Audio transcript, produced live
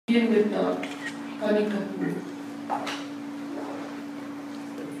begin with Kaukaohu.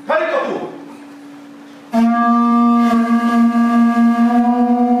 Kaukaohu!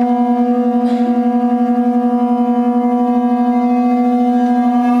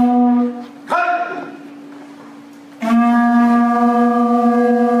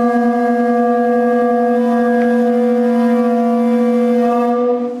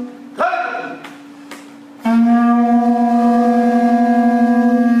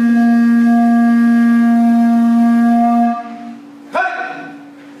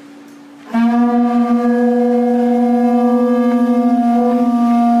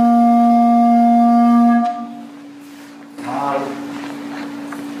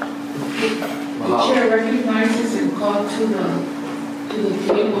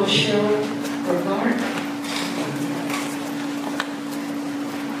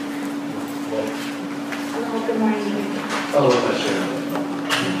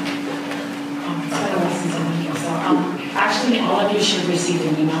 Actually, all of you should have received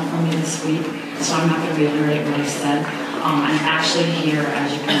an email from me this week, so I'm not going to reiterate what I said. I'm actually here,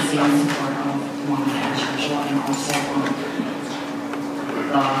 as you can see, in support of OHA and also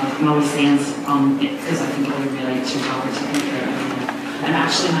the Maui Sands, because I think it would relate to how we're taking care of it. I'm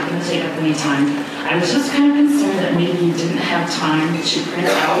actually not going to take up any time. I was just kind of concerned that maybe you didn't have time to print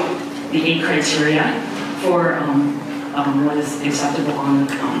out the 8 criteria for what is acceptable on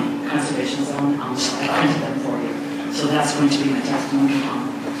the conservation zone, so I printed them for you. So that's going to be my testimony.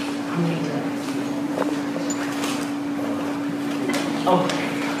 Oh,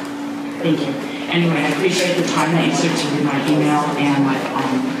 thank you. Anyway, I appreciate the time that you took to read my email and my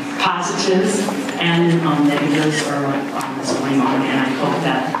positives and negatives for what's going on. And I hope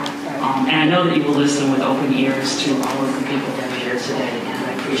that, and I know that you will listen with open ears to all of the people that are here today. And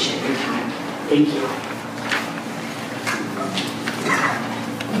I appreciate your time. Thank you.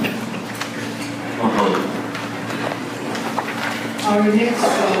 Our next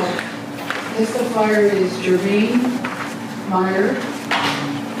testifier is Jermaine Meyer.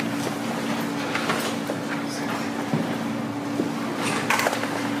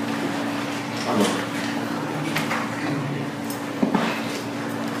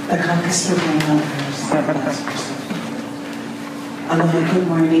 Aloha, good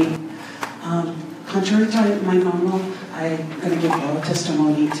morning. Contrary to my normal, I'm going to give oral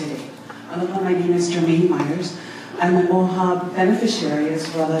testimony today. Aloha, my name is Jermaine Myers. I'm an OHA beneficiary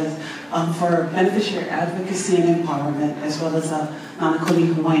as well as for beneficiary advocacy and empowerment, as well as a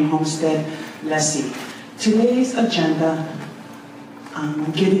Nanakuli Hawaiian Homestead lessee. Today's agenda,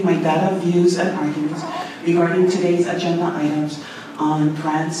 I'm giving my data, views, and arguments regarding today's agenda items on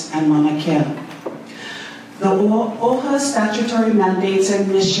grants and mama care. The OHA statutory mandates and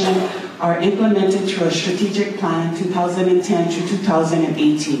mission are implemented through a strategic plan 2010 to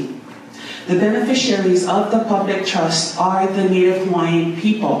 2018. The beneficiaries of the public trust are the Native Hawaiian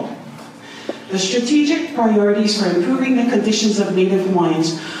people. The strategic priorities for improving the conditions of Native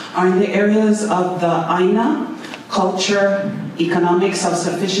Hawaiians are in the areas of the Aina, culture, economic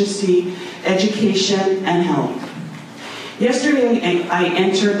self-sufficiency, education, and health. Yesterday, I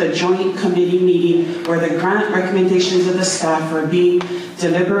entered the joint committee meeting where the grant recommendations of the staff were being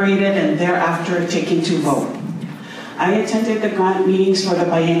deliberated and thereafter taken to vote. I attended the grant meetings for the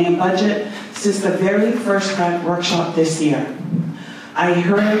biennial budget since the very first grant workshop this year. I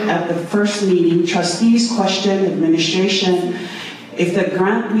heard at the first meeting, trustees questioned administration if the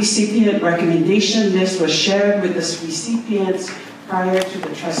grant recipient recommendation list was shared with the recipients prior to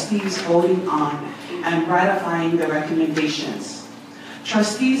the trustees voting on and ratifying the recommendations.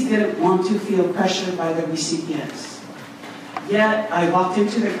 Trustees didn't want to feel pressured by the recipients. Yet, I walked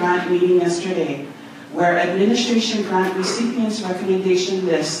into the grant meeting yesterday where administration grant recipients' recommendation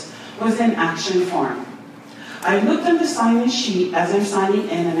list was in action form. I looked on the sign-in sheet as I'm signing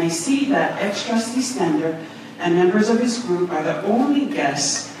in, and I see that ex-trustee Stender and members of his group are the only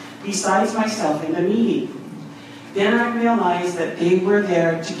guests besides myself in the meeting. Then I realized that they were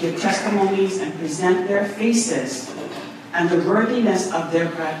there to give testimonies and present their faces and the worthiness of their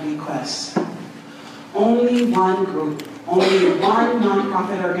grant requests. Only one group, only one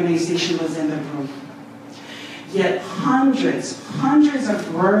nonprofit organization was in the group. Yet hundreds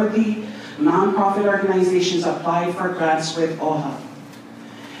of worthy nonprofit organizations applied for grants with OHA.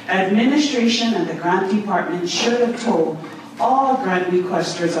 Administration and the grant department should have told all grant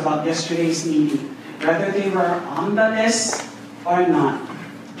requesters about yesterday's meeting, whether they were on the list or not.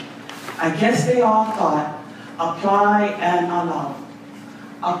 I guess they all thought, apply and allow.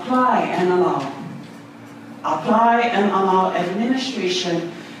 Apply and allow. Apply and allow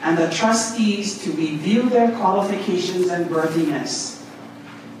administration and the trustees to review their qualifications and worthiness.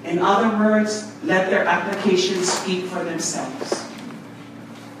 In other words, let their applications speak for themselves.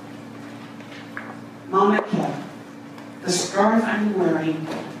 Mauna Kea, the scarf I'm wearing,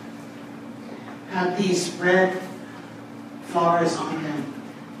 have these red flowers on them.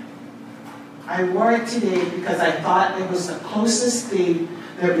 I wore it today because I thought it was the closest thing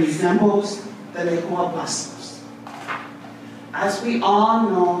that resembles the lehua blossoms. As we all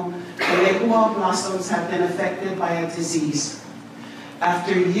know, the lehua blossoms have been affected by a disease.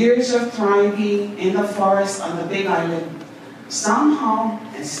 After years of thriving in the forest on the Big Island, somehow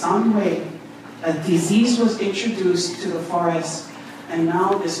and some way, a disease was introduced to the forest, and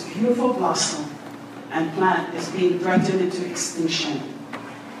now this beautiful blossom and plant is being threatened into extinction.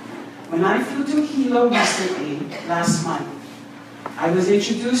 When I flew to Hilo recently, last month, I was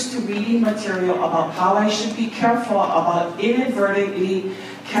introduced to reading material about how I should be careful about inadvertently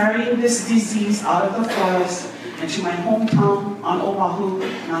carrying this disease out of the forest into my hometown on Oahu,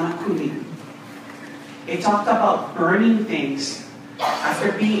 Nanakuli. It talked about burning things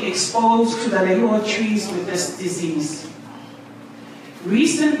after being exposed to the lehua trees with this disease.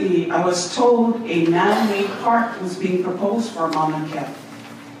 Recently, I was told a man-made park was being proposed for Mauna Kea.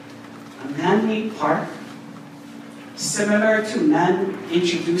 A man-made park, similar to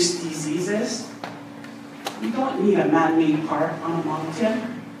man-introduced diseases. We don't need a man-made park on a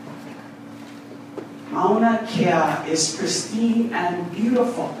mountain. Mauna Kea is pristine and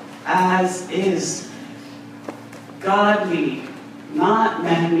beautiful, as is. Godly, not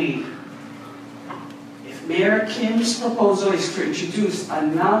man-made. If Mayor Kim's proposal is to introduce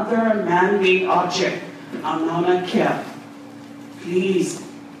another man-made object on Mauna Kea, please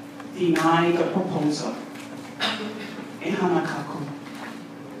deny the proposal. Ehana kako.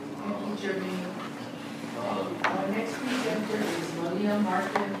 Thank you, Jermaine. Our next presenter is Malia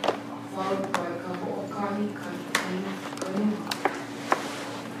Martin, followed by Kaukaohu Wahilani.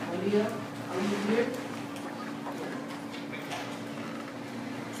 Malia, are you here?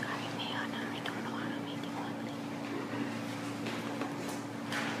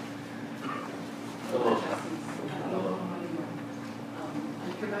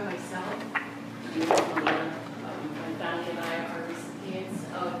 I'm here by myself. My family and I are recipients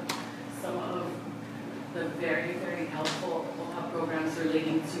of some of the very, very helpful OHA programs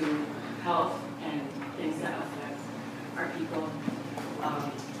relating to health and things that affect our people.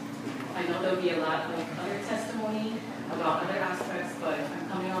 I know there'll be a lot of other testimony about other aspects, but I'm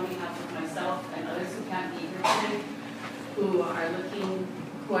coming on behalf of myself and others who can't be here today, who are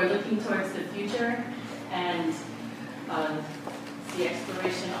looking towards the future and the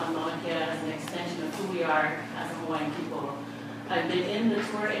exploration on Mauna Kea as an extension of who we are as Hawaiian people. I've been in the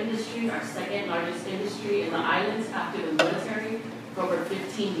tour industry, our second largest industry in the islands after the military, for over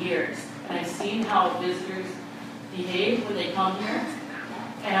 15 years. And I've seen how visitors behave when they come here.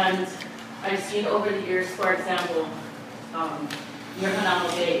 And I've seen over the years, for example, near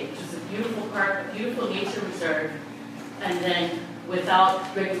Hanamo Bay, which is a beautiful park, a beautiful nature reserve, and then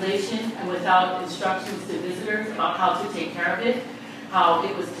without regulation and without instructions to visitors about how to take care of it, how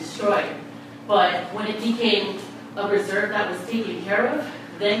it was destroyed. But when it became a reserve that was taken care of,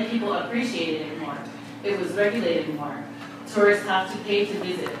 then people appreciated it more. It was regulated more. Tourists have to pay to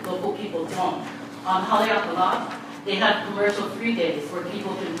visit, local people don't. On Haleakala, they have commercial-free days where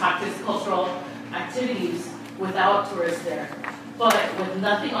people can practice cultural activities without tourists there. But with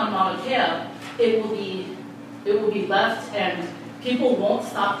nothing on Mauna Kea, it will be left and people won't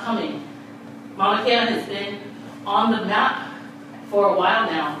stop coming. Mauna Kea has been on the map for a while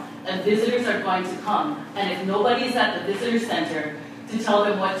now, and visitors are going to come. And if nobody's at the visitor center to tell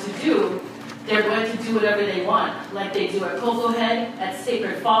them what to do, they're going to do whatever they want, like they do at Koko Head, at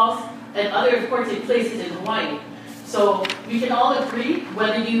Sacred Falls, and other important places in Hawaii. So we can all agree,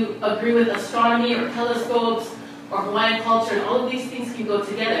 whether you agree with astronomy or telescopes or Hawaiian culture, and all of these things can go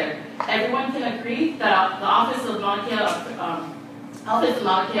together. Everyone can agree that the Office of Mauna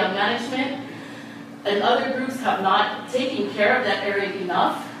Kea Management and other groups have not taken care of that area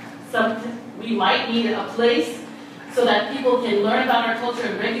enough. We might need a place so that people can learn about our culture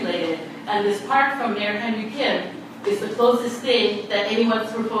and regulate it. And this park from Mayor Henry Kim is the closest thing that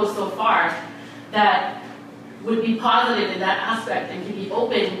anyone's proposed so far that would be positive in that aspect and can be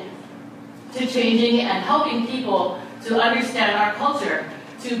open to changing and helping people to understand our culture,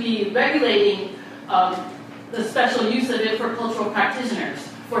 to be regulating the special use of it for cultural practitioners,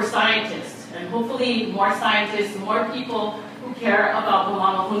 for scientists, and hopefully more scientists, more people who care about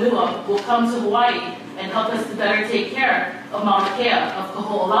Moana Honua will come to Hawaii and help us to better take care of Mauna Kea, of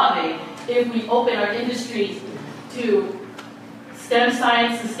Kaho'olawe, if we open our industries to STEM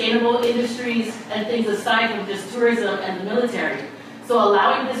science, sustainable industries, and things aside from just tourism and the military. So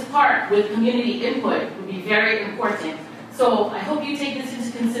allowing this park with community input would be very important. So I hope you take this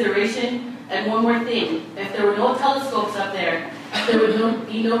into consideration. And one more thing, if there were no telescopes up there would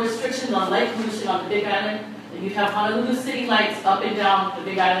be no restrictions on light pollution on the Big Island, and you'd have Honolulu City lights up and down the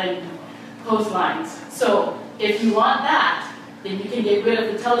Big Island coastlines. So if you want that, then you can get rid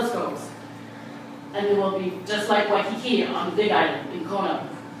of the telescopes. And it will be just like Waikiki on the Big Island in Kona.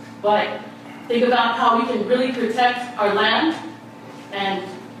 But think about how we can really protect our land and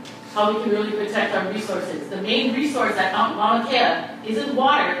how we can really protect our resources. The main resource at Mauna Kea isn't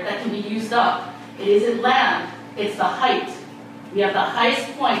water that can be used up. It isn't land, it's the height. We have the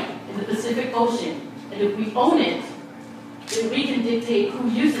highest point in the Pacific Ocean. And if we own it, then we can dictate who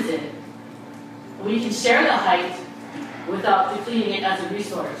uses it. We can share the height without depleting it as a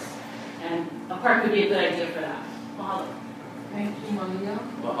resource. And a park would be a good idea for that. Mahalo. Thank you, Malia.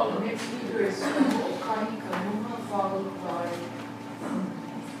 Mahalo. The next speaker is Kaukaohu Wahilani, followed by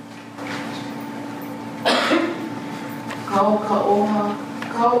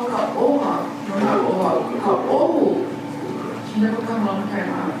Kaukaohu. She never come on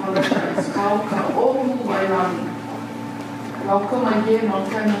camera, I apologize. Kaukaohu Wahilani. Welcome again, long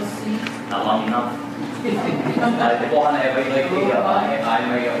time no see. Not long enough. Ay, po ka na every ay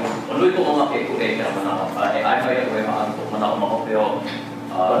may uloy ko mga kay naman ako. Ay may ako mga to man ako makopyo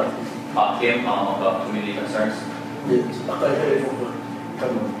pakim mga community concerns. Yes. Okay.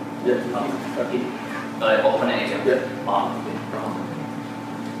 Come on. Yes. Okay. Ay po ko na ito. Yeah.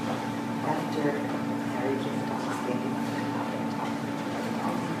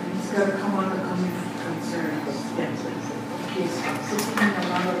 He's got to come on the community concerns. Yes, okay, so sitting in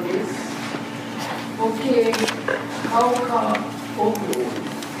another list. Okay, Kaukaohu.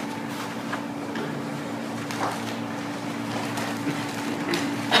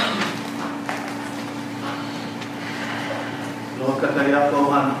 Loa kakaya ko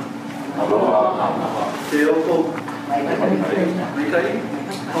han. Te oko. Mai kai.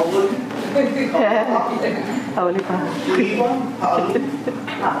 Hauli. Hauli pa. Iwa. Hauli.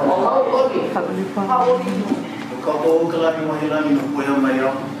 Hauli pa. Kaukaohu Wahilani no kuya mai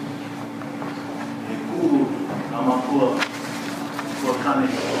au. E ku nama kua. Kua kane.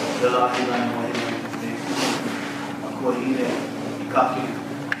 Wahilani Wahilani. E ku. Kua hine. Ikaki.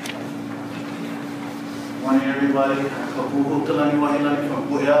 Morning everybody. Kaukaohu Wahilani from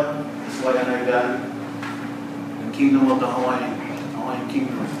Kuya. That's why I got the Kingdom of the Hawaiian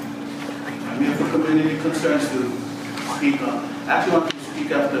Kingdom. I'm here for community concerns to speak on. I actually want to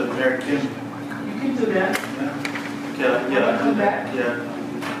speak after Mayor Kim. You can do that. Yeah, I do that. Yeah.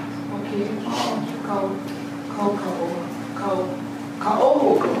 Okay. Kaukaohu.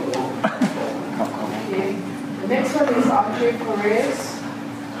 Okay. The next one is Andre Perez.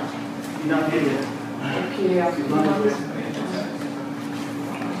 You're not here yet. Okay,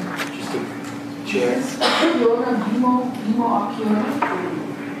 Just a chair. Akiona, Bimo Akiona.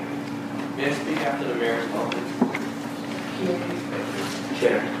 May I speak after the mayor's comment? Okay.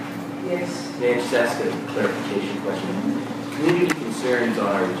 Chair, Yes. may I just ask a clarification question? Community concerns on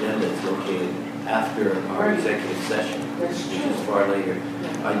our agenda is located after our executive session, That's which true. is far later.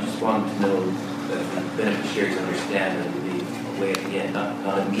 I just wanted to know that the beneficiaries understand that it will be away at the end,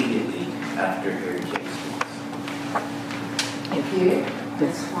 not immediately after hearing case. Okay,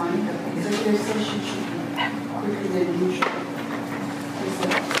 that's fine. The executive session should be quicker than usual.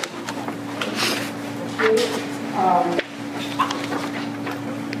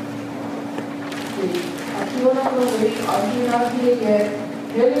 Okay, Akiona no wait, Akiona here yet.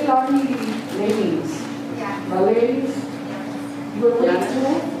 Mililani ladies. Yeah. The ladies, you will wait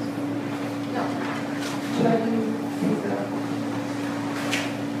too? No. Should I do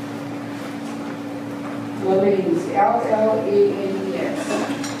the ladies, L-L-A-N-E-S.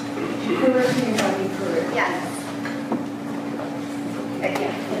 Correct me if I'm incorrect. Yes.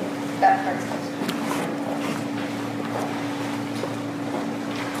 Again, that part's supposed to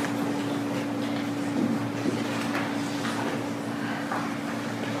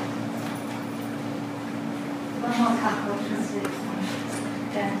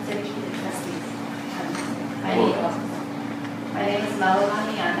My name is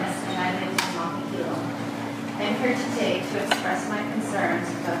Mikilani Young, and I live in Makikilo. I am here today to express my concerns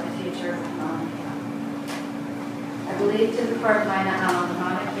about the future of Mauna Kea. I believe to the core of my Nahau,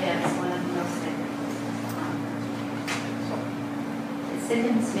 Mauna Kea is one of the most sacred places on earth. It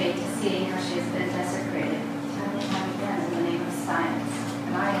sickens me to see how she has been desecrated time and time again in the name of science,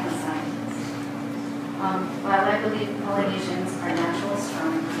 and I am a scientist. While I believe Polynesians are natural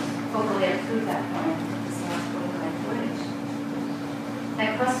astronomers, hopefully I proved that point with this last worldwide footage. My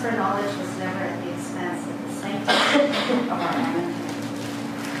quest for knowledge was never at the expense of the sanctity of our humanity.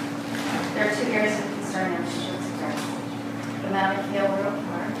 fears and concern I wish to express. The Mauna Kea World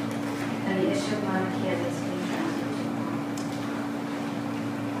Park and the issue of Mauna Kea that's being transferred to Hawaii.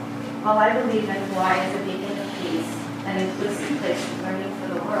 While I believe in Hawaii as a beacon of peace and inclusive place of learning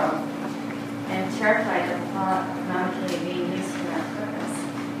for the world, I am terrified of the thought of Mauna Kea being used for that purpose.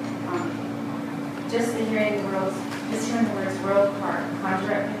 Just hearing the words World Park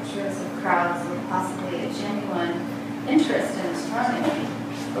conjure up pictures of crowds with possibly a genuine interest in astronomy,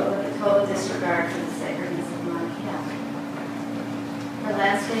 but with a total disregard for the sacredness of Mauna Kea. Her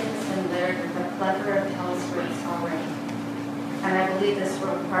landscape has been littered with a plethora of telescopes already, and I believe this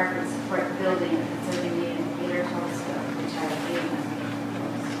World Park would support the building of the designated Gator telescope, which I have given.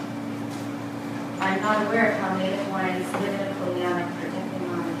 I'm not aware of how Native Hawaiians living in Poliana protecting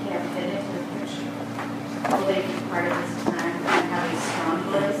Mauna Kea fit into the picture. Will they be part of this plan and have a strong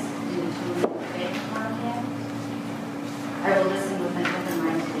voice in determining the fate of Mauna Kea? I will listen with an open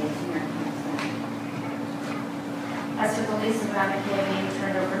mind today to your consent. As to the lease of Mauna Kea being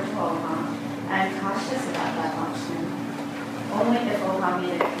turned over to OHA, I am cautious about that option. Only if OHA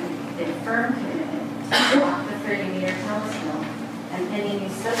made a firm commitment to stop the 30-meter telescope and any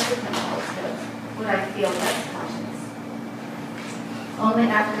new subsequent telescopes would I feel less cautious. Only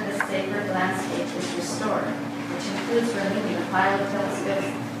after the sacred landscape is restored, which includes removing the pile of telescopes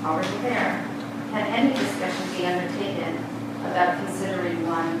already there, can any discussion be undertaken about considering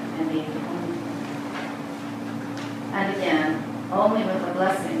one and maybe only one. And again, only with the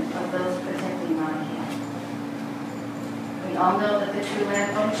blessing of those protecting Mauna Kea. We all know that the true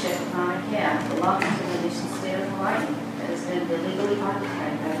land ownership of Mauna Kea belongs to the nation state of Hawaii that has been illegally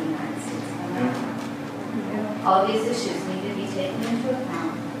occupied by the United States of America. All these issues need to be taken into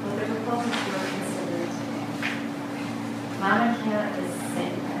account with the proposals we are considering today. Mauna Kea is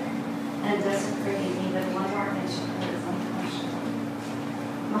sacred and doesn't create even one more inch of it is unquestionable.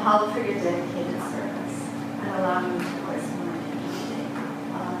 Mahalo for your dedicated service and allowing me to voice Mauna Kea today.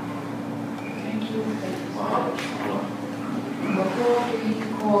 Thank you. Before we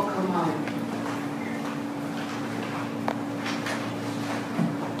call Kamau.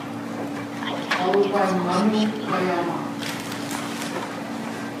 Followed by Manu Kayama.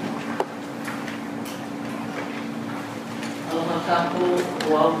 Aloha kākou,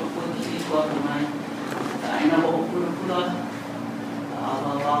 ua pupuki, ua kamai. Aina mo pula.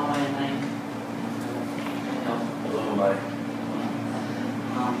 Aloha wahilani.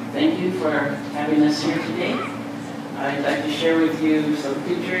 Thank you for having us here today. I'd like to share with you some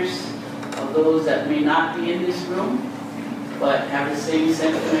pictures of those that may not be in this room, but have the same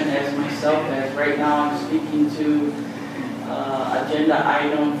sentiment as myself, as right now I'm speaking to agenda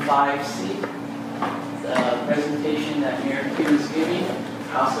item 5C, the presentation that Mayor Kim is giving.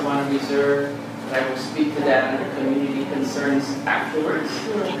 I also want to reserve that I will speak to that under community concerns afterwards.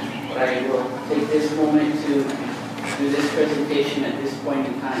 But I will take this moment to do this presentation at this point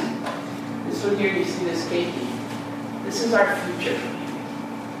in time. This one here, you see this keiki. This is our future.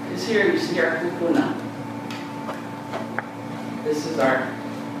 This here, you see our kupuna. This is our,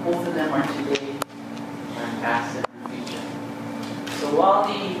 both of them are today, our past and our future. So while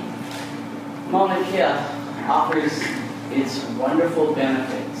the Mauna Kea offers its wonderful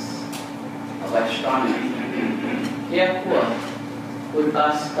benefits of astronomy, Kea Kua, with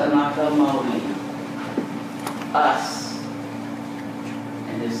us Kanaka Maui, us,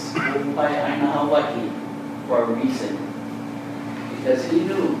 and this Upai Aina Hawaii for a reason. Because he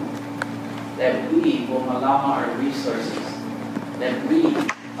knew that we will malama our resources, that we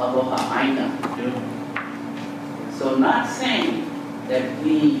aloha aina do. So not saying that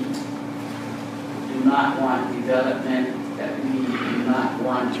we do not want development, that we do not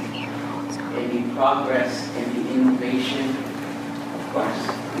want any progress, any innovation. Of course,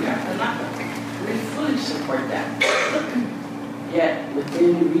 we are Kanaka. We fully support that. Yet,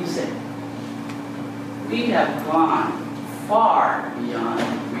 within reason, we have gone far beyond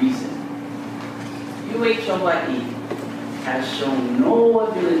reason. UH has shown no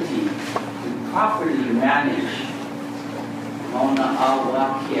ability to properly manage Mauna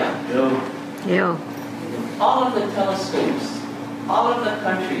Kea. All of the telescopes, all of the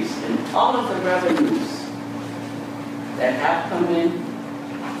countries, and all of the revenues that have come in,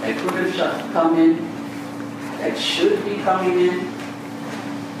 that could have come in, that should be coming in.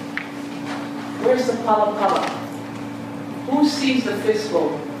 Where's the pala? Who sees the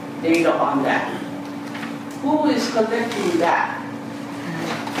fiscal data on that? Who is collecting that?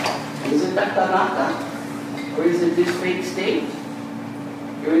 Is it the Kanaka? Or is it this fake state?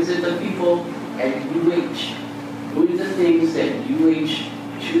 Or is it the people at UH doing the things that UH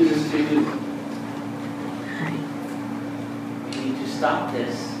chooses to do? We need to stop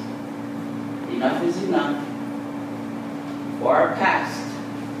this. enough is enough for our past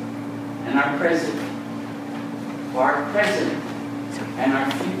and our present, for our present and our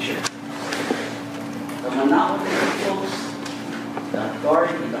future. The monopoly of those, the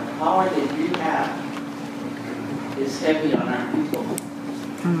authority, the power that you have is heavy on our people.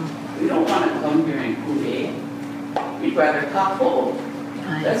 We don't want to come here and kuhe. We'd rather Kaukaohu.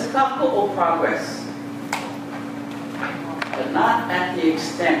 Let's Kaukaohu progress, but not at the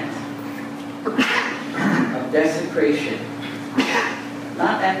extent of desecration,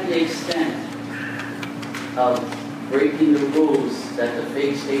 not at the extent of breaking the rules that the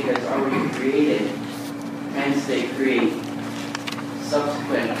fake state has already created. Hence they create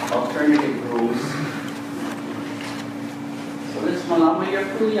subsequent alternative rules. So let's malama your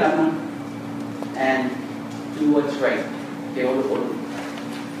kuliana and do what's right.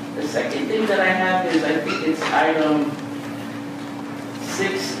 The second thing that I have is, I think it's item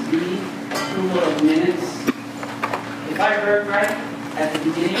 6B, approval of minutes. If I heard right, at the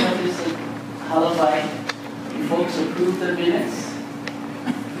beginning of this halabai, you folks approved the minutes,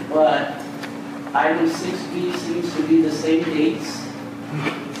 but item 6B seems to be the same dates.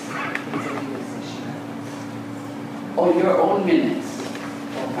 Oh, your own minutes.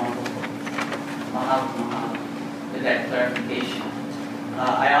 Oh, mahal. With that clarification.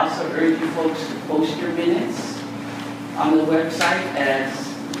 I also urge you folks to post your minutes on the website, as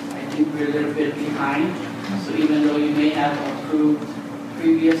I think we're a little bit behind. So even though you may have approved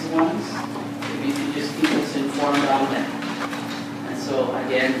previous ones, if you could just keep us informed on them. And so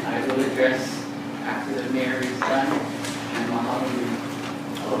again, I will address after the mayor is done. And mahalo.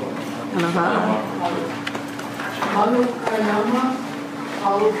 Mahalo kayama,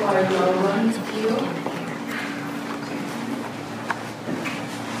 followed by Lauren Kilo.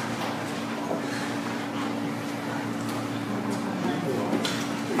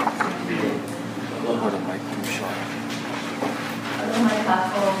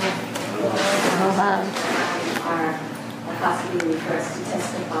 Possibly request to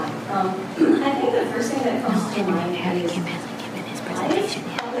testify. I think the first thing that comes to mind is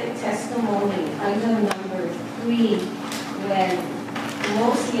public testimony, item number 3, when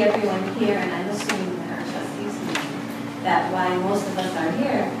mostly everyone here, and I'm assuming that our trustees know that why most of us are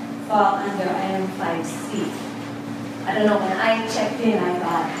here, fall under item 5C. I don't know, when I checked in, I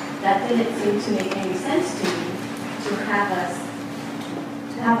thought that didn't seem to make any sense to me to have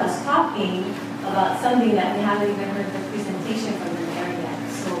us talking about something that we haven't even heard the presentation from the mayor yet.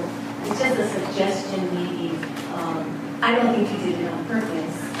 So it's just a suggestion, maybe. I don't think you did it on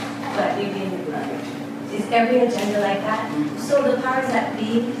purpose, but you didn't. Is every agenda like that? So the powers that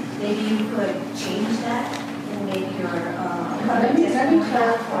be, maybe you could change that and make your Let me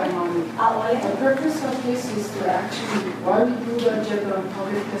clarify, Mommy. The purpose of this is to actually, while we do the agenda on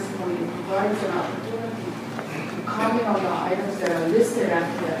public testimony, it provides an opportunity to comment on the items that are listed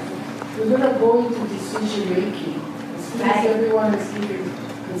after that. We're going to go into decision making. As soon as everyone is given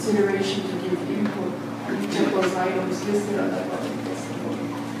consideration to give input on each of those items listed on the public testimony.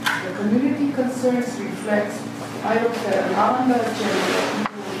 The community concerns reflects items that are not on the agenda that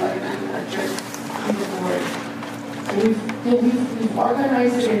people would like to address in the board. And we've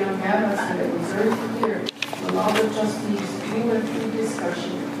organized it in a manner so that it was very clear to allow the trustees to and through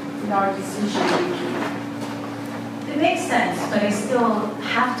discussion in our decision making. It makes sense, but I still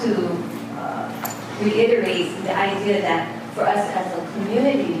have to reiterate the idea that for us as a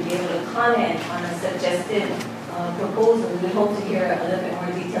community to be able to comment on a suggested proposal, we hope to hear a little bit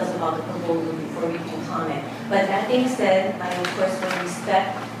more details about the proposal before we can comment. But that being said, I of course will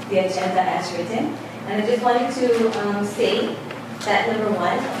respect the agenda as written. And I just wanted to state that number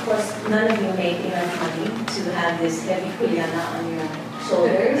 1, of course, none of you make enough money to have this heavy kuliana on your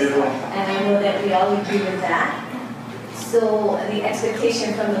shoulders. And I know that we all agree with that. So the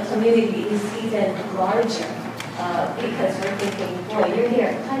expectation from the community is even larger because we're thinking, boy, you're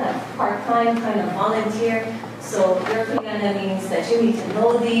here kind of part-time, kind of volunteer. So your kuliana means that you need to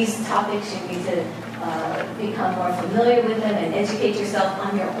know these topics, you need to become more familiar with them and educate yourself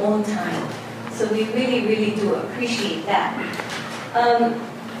on your own time. So we really, really do appreciate that.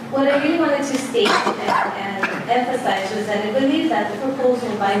 What I really wanted to state and emphasize was that I believe that the proposal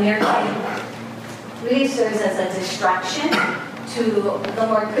by Mayor King really serves as a distraction to the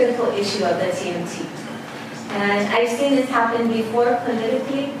more critical issue of the TMT. And I've seen this happen before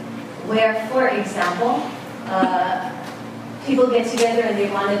politically, where, for example, people get together and they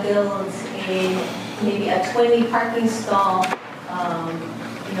want to build maybe a 20 parking stall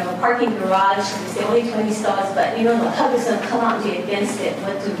parking garage. They say only 20 stalls, but the public is going to come out and be against it.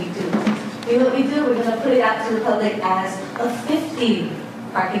 What do? You know what we do? We're going to put it out to the public as a 50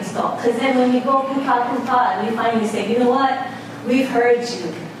 parking stall. Because then when you go kuka, and we finally say, you know what, we've heard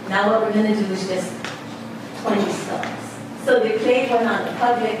you. Now what we're going to do is just 20 stalls. So they played one on the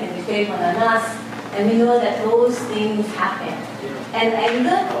public and they played one on us, and we know that those things happen. And I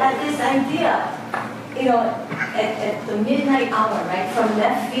look at this idea, you know, at the midnight hour, right, from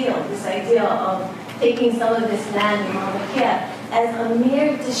left field, this idea of taking some of this land in Mauna Kea as a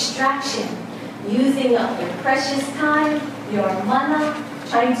mere distraction, using up your precious time, your mana,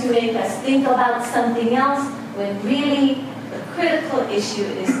 trying to make us think about something else, when really the critical issue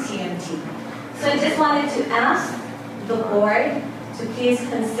is TMT. So I just wanted to ask the board to please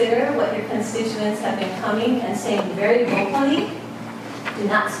consider what your constituents have been coming and saying very vocally. Do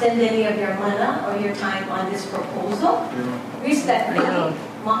not spend any of your mana or your time on this proposal. Respectfully,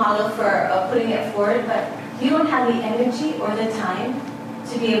 mahalo for putting it forward, but you don't have the energy or the time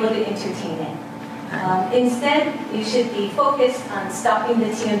to be able to entertain it. Instead, you should be focused on stopping the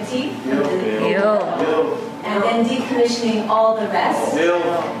TMT and then decommissioning all the rest.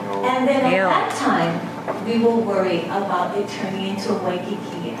 And then at that time, we will worry about it turning into a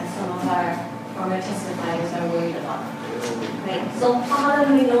Waikiki, as some of our former testifiers are worried about. Right. So,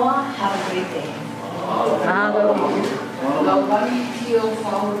 Noah, have a great day. Laulani Tio,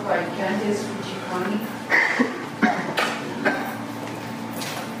 followed by Candice Fujikani.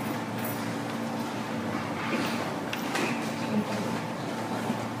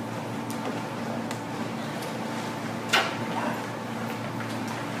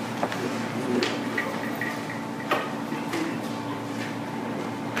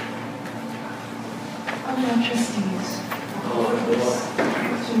 Trustees,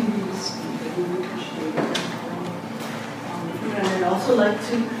 opportunity to speak, I really appreciate it. And I'd also like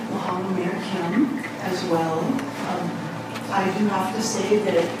to mahalo Mayor Kim as well. I do have to say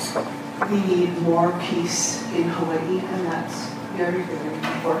that we need more peace in Hawaii, and that's very, very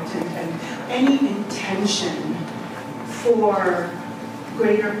important. And any intention for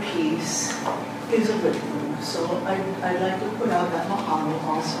greater peace is a good thing. So I'd like to put out that mahalo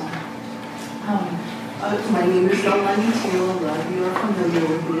also. My name is Laulani Young. You are familiar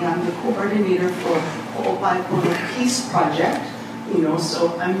with me. I'm the coordinator for Kaukaohu Peace Project. You know,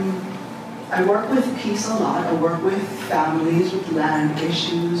 so I work with peace a lot. I work with families, with land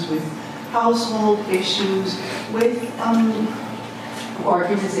issues, with household issues, with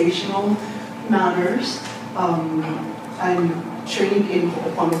organizational matters. I'm trained in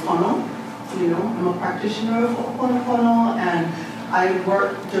Ho'oponopono. You know, I'm a practitioner of Ho'oponopono, and I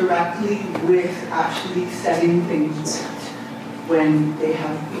work directly with actually setting things when they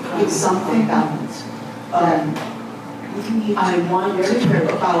have become something balanced. I want to hear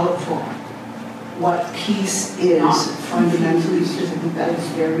about what peace is fundamentally. I think that is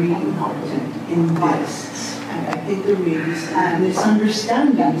very important in this. And I think there may be some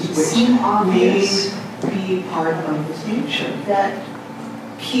misunderstandings which may be part of this nature. That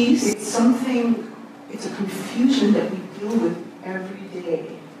peace, it's something, it's a confusion that we deal with every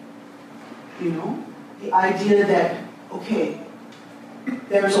day. You know? The idea that, okay,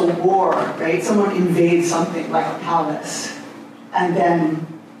 there's a war, right? Someone invades something like a palace, and then,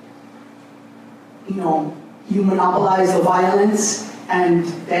 you know, you monopolize the violence, and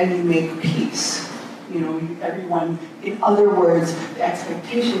then you make peace. You know, everyone, in other words, the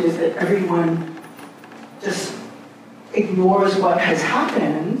expectation is that everyone just ignores what has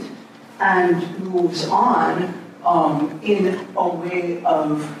happened and moves on in a way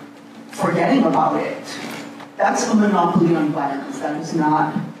of forgetting about it. That's a monopoly on violence. That is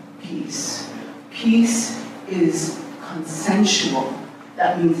not peace. Peace is consensual.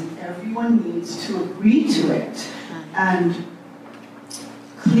 That means everyone needs to agree to it. And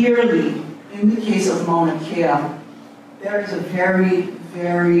clearly, in the case of Mauna Kea, there is a very,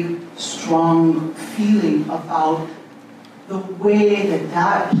 very strong feeling about the way that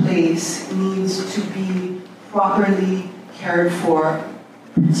that place needs to be properly cared for,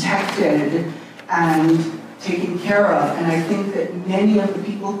 protected, and taken care of. And I think that many of the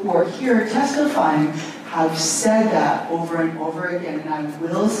people who are here testifying have said that over and over again. And I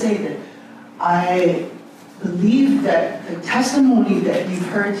will say that I believe that the testimony that you've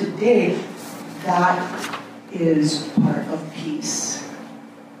heard today, that is part of peace.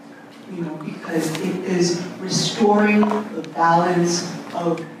 You know, because it is restoring the balance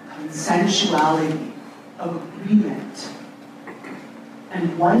of consensuality, of agreement.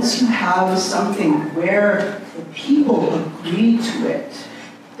 And once you have something where the people agree to it,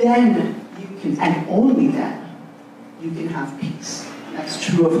 then you can, and only then, you can have peace. That's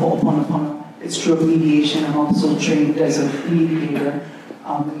true of Ho'oponopono. It's true of mediation. I'm also trained as a mediator,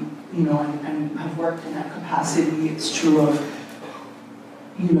 you know, and have worked in that capacity. It's true of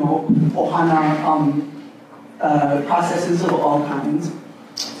ohana processes of all kinds.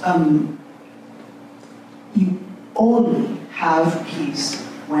 You only have peace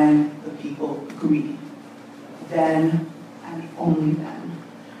when the people agree. Then and only then.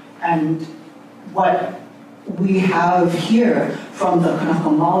 And what we have here from the Kanaka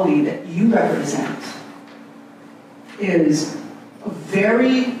Maoli that you represent is a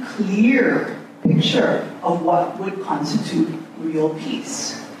very clear picture of what would constitute real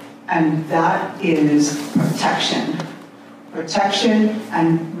peace. And that is protection. Protection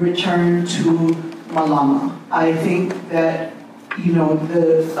and return to Malama. I think that,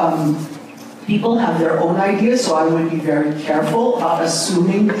 the people have their own ideas, so I would be very careful about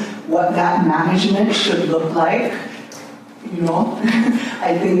assuming what that management should look like.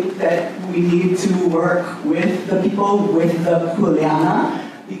 I think that we need to work with the people, with the Kuleana,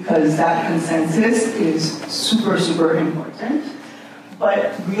 because that consensus is super, super important.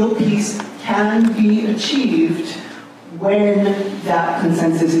 But real peace can be achieved when that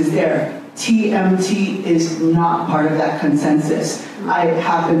consensus is there. TMT is not part of that consensus. I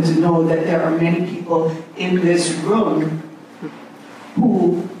happen to know that there are many people in this room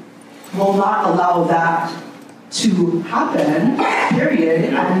who will not allow that to happen,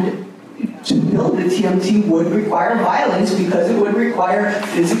 period, and to build the TMT would require violence because it would require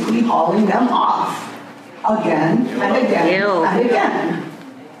physically hauling them off again and again and again.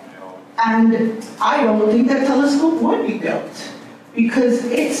 And I don't think that telescope would be built because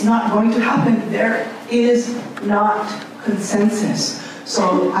it's not going to happen. There is not consensus.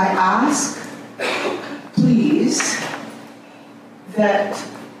 So I ask, please, that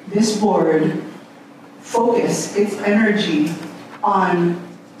this board focus its energy on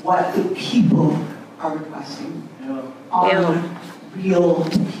what the people are requesting, on real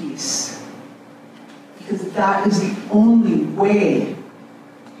peace. Because that is the only way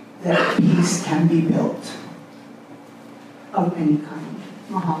that peace can be built of any kind.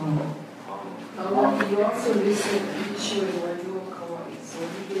 Mahalo. You also listed the issue in Waiua Kauai, so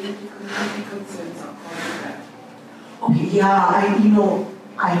we get into community concerns on that. Okay, yeah,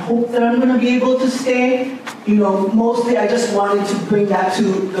 I hope that I'm going to be able to stay. Mostly I just wanted to bring that to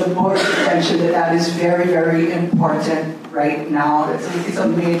the board's attention that is very, very important right now. It's a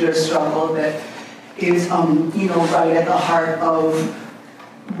major struggle that is, right at the heart of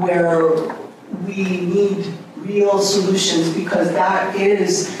where we need real solutions, because that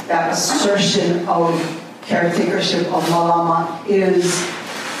assertion of caretakership of Malama is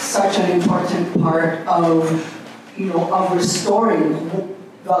such an important part of restoring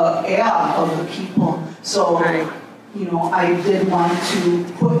the air of the people. So, I did want to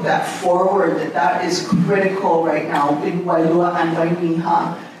put that forward, that is critical right now in Wailua and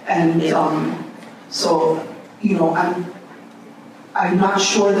Wainiha. And so, I'm not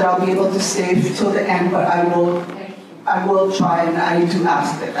sure that I'll be able to stay till the end, but I will try, and I do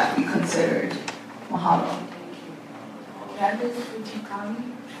ask that that be considered. Mahalo. Candace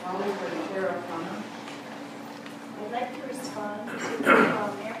Fujikami, followed by Kara Fana. I'd like to respond to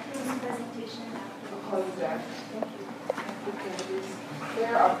Mayor Kim's presentation after. I'll call you back. Thank you. Thank you, Candace.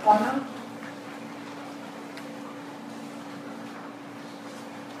 Kara Fana.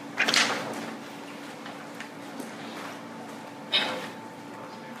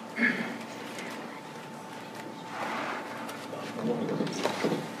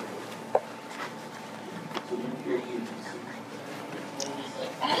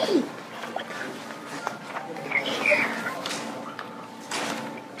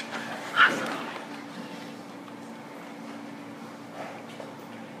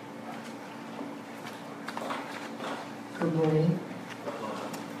 Good morning.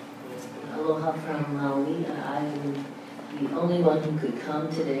 Aloha from Maui. I'm the only one who could come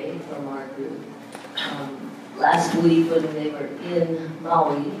today from our group. Last week when they were in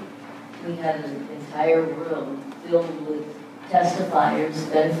Maui, we had an entire room filled with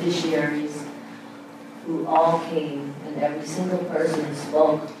testifiers, beneficiaries, who all came, and every single person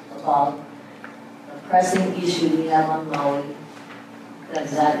spoke about a pressing issue we have on Maui,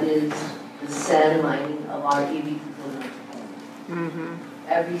 that is the sand mining of our iwi kupuna.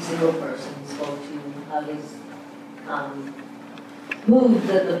 Every single person spoke to I was moved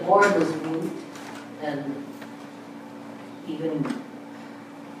that the board was moved, and even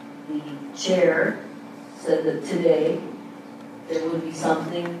the chair said that today there would be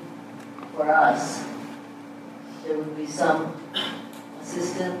something for us. There would be some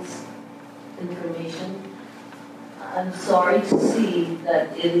assistance, information. I'm sorry to see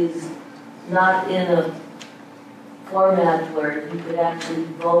that it is not in a format where you could actually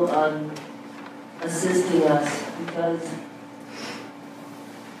vote on assisting us, because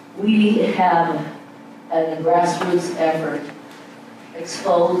we have, at a grassroots effort,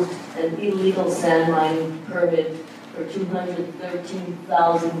 exposed an illegal sand mining permit for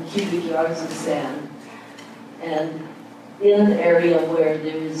 213,000 cubic yards of sand, and in an area where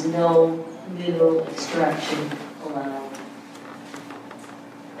there is no mineral extraction allowed.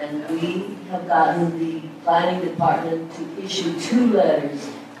 And we have gotten the planning department to issue 2 letters,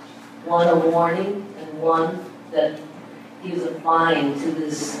 one a warning and one that gives a fine to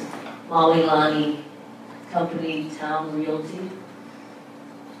this Wahilani company, Town Realty,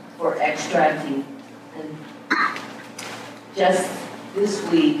 for extracting. And just this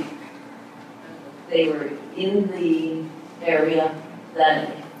week, they were in the area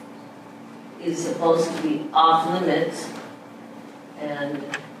that is supposed to be off limits, and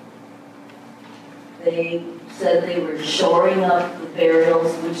they said they were shoring up the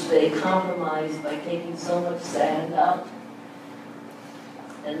burials, which they compromised by taking so much sand out.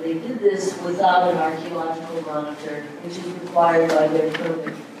 And they did this without an archaeological monitor, which is required by their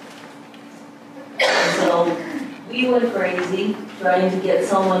permit. And so we went crazy trying to get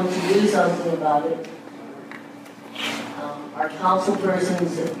someone to do something about it. Our council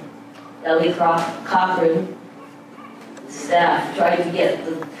persons, Ellie Cochran, staff, tried to get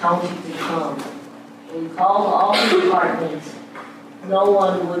the county to come. We called all the departments. No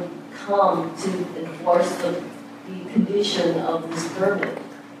one would come to enforce the condition of this permit.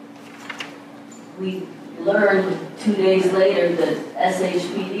 We learned 2 days later that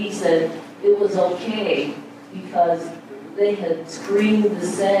SHPD said it was okay because they had screened the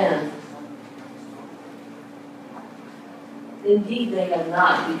sand. Indeed, they had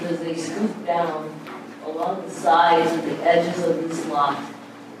not, because they scooped down along the sides and the edges of this lot,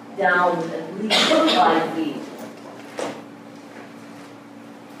 down at least 5 feet.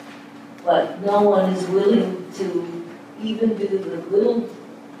 But no one is willing to even do the little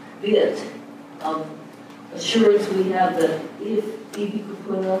bit of assurance we have that if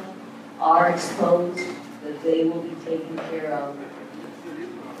APECepic are exposed, that they will be taken care of.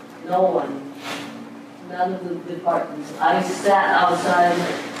 No one, none of the departments. I sat outside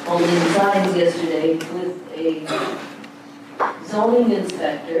holding signs yesterday with a zoning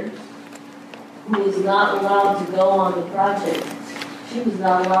inspector who was not allowed to go on the project. She was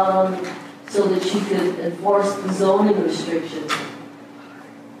not allowed on so that she could enforce the zoning restrictions.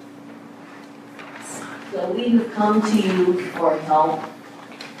 So we have come to you for help.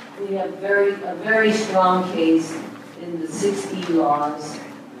 We have a very strong case in the 60 laws,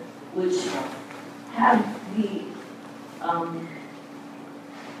 which have the,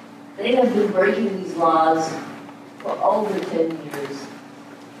 they have been breaking these laws for over 10 years.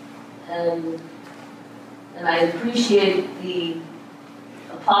 And I appreciate the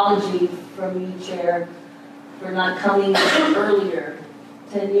apology from you, Chair, for not coming earlier,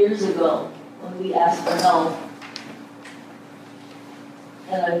 10 years ago, when we asked for help.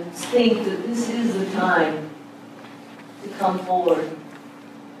 And I think that this is the time to come forward.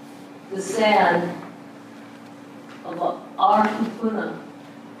 The sand of our kupuna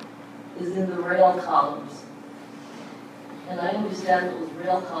is in the rail columns. And I understand those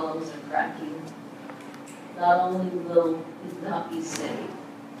rail columns are cracking. Not only will it not be safe,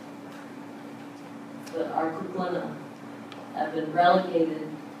 but our kupuna have been relegated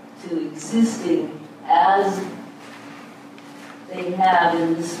to existing as they have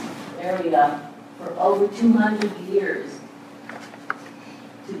in this area for over 200 years,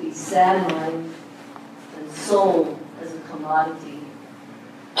 to be sand mined and sold as a commodity,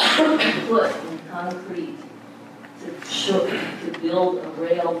 put in concrete to build a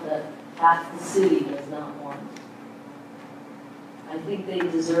rail that half the city does not want. I think they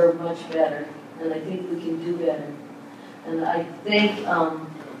deserve much better, and I think we can do better. And I thank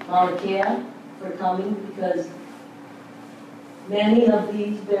Mauna Kea for coming, because many of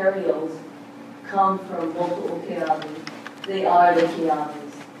these burials come from local Keawe. They are the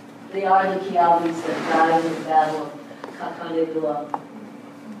Keawes. They are the Keawes that died in the Battle of Kaukaohu,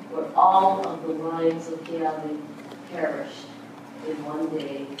 where all of the lines of Keawe perished in one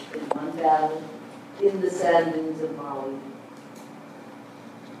day, in one battle, in the sand dunes of Maui.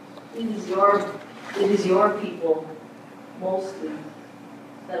 It is your people, mostly,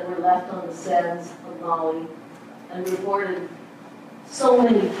 that were left on the sands of Maui and reported so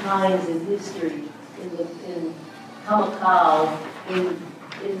many times in history, in Kaukaohu,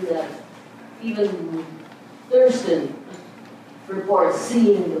 in the, even Thurston reports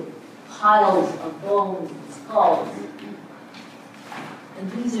seeing the piles of bones and skulls.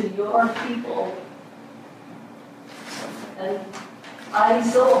 And these are your people. And I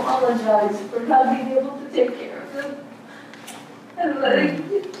so apologize for not being able to take care of them and letting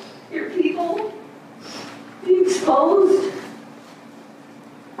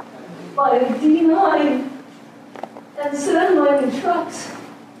by D9 and sand mining trucks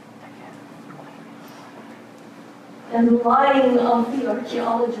and lying of the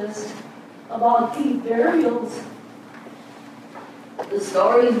archaeologists about the burials. The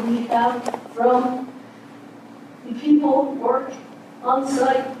stories we have from the people who work on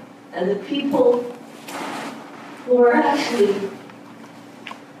site and the people who are actually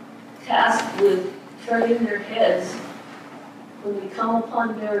tasked with turning their heads when we come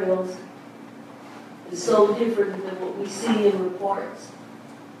upon burials is so different than what we see in reports.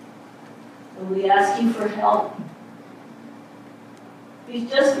 And we ask you for help.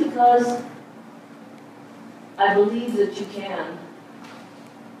 Just because I believe that you can,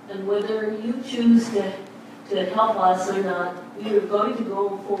 and whether you choose to help us or not, we are going to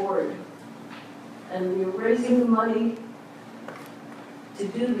go forward. And we are raising the money to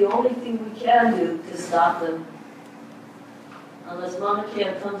do the only thing we can do to stop them. Unless Mama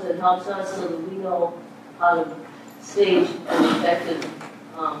Camp comes and helps us so that we know how to stage an effective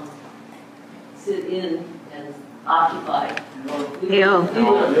sit in and occupy. We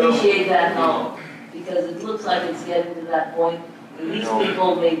would appreciate that help because it looks like it's getting to that point. And these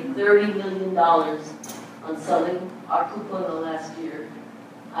people made $30 million on selling our kupuna last year.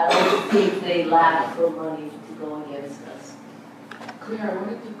 I don't think they lack for money to go against us. Claire, I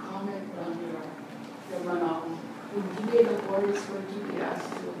wanted to comment on your Manao. Today the board is going to be asked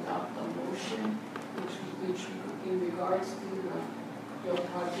to adopt a motion which in regards to your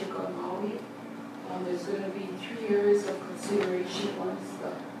project on Maui. There's going to be 3 areas of consideration. One is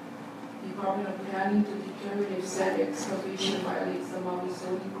the Department of Planning to determine if sand excavation violates the Maui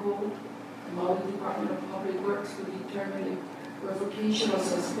zoning code. The Maui Department of Public Works to determine if revocation or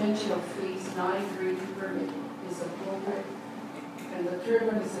suspension of Phase 9 grading permit is appropriate. And the third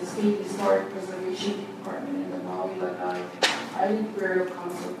one is the State Historic Preservation Department and the Maui Lanai Island Burial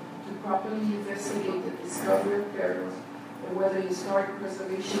Council to properly investigate the discovery of burials and whether historic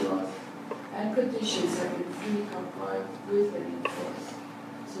preservation laws and conditions have been fully complied with and enforced.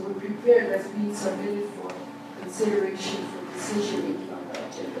 So we're prepared as being submitted for consideration for decision making on the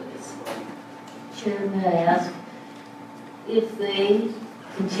agenda this morning. Chair, may I ask if they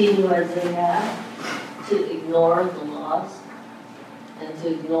continue as they have to ignore the laws and to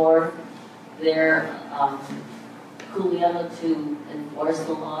ignore their kuleana to enforce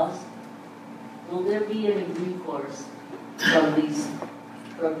the laws, will there be any recourse from this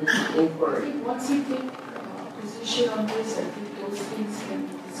inquiry? Once you take position on this, I think those things can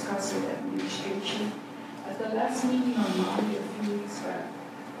be discussed with administration. At the last meeting on Monday a few weeks back,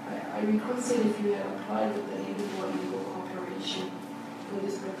 I requested if you had applied with the Native One Legal Corporation for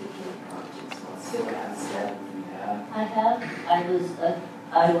this particular project. So I'll still ask that if you have. I have.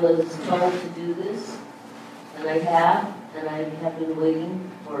 I was told to do this, and I have been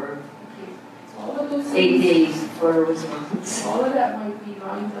waiting for all of those 8 days for a response. All of that might be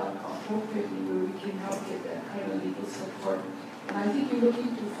lined up appropriately where we can help get that kind of legal support. And I think you're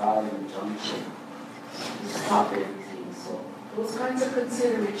looking to file an injunction to stop everything. So those kinds of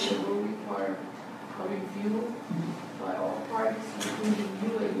consideration will require a review by all parties, including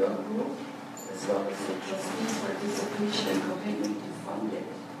you and your group, as well as the trustees' participation and commitment to fund it.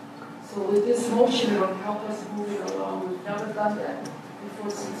 So with this motion, it will help us move it along. We've never done that before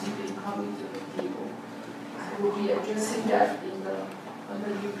since you've been coming to the table. So we'll be addressing that under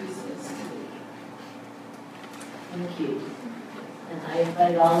new business today. Thank you. And I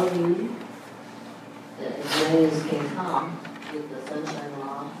invite all of you, as many as can come, with the Sunshine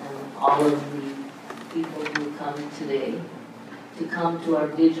Law and all of the people who come today, to come to our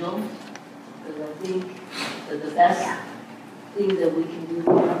vigil, because I think that the best thing that we can do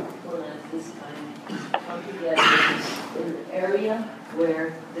at this time is come together in an area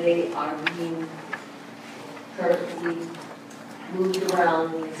where they are being currently moved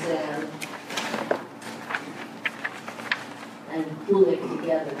around in sand and pull it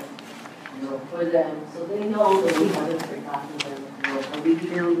together, for them, so they know that we haven't forgotten them. And we'll be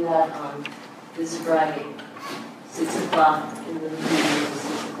doing that on this Friday, 6 o'clock in the evening to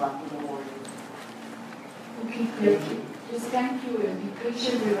 6 o'clock in the morning. Okay, thank you. Just thank you and be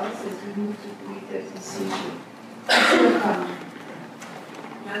patient with us as we move to make that decision.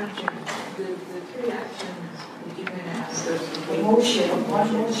 Madam Chair, the 3 actions that you're going to ask us to take.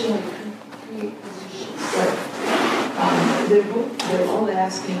 One motion and 3 positions. They're all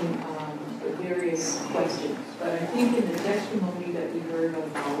asking various questions, but I think in the testimony that we heard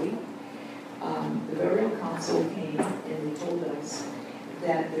on Maui, the burial council came and they told us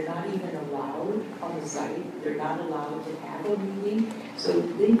that they're not even allowed on the site, they're not allowed to have a meeting, so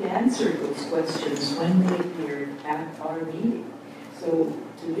they've answered those questions when they appeared at our meeting. So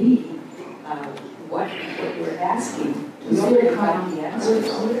to me, what you're asking. We So would you got the answers.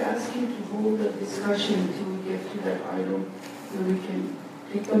 I would ask you to hold the discussion until we get to that item, where we can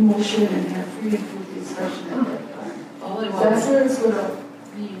take the motion and have free and full discussion at that time. That's where it's gonna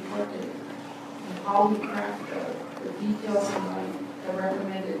be important, and how we craft the details behind the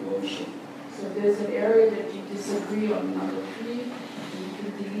recommended motion. So if there's an area that you disagree on number 3, you can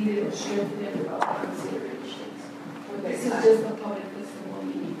delete it or strengthen it without considerations. This is just a public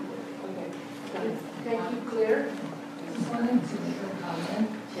testimony. Okay. Thank you, Claire. Just wanted to make a comment,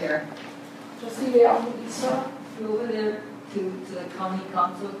 Chair. Trustee Leal-Lisa. Flew over there to the county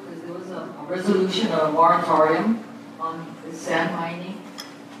council because there was a resolution or a moratorium on the sand mining.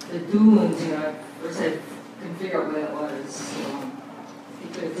 The dunes, first I couldn't figure out what it was.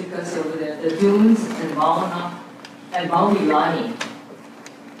 So it took us over there. The dunes and Mikilani.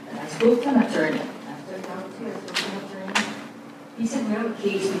 And I spoke to an attorney. After I talked to an attorney, he said we have a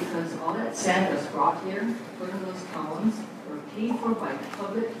case because all that sand was brought here, put in those columns, were paid for by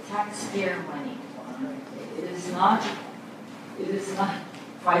public taxpayer money. It is not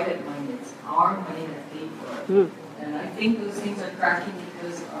private money, it's our money that paid for it. And I think those things are cracking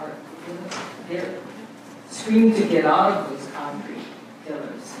because they're screaming to get out of those concrete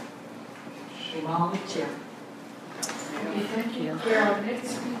pillars. Chair. Okay, thank you. Our next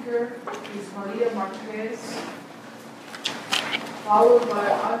speaker is Maria Marquez, followed by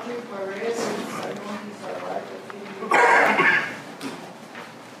Audrey Perez, and I know he's arrived a few minutes.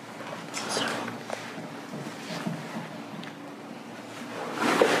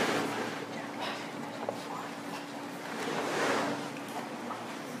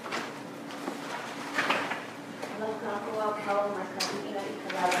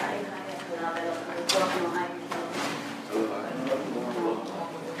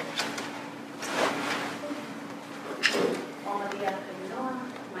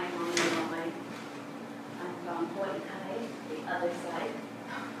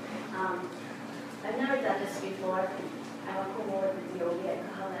 I've never done this before. I went to war with the OHA at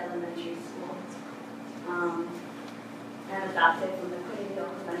Kaukaohu Elementary School. I'm adopted from the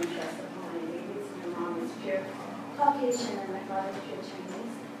Mikilani Trust of Hawaiian babies. My mom is pure Caucasian and my father is pure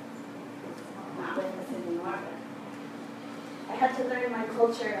Chinese. Not with us anymore, but I had to learn my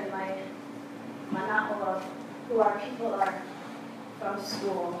culture and my mana'o of who our people are from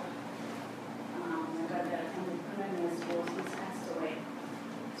school. My brother attended primary school, he's passed away.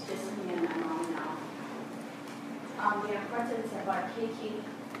 It's just me and my mom now. The importance of our keiki,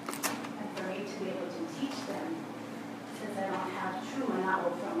 and for me to be able to teach them, since I don't have true mana'o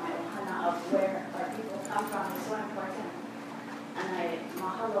from my ohana of where our people come from, is so important. And I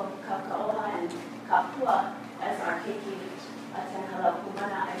mahalo Kaukaohu and Kapua as our keiki, atenhala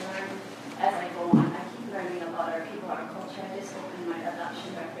kumana. I learn as I go on. I keep learning about our people, our culture. I just opened my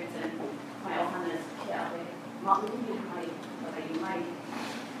adoption records and my ohana's keawe. Ma'uhi mai.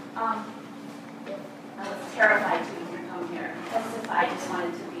 I was terrified to even come here. I just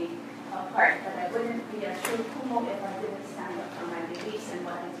wanted to be a part, but I wouldn't be a true kumo if I didn't stand up for my beliefs and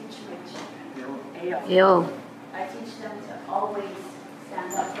what I teach my children. I teach them to always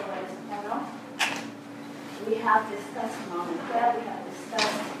stand up for what is pono. We have discussed Mom and Dad, we have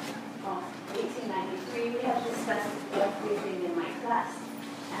discussed 1893, we have discussed everything in my class.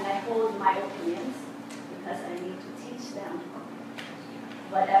 And I hold my opinions because I need to teach them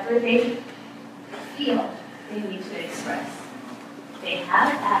whatever they feel they need to express. They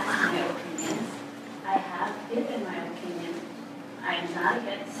have asked my opinions. I have given my opinion. I'm not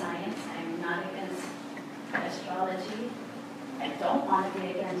against science. I'm not against astrology. I don't want to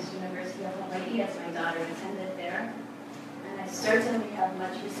be against University of Hawaii as my daughter attended there. And I certainly have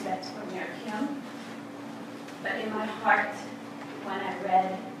much respect for Mayor Kim. But in my heart, when I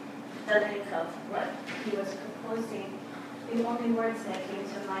read the link of what he was proposing, the only words that came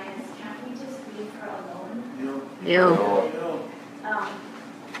to mind is, can't we just leave her alone?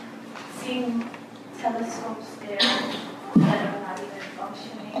 Seeing telescopes there that are not even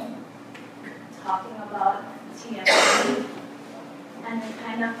functioning, talking about TMC, and then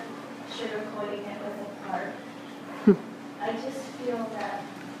kind of sugarcoating it with a part. I just feel that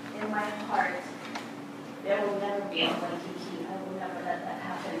in my heart, there will never be a Waikiki. I will never let that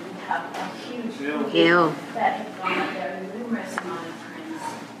happen. We have a huge group that have gone there numerous amount of times.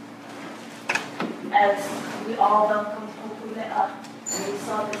 As we all welcomed Hokulea, and we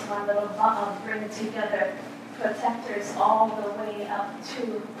saw this one little ba'a bring together protectors all the way up to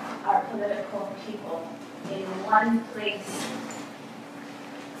our political people in one place,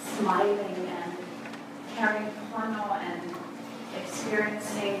 smiling and carrying pono and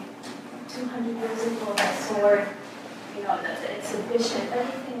experiencing 200 years ago the sword you know, the exhibition,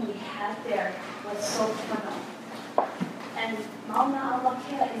 everything we had there was so phenomenal. And Mauna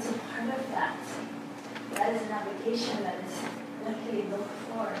Awakea is a part of that. That is navigation, that is what we look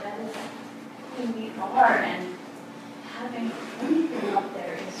for, that is who we are, and having anything up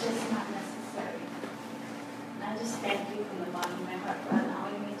there is just not necessary. And I just thank you from the bottom of my heart for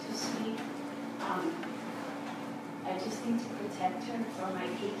allowing me to speak. I just need to protect her for my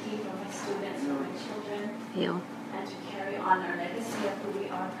kiki, for my students, for my children, and to carry on our legacy of who we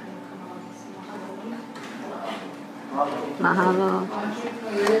are. Mahalo. Audrey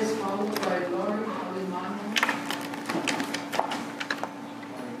Perez, followed by Lori Halimano.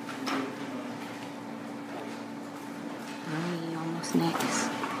 You're almost next.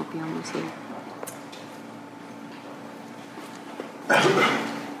 Hope you're almost here.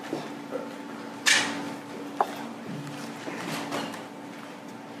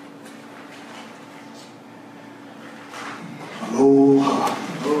 Aloha.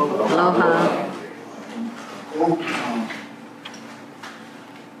 Aloha.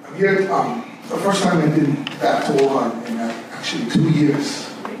 I'm here, the first time I've been back to OHA in actually 2 years.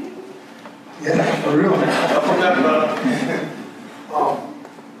 Yeah, for real.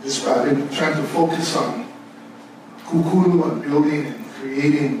 Just I've been trying to focus on kukulu and building and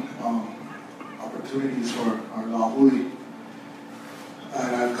creating opportunities for our lahui.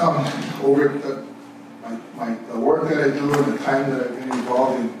 And I've come over the work that I do and the time that I've been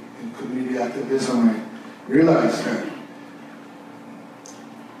involved in community activism. I realized that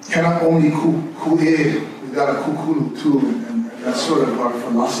cannot only ku'e, we got a kukulu too, and that's sort of our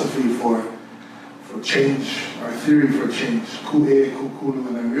philosophy for change, our theory for change, ku'e, kukulu,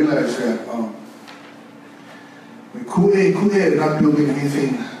 and I realized that ku'e is not building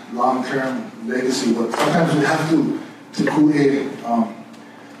anything long-term legacy, but sometimes we have to ku'e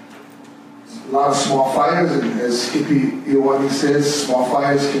a lot of small fires, and as Hippie Iowani says, small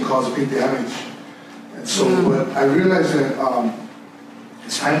fires can cause big damage. And so, but I realized that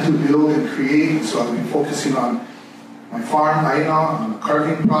it's time to build and create, so I've been focusing on my farm, Aina, on a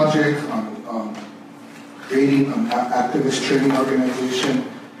carving project, on creating an activist training organization,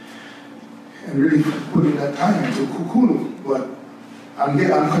 and really putting that time into kukulu. But I'm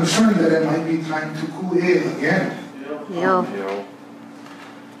concerned that it might be time to ku'e again.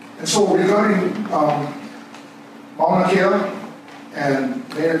 And so regarding Mauna Kea and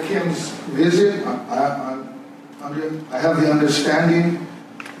Mayor Kim's visit, I have the understanding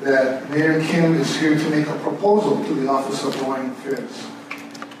that Mayor Kim is here to make a proposal to the Office of Hawaiian Affairs,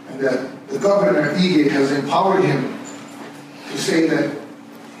 and that the governor, Ige, has empowered him to say that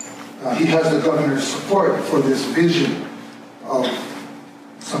he has the governor's support for this vision of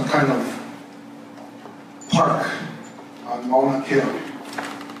some kind of park on Mauna Kea.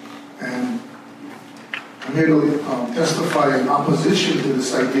 And I'm here to testify in opposition to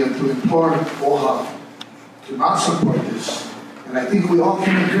this idea, to implore OHA to not support this. And I think we all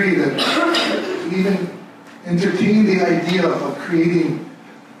can agree that to even entertain the idea of creating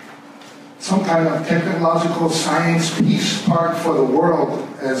some kind of technological science peace park for the world,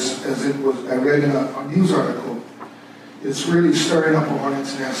 as it was, I read in a news article, it's really stirring up a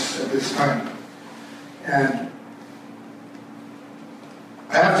hornet's nest at this time. And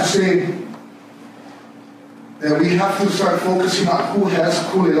I have to say that we have to start focusing on who has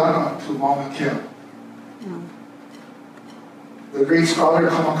kuleana to Mauna Kea. The great scholar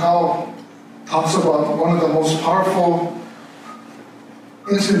Kaukaohu talks about one of the most powerful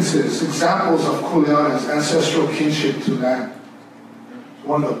instances, examples of kuleana is ancestral kinship to land.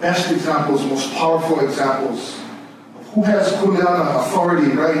 One of the best examples, most powerful examples of who has kuleana, authority,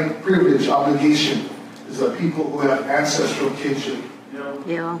 right, privilege, obligation, is the people who have ancestral kinship.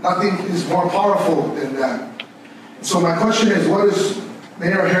 Nothing is more powerful than that. So my question is, what is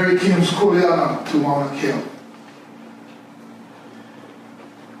Mayor Harry Kim's kuleana to Mauna Kea?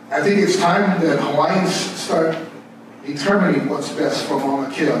 I think it's time that Hawaiians start determining what's best for Mauna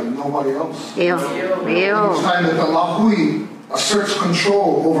Kea and nobody else. It's time that the Lahui asserts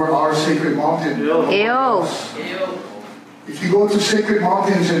control over our sacred mountain. If you go to sacred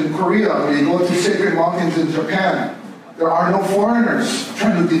mountains in Korea, or you go to sacred mountains in Japan, there are no foreigners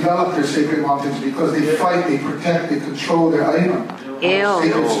trying to develop their sacred mountains because they fight, they protect, they control their aina,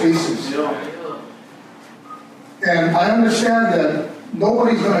 sacred spaces. And I understand that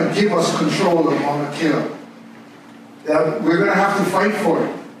nobody's going to give us control of Mauna Kea. That we're going to have to fight for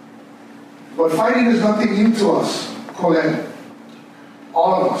it. But fighting is nothing new to us, Colin.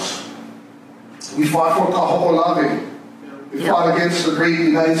 All of us. We fought for Kaho'olawe. We fought against the great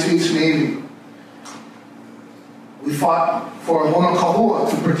United States Navy. We fought for Honokahua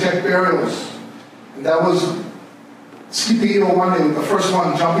to protect burials. And that was Skippy Iowani, the first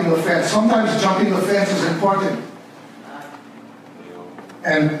one, jumping the fence. Sometimes jumping the fence is important.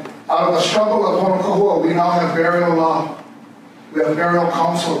 And out of the struggle of Kaukaohu, we now have burial law. We have burial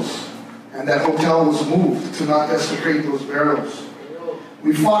councils. And that hotel was moved to not desecrate those burials.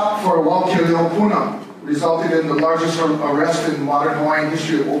 We fought for Waukeleopuna, resulted in the largest arrest in modern Hawaiian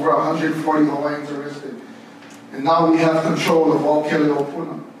history, of over 140 Hawaiians arrested. And now we have control of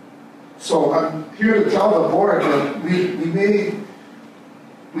Waukeleopuna. So I'm here to tell the board that we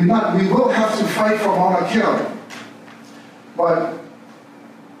will have to fight for Mauna Kea. But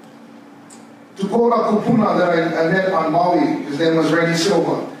to quote a kupuna that I met on Maui, his name was Randy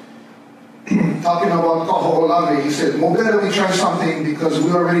Silva, talking about Kaho'olawe, he said, "Mo better we try something because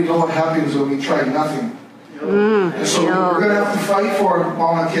we already know what happens when we try nothing." And so we're going to have to fight for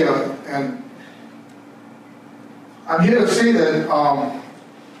Mauna Kea. And I'm here to say that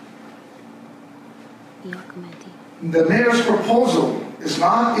the mayor's proposal is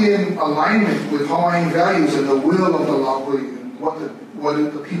not in alignment with Hawaiian values and the will of the Lahui and what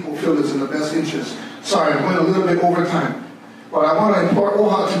the people feel is in the best interest. Sorry, I'm going a little bit over time. But I want to implore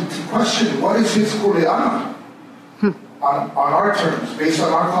OHA to question what is his kuleana on our terms, based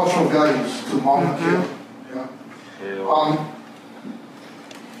on our cultural values to Mauna Kea.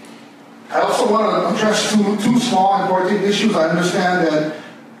 I also want to address two small important issues. I understand that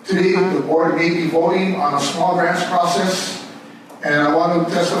today the board may be voting on a small grants process, and I want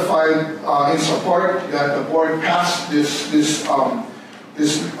to testify in support that the board passed this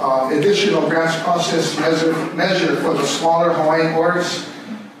additional grants process measure for the smaller Hawaiian orgs.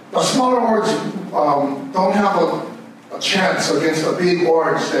 The smaller orgs don't have a chance against the big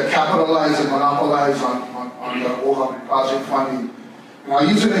orgs that capitalize and monopolize on the OHA project funding. And I'll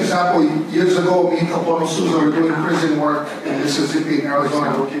use an example. Years ago, me and Kapono Souza were doing prison work in Mississippi and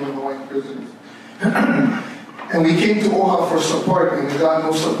Arizona, working with Hawaiian prisoners. And we came to OHA for support, and we got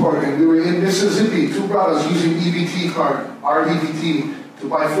no support. And we were in Mississippi, two brothers using EBT card, our EBT, to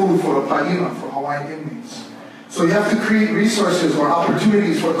buy food for the paina for Hawaiian inmates. So you have to create resources or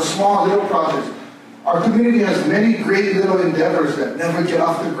opportunities for the small little projects. Our community has many great little endeavors that never get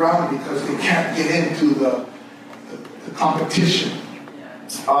off the ground because they can't get into the competition.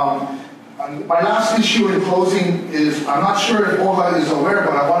 My last issue in closing is, I'm not sure if OHA is aware,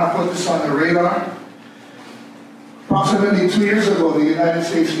 but I want to put this on the radar. Approximately 2 years ago, the United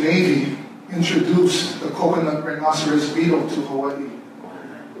States Navy introduced the coconut rhinoceros beetle to Hawaii.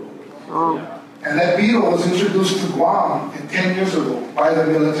 And that beetle was introduced to Guam 10 years ago by the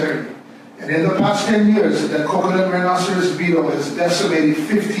military. And in the past 10 years, that coconut rhinoceros beetle has decimated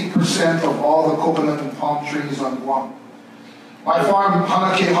 50% of all the coconut and palm trees on Guam. My farm,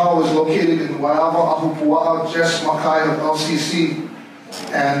 Hanakeha, is located in Waiawa, Ahupua'a, just Makai of LCC.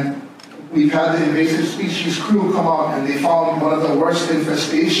 And we've had the invasive species crew come out, and they found one of the worst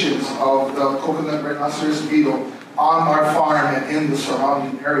infestations of the coconut rhinoceros beetle on our farm and in the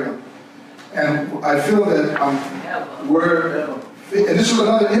surrounding area. And I feel that and this is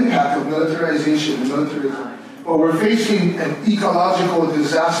another impact of militarization and militarism, but we're facing an ecological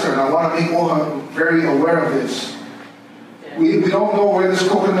disaster, and I want to make OHA very aware of this. We don't know where this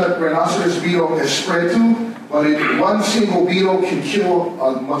coconut rhinoceros beetle is spread to, but one single beetle can kill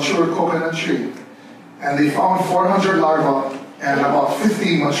a mature coconut tree. And they found 400 larvae and about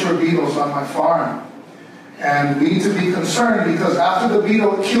 50 mature beetles on my farm. And we need to be concerned because after the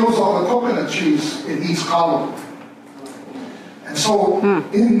beetle kills all the coconut trees, it eats kalo. And so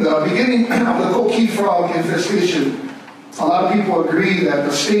in the beginning of the coqui frog infestation, a lot of people agree that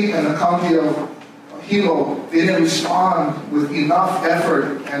the state and the county of Hilo didn't respond with enough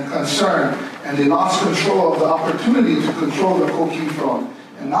effort and concern, and they lost control of the opportunity to control the coqui frog.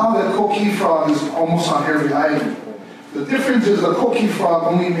 And now that coqui frog is almost on every island. The difference is the coqui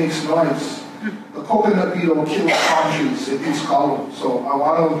frog only makes noise. The coconut beetle kills palm trees, it eats kalo. So I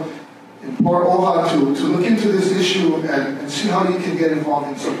want to implore OHA to look into this issue and see how you can get involved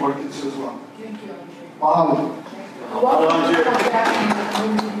and support this as well. Thank you, Andre. Mahalo. What are the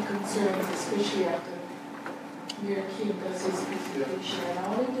community concerns, especially after Mayor Kim does his presentation? And I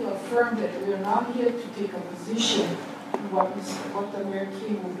wanted to affirm that we are not here to take a position on what the Mayor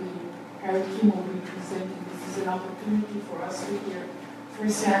Kim will be, Harry Kim will be presenting. This is an opportunity for us to hear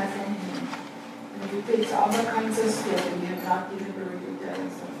firsthand from him. And if he takes other kinds of steps, we have not deliberated that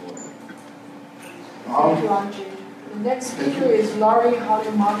and so forth. Thank you, Andre. The next speaker is Laurie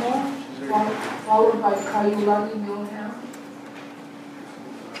Halimano, followed by Mikilani Young.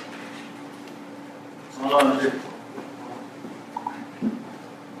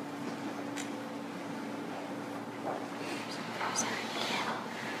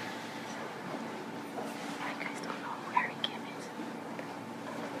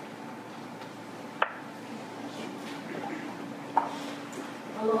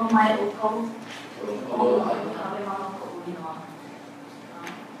 mai uko.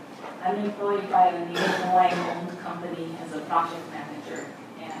 I'm employed by a Native Hawaiian-owned company as a project manager,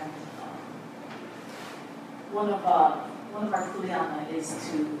 and one of our kuleana is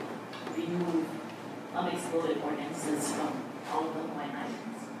to remove unexploded ordinances from all of the Hawaiian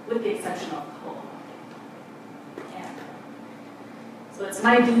Islands, with the exception of Kaukaohu. And so it's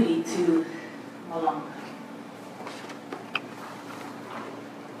my duty to molong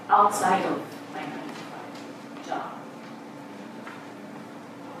outside of my 9-to-5 job.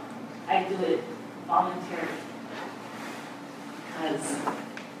 I do it voluntarily because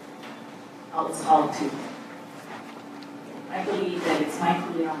I was called to. I believe that it's my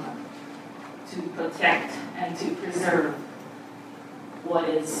kuleana to protect and to preserve what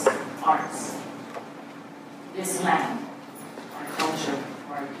is ours, this land, our culture,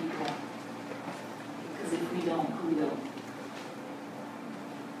 our people. Because if we don't, who will?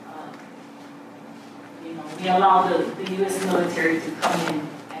 We allow the U.S. military to come in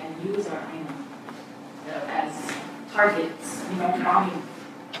and use our island as targets, bombing,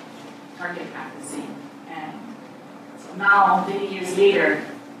 target practicing. And so now, many years later,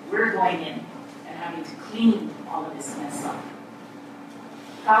 we're going in and having to clean all of this mess up.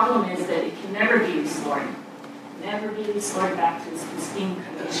 The problem is that it can never be restored back to its pristine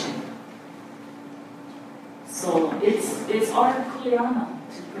condition. So it's our kuleana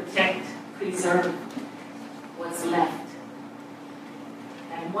to protect, preserve what's left.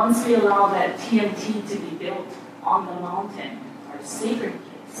 And once we allow that TNT to be built on the mountain, our sacred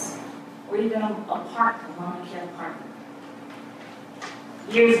place, or even a park, a Mauna Kea park,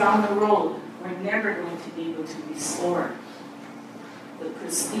 years down the road, we're never going to be able to restore the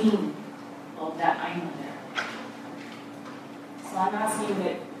pristine of that island there. So I'm asking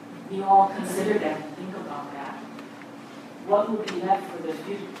that we all consider that and think about that. What will be left for the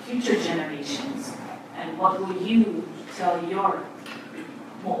future generations? And what will you tell your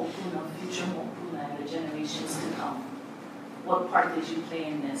mo'opuna, future mo'opuna, and the generations to come? What part did you play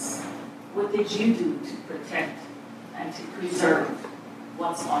in this? What did you do to protect and to preserve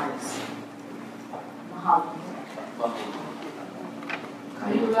what's ours? Mahalo.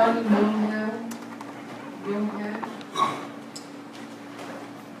 Mikilani Young.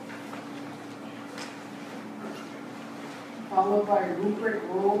 Followed by Rupert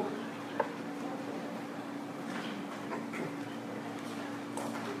Rowe.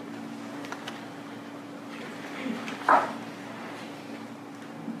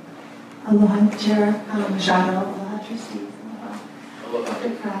 Aloha, Chair Machado, aloha, trustees, aloha, the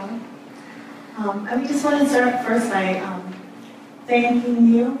crowd. I just want to start first by thanking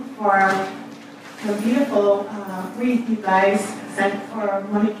you for the beautiful wreath you guys sent for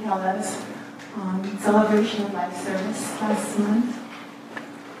Monikela's celebration of life service last month.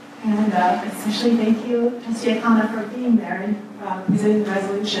 And especially thank you, Trustee Akana, for being there and presenting the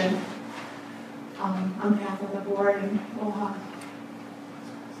resolution on behalf of the board and OHA.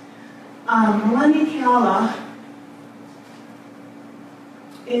 Monikela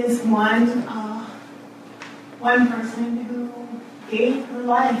is one person who gave her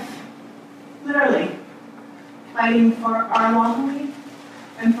life, literally, fighting for our lahui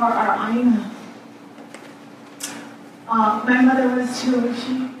and for our aina. My mother was too.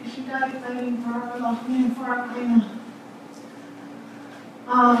 She died fighting for our lahui and for our aina.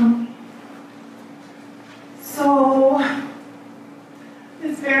 So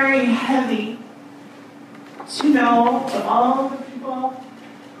it's very heavy to know of all the people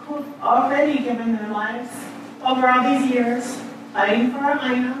who've already given their lives over all these years fighting for our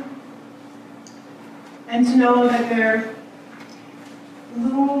aina, and to know that there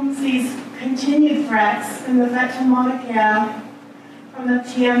looms these continued threats and the threat to Mauna Kea from the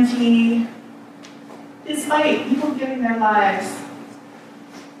TMT, despite people giving their lives,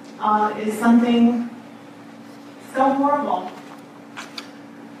 is something so horrible.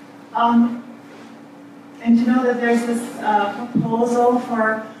 And to know that there's this proposal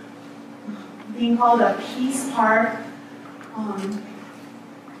for being called a peace park,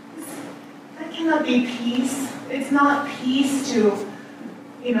 that cannot be peace. It's not peace to,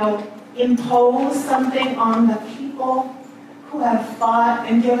 impose something on the people who have fought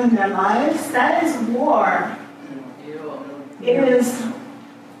and given their lives. That is war. It is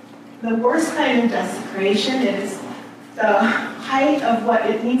the worst kind of desecration. It is the height of what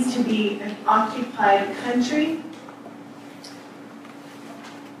it means to be an occupied country.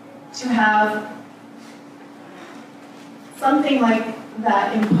 To have something like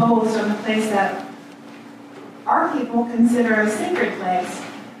that imposed on a place that our people consider a sacred place,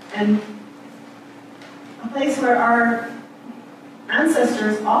 and a place where our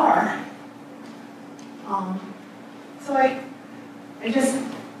ancestors are. So I just,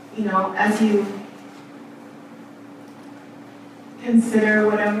 you know, as you consider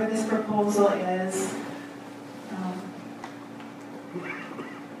whatever this proposal is,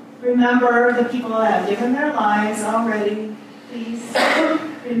 remember the people that have given their lives already. Please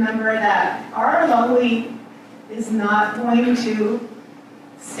remember that our Maui is not going to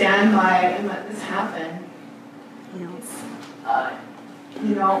stand by and let this happen.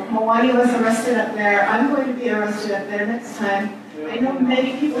 You know, Mawani was arrested up there. I'm going to be arrested up there next time. I know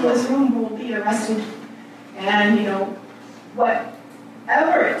many people in this room who will be arrested. And, you know,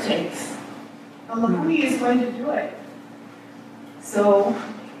 whatever it takes, a Lahui is going to do it. So,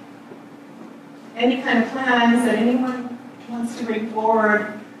 any kind of plans that anyone wants to bring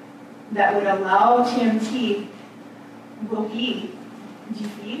forward that would allow TMT will be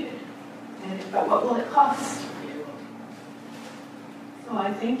defeated. But what will it cost? So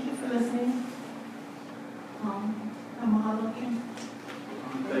I thank you for listening. Mahalo again.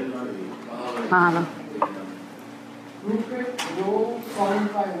 Mahalo. Rupert, role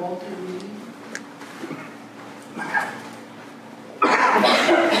signed by Walter Reed.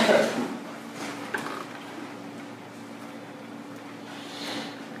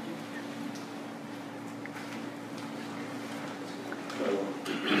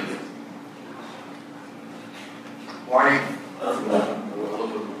 Morning.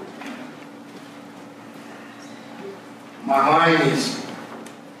 My mind is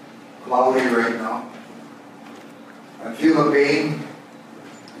cloudy right now. I feel the pain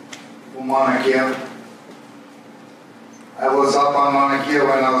from Mauna Kea. I was up on Mauna Kea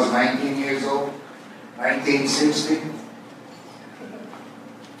when I was 19 years old, 1960.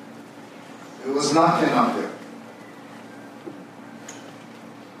 There was nothing up there.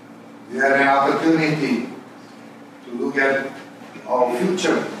 We had an opportunity to look at our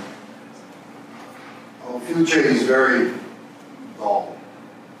future. Our future is very dull.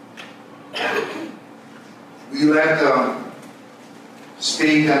 We let the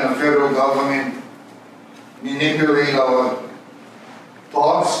state and the federal government manipulate our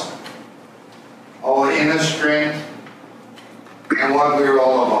thoughts, our inner strength, and what we're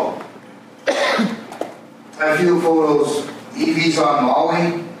all about. I feel for those EVs on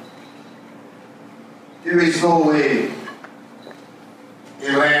Maui, there is no way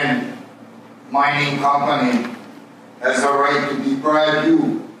a land mining company has the right to deprive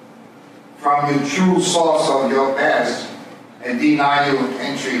you from your true source of your past and deny you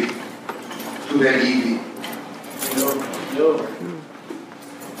entry to that EV.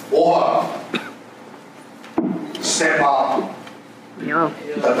 Or step up.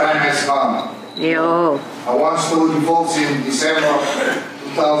 The time has come. I once told you folks in December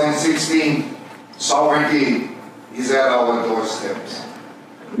 2016, sovereignty is at our doorsteps.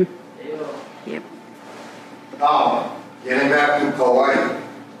 Yep. Now, getting back to Kauai,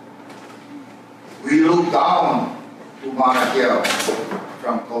 we look down to Mauna Kea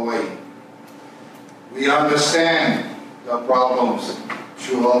from Kauai. We understand the problems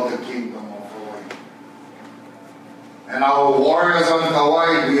throughout the kingdom of Hawaii. And our warriors on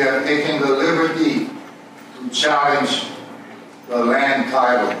Kauai, we have taken the liberty to challenge the land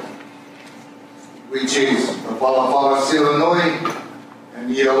title, which is the Palapala Silanui and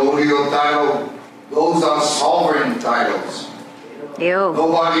the Alolio title. Those are sovereign titles.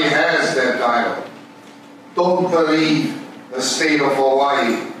 Nobody has that title. Don't believe the state of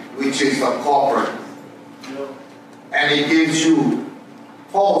Hawaii, which is the corporate. And it gives you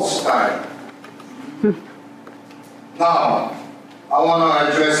false title. Now, I want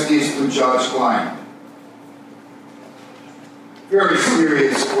to address this to Judge Klein. Very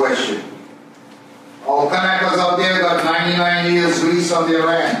serious question. Our Kanakas out there got 99 years lease on their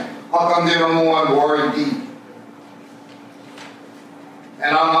land. How come they don't want warranty?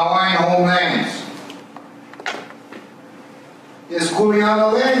 And on Hawaiian homelands, there's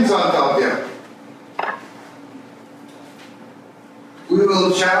Kuleana lands out there. We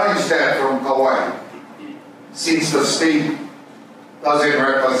will challenge that from Kauai, since the state doesn't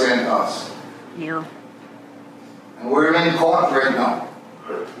represent us. And we're in court right now.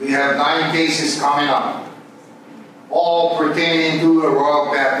 We have 9 cases coming up, all pertaining to the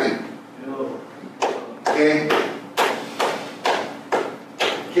royal patent. Okay?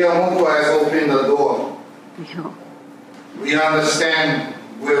 Keamoku has opened the door. We understand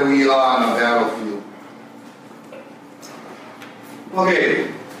where we are on the battlefield.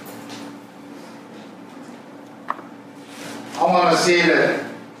 Okay. I want to say that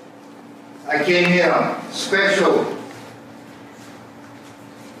I came here special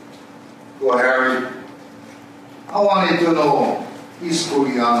for Harry. I wanted to know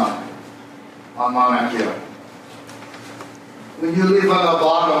peacefully on Mauna Kea. When you live on the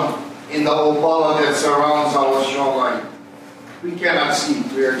bottom in the opala that surrounds our shoreline, we cannot see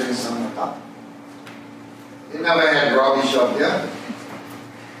clearness on the top. They never had rubbish up there.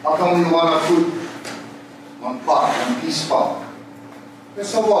 How come we want to put on park and peace park?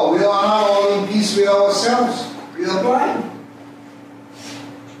 First of all, we are not all in peace with ourselves. We are blind.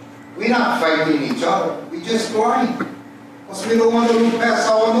 We're not fighting each other. We're just blind. Because we don't want to look past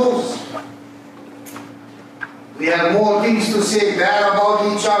our nose. We have more things to say bad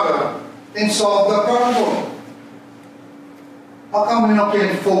about each other than solve the problem. How come we not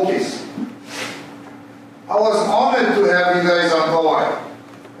can focus? I was honored to have you guys on Kauai.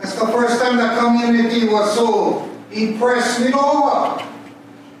 That's the first time the community was so impressed with OHA.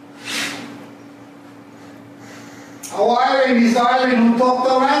 Our island is the island who talk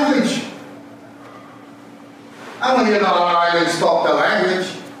the language. I don't hear other islands talk the language.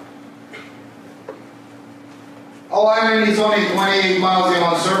 Our island is only 28 miles in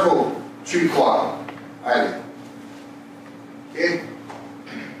one circle, 3/4 island. Okay?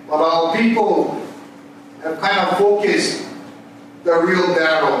 But our people have kind of focused the real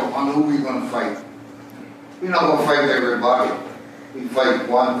battle on who we're going to fight. We're not going to fight everybody. We fight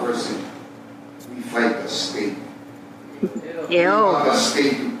one person. We fight the state. We want the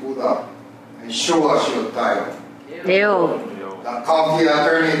state to put up and show us your title. The county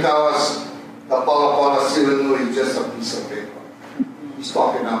attorney tells us the Pala Silano is just a piece of paper. He's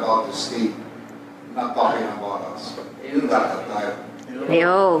talking about the state, not talking about us. You got the title.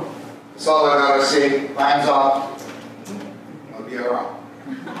 That's all I gotta say. Time's up. I'll be around.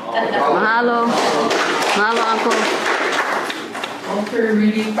 Mahalo. Mahalo, Uncle. Walter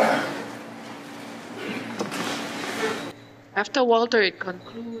reading. After Walter, it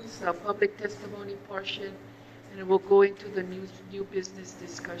concludes the public testimony portion, and we'll go into the new business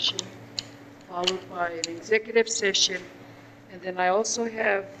discussion, followed by an executive session. And then I also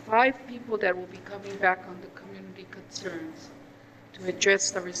have 5 people that will be coming back on the community concerns to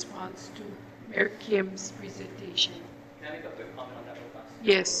address the response to Mayor Kim's presentation. Can I make a quick comment on that real fast?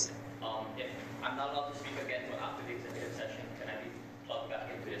 Yes. If I'm not allowed to speak again until after the executive session, can I be plugged back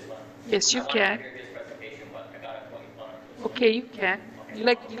into this one? Yes, you can. I want to hear his presentation, but I got a 20 Okay, you can. You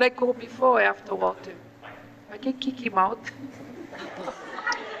like go before or after Walter? I can kick him out.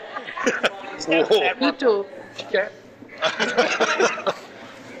 You too. Okay.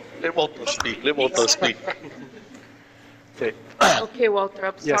 Let Walter speak. Let Walter speak. Okay. Okay, Walter,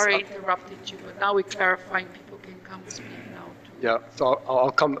 I'm Yes, sorry I interrupted you, but now we're clarifying people can come speak now too. Yeah, so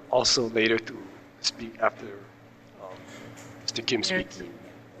I'll come also later to speak after Mr. Kim speaks.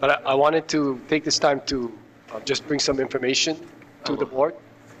 But I wanted to take this time to just bring some information to the board.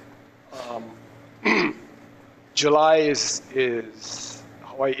 July is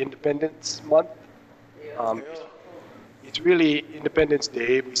Hawaii Independence Month. It's really Independence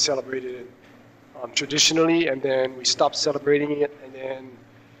Day. We celebrated it traditionally, and then we stopped celebrating it, and then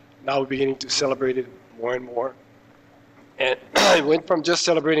now we're beginning to celebrate it more and more. And it went from just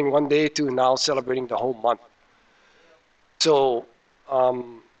celebrating one day to now celebrating the whole month. So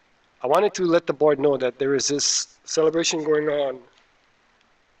I wanted to let the board know that there is this celebration going on.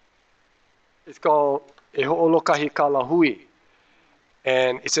 It's called E Ho'olokahi Kalahui.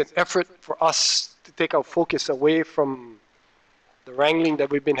 And it's an effort for us to take our focus away from the wrangling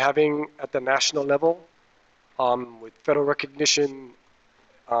that we've been having at the national level with federal recognition,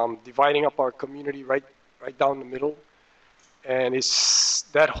 dividing up our community right down the middle. And it's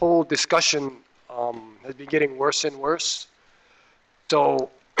that whole discussion has been getting worse and worse. So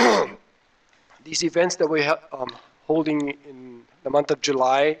these events that we're holding in the month of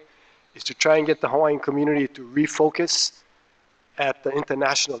July is to try and get the Hawaiian community to refocus at the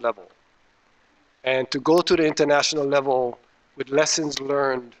international level and to go to the international level with lessons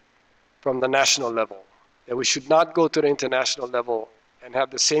learned from the national level. That we should not go to the international level and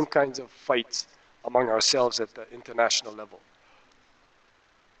have the same kinds of fights among ourselves at the international level.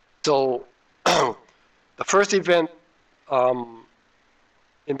 So the first event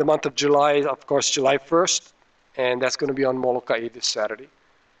in the month of July, of course, July 1st, and that's going to be on Molokai this Saturday.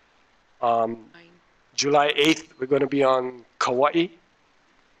 July 8th, we're going to be on Kauai.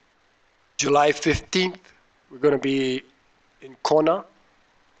 July 15th, we're going to be in Kona.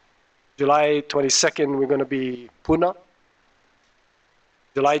 July 22nd, we're going to be Puna.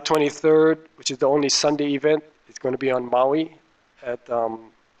 July 23rd, which is the only Sunday event, it's going to be on Maui at,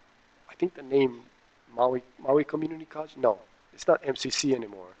 I think the name, Maui Community College? No, it's not MCC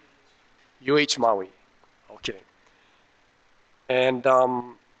anymore. UH Maui, okay. And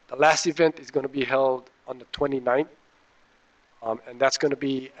the last event is going to be held on the 29th And that's going to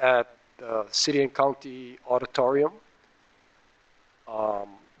be at the City and County Auditorium.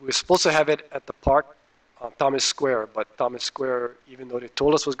 We were supposed to have it at the park, Thomas Square, but Thomas Square, even though they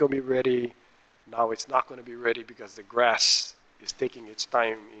told us was going to be ready, now it's not going to be ready because the grass is taking its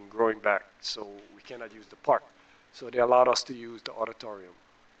time in growing back, so we cannot use the park. So they allowed us to use the auditorium.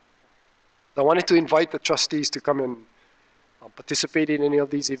 I wanted to invite the trustees to come and participate in any of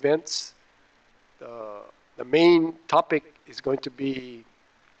these events. The main topic is going to be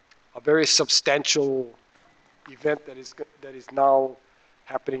a very substantial event that is now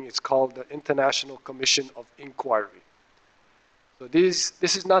happening. It's called the International Commission of Inquiry. So this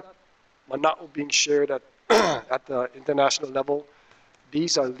is not mana'o being shared at at the international level.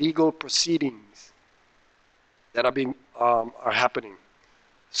 These are legal proceedings that are happening.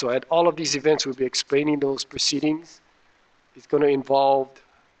 So at all of these events, we'll be explaining those proceedings. It's going to involve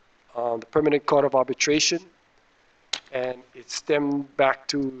the Permanent Court of Arbitration, and it stemmed back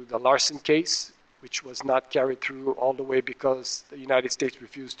to the Larson case, which was not carried through all the way because the United States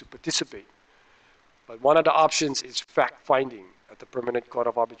refused to participate. But one of the options is fact-finding at the Permanent Court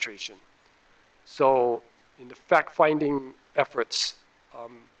of Arbitration. So in the fact-finding efforts,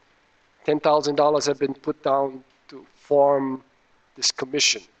 $10,000 have been put down to form this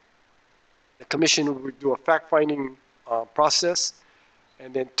commission. The commission will do a fact-finding process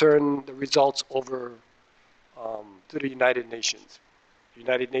and then turn the results over to the United Nations. The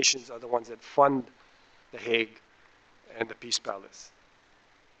United Nations are the ones that fund The Hague and the Peace Palace.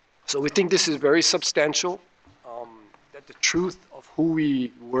 So we think this is very substantial, that the truth of who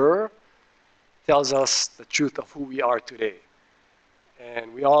we were tells us the truth of who we are today.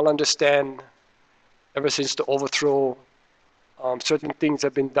 And we all understand, ever since the overthrow, certain things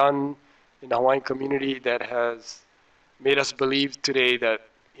have been done in the Hawaiian community that has made us believe today that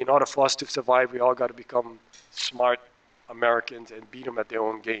in order for us to survive, we all got to become smart Americans and beat them at their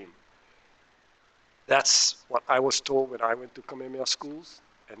own game. That's what I was told when I went to Kamehameha schools,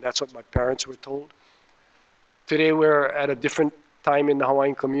 and that's what my parents were told. Today we're at a different time in the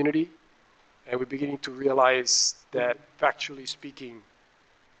Hawaiian community, and we're beginning to realize that, factually speaking,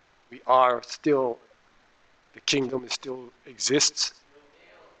 we are still, the kingdom still exists.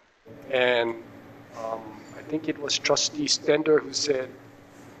 And I think it was Trustee Stender who said,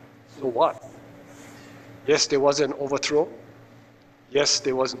 so what? Yes, there was an overthrow. Yes,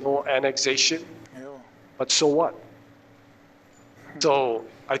 there was no annexation. But so what? So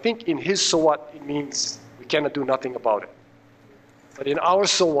I think in his so what, it means we cannot do nothing about it. But in our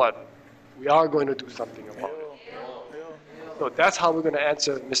so what, we are going to do something about it. So that's how we're going to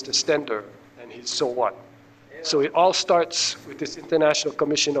answer Mr. Stender and his so what. So it all starts with this International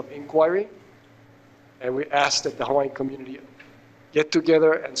Commission of Inquiry, and we ask that the Hawaiian community get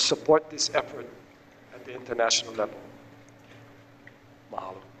together and support this effort at the international level.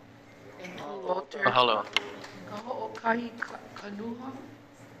 Mahalo. Thank you, Walter. Mahalo. Kaho'okahi kanuha.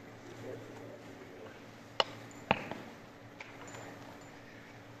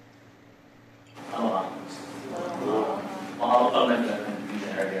 I'll let the confusion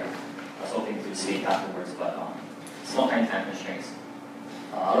earlier. I was hoping to speak afterwards, but small time constraints.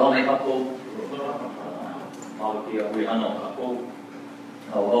 Aloha mai kakou, malu kia hui ano kakou,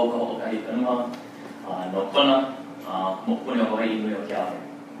 wau kaho'okahi kanuha, no kona, mokupuni o Hawaii nui o ke awe.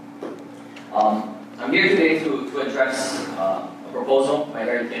 I'm here today to address a proposal by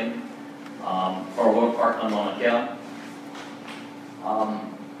Harry Kim for a road park on Mauna Kea.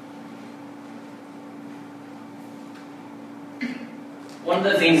 One of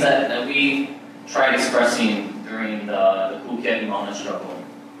the things that we tried expressing during the Phuket Mauna struggle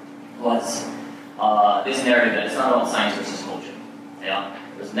was this narrative that it's not about science versus culture. Yeah?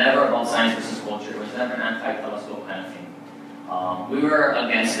 It was never about science versus culture. It was never an anti-telescope kind of thing. We were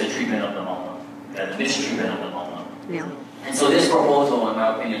against the treatment of the Mauna, the mistreatment of the Mauna. Yeah. And so this proposal, in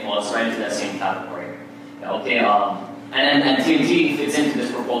my opinion, falls right into that same category. Yeah, okay, and TNT fits into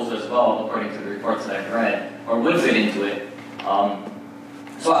this proposal as well, according to the reports that I've read, or would fit into it.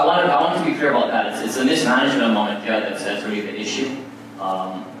 So I want to be clear about that. It's the mismanagement of Mauna Kea that's really the issue,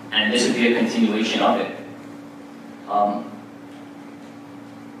 and this would be a continuation of it.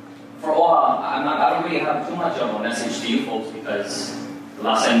 For OHA, I don't really have too much of a message to you folks because the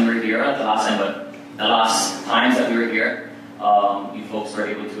last time we were here, not the last time, but the last times that we were here, you folks were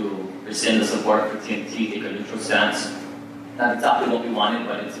able to rescind the support for TNT, take a neutral stance. Not exactly what we wanted,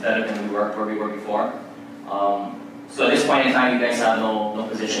 but it's better than where we were before. So at this point in time, you guys have no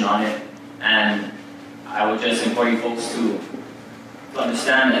position on it, and I would just implore you folks to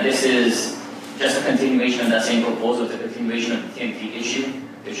understand that this is just a continuation of that same proposal, it's a continuation of the TNT issue.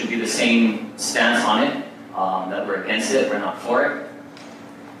 There should be the same stance on it. that we're against it, we're not for it.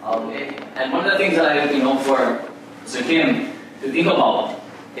 And one of the things that I, for Sir Kim to think about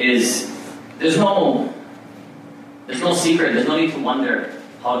is there's no secret, there's no need to wonder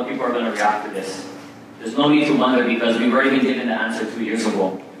how the people are going to react to this. There's no need to wonder because we've already been given the answer 2 years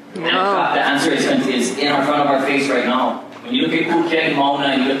ago. And in fact, the answer is in front of our face right now. When you look at Kukia and Mauna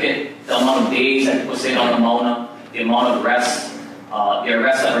and you look at the amount of days that people stayed on the Mauna, the amount of arrests, the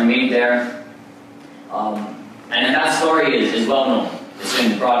arrests that were made there, and that story is well known. It's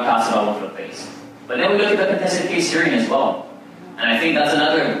been broadcasted all over the place. But then we look at the contested case hearing as well. And I think that's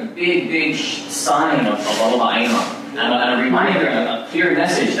another big sign of Aloha Aina. And a reminder, a clear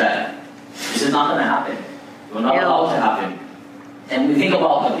message that this is not going to happen. It will not allow it to happen. And we think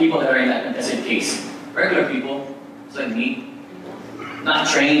about the people that are in that contested case. Regular people, it's like me. Not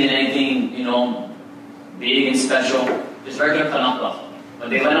trained in anything, big and special. Just regular Kanaka. But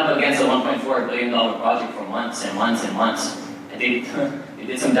they went up against a $1.4 billion project for months and months and months. And they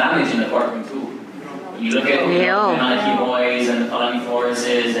did some damage in the courtroom too. When you look at the Nike boys and the Kalani Forrests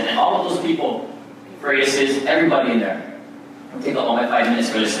and all of those people, Freitas, everybody in there. I'll take up all my 5 minutes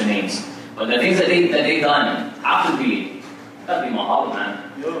for list the names. But the things that they've done have to be mahalo, man.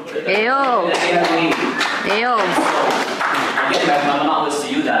 Again, I'm not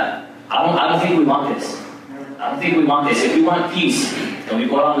listening to you that I don't think we want this. I don't think we want this. If we want peace, then we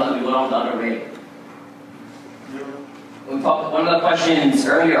go down the other way. We talked one of the questions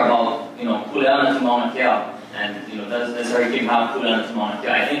earlier about Kuleana to Mauna Kea, and does Harry King have Kuleana to Mauna Kea?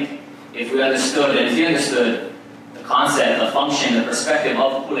 I think if we understood, and if he understood the concept, the function, the perspective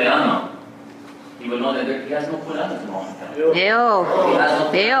of Kuleana, he would know that he has no Kuleana to Mauna Kea. He has no Kuleana to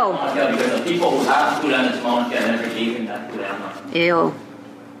Mauna Kea because the people who have Kuleana to Mauna Kea never gave him that Kuleana.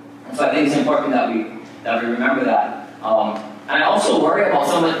 And so I think it's important that we remember that. And I also worry about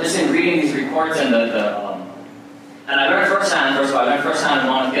some of this in reading these reports and and I learned firsthand, first of all, in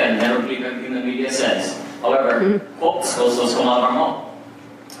Mauna Kea and never believe everything the media says. However, quotes, those come out of our mouth.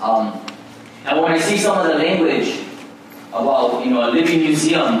 And when I see some of the language about, a living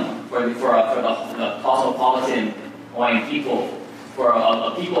museum for the cosmopolitan Hawaiian people, for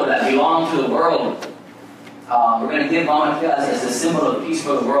a people that belong to the world, we're going to give Mauna Kea as a symbol of peace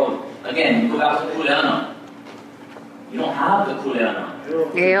for the world. Again, go back to Kuleana. You don't have the Kuleana to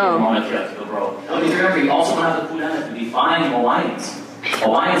give Mauna Kea to the world. Now, remember, you also don't have the Kuleana to define Hawaiians.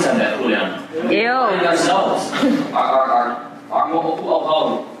 Hawaiians have that Kuleana. We define ourselves. Our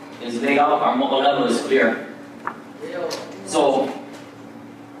mo'oku'auhau is laid out. Our mo'olelo is clear. So,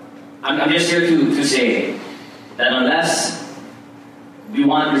 I'm just here to say that unless we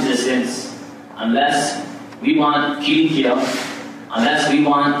want resistance, unless we want kilikia, unless we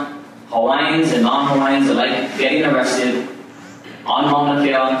want Hawaiians and non-Hawaiians alike getting arrested on Mauna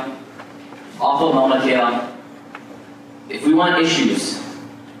Kea, off of Mauna Kea, if we want issues,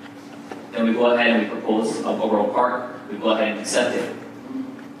 then we go ahead and we propose a world park, we go ahead and accept it.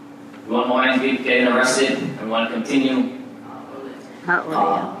 We want Hawaiians getting arrested, and we want to continue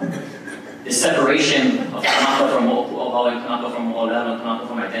this separation of Kanaka from Mo'oku'auhau and Kanaka from Mo'olelo and Kanaka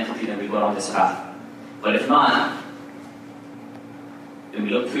from identity, then we go down this path. But if not, then we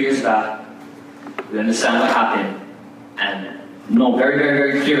look 2 years back, we understand what happened, and know very, very,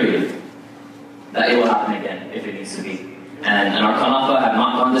 very clearly that it will happen again if it needs to be. And our Kanaka have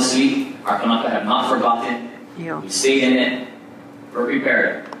not gone to sleep, our Kanaka have not forgotten, we stayed in it, we're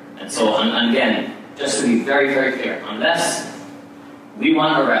prepared. And so, and again, just to be very, very clear, unless we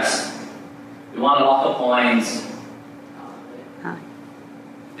want arrest, we want to lock up Hawaiians,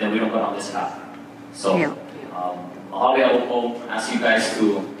 then we don't go down this path. So, mahalo oko, ask you guys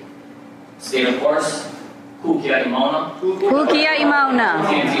to stay the course. Kukia Imauna. Kukia Imauna.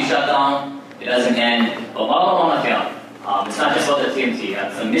 TMT shutdown, it doesn't end. But Mauna Kea, it's not just about the TMT,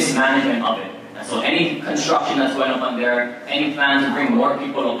 it's the mismanagement of it. And so any construction that's going up on there, any plan to bring more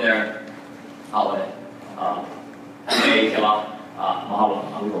people up there, out with it. Mahalo.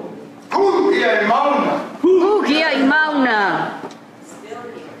 Kukia Imauna. Kukia Imauna.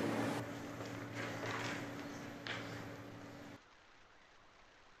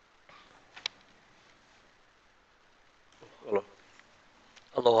 Hello.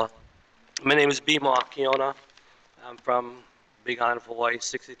 Aloha. My name is Bimo Akiona. I'm from Big Island of Hawaii,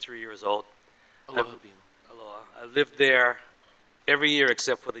 63 years old. Aloha, Bimo. Aloha. I lived there every year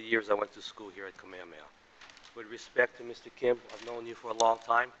except for the years I went to school here at Kamehameha. With respect to Mr. Kim, I've known you for a long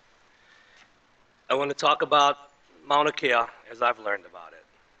time. I want to talk about Mauna Kea as I've learned about it.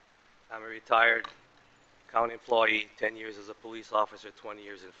 I'm a retired county employee, 10 years as a police officer, 20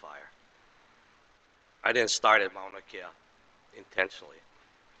 years in fire. I didn't start at Mauna Kea intentionally.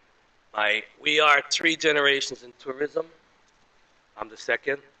 We are 3 generations in tourism. I'm the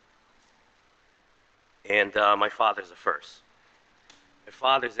second. And my father's the first. My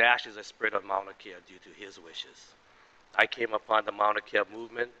father's ashes are spread on Mauna Kea due to his wishes. I came upon the Mauna Kea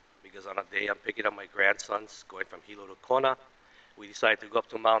movement because on a day I'm picking up my grandsons going from Hilo to Kona. We decided to go up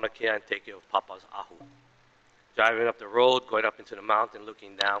to Mauna Kea and take care of Papa's ahu. Driving up the road, going up into the mountain,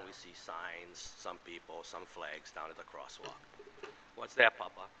 looking down, we see signs, some people, some flags down at the crosswalk. What's that,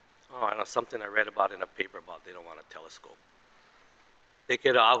 Papa? Oh, I know, something I read about in a paper about they don't want a telescope. Take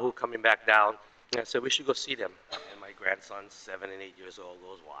care of ahu coming back down. And I said, we should go see them. And my grandson, 7 and 8 years old,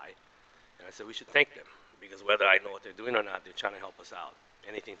 goes, why? And I said, we should thank them. Because whether I know what they're doing or not, they're trying to help us out.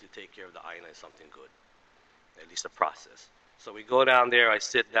 Anything to take care of the island is something good. At least a process. So we go down there, I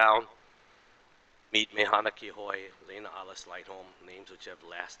sit down, meet Mehana Kihoi, Lena Alice Lightholm, names which have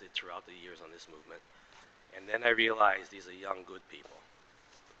lasted throughout the years on this movement. And then I realize these are young, good people.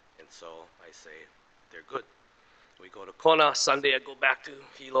 And so I say, they're good. We go to Kona. Sunday I go back to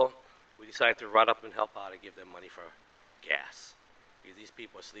Hilo. We decide to run up and help out and give them money for gas. Because these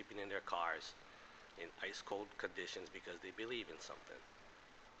people are sleeping in their cars in ice-cold conditions because they believe in something.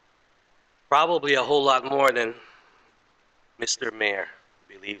 Probably a whole lot more than Mr. Mayor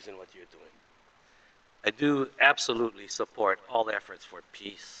believes in what you're doing. I do absolutely support all efforts for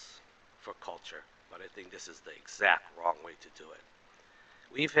peace, for culture, but I think this is the exact wrong way to do it.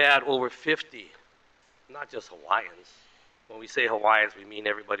 We've had over 50, not just Hawaiians. When we say Hawaiians, we mean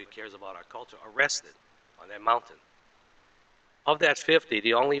everybody who cares about our culture, arrested on that mountain. Of that 50,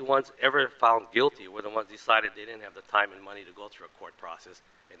 the only ones ever found guilty were the ones who decided they didn't have the time and money to go through a court process,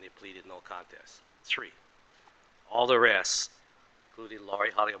 and they pleaded no contest. 3. All the rest, including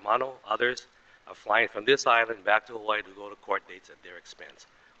Laurie Haleomano, others, are flying from this island back to Hawaii to go to court dates at their expense.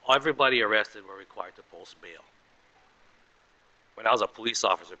 Everybody arrested were required to post bail. When I was a police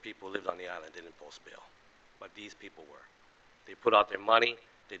officer, people who lived on the island didn't post bail, but these people were. They put out their money,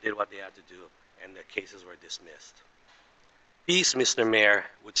 they did what they had to do, and the cases were dismissed. Peace, Mr. Mayor,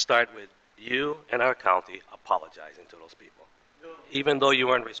 would start with you and our county apologizing to those people, even though you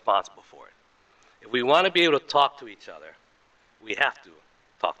weren't responsible for it. If we want to be able to talk to each other, we have to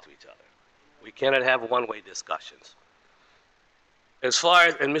talk to each other. We cannot have one-way discussions. As far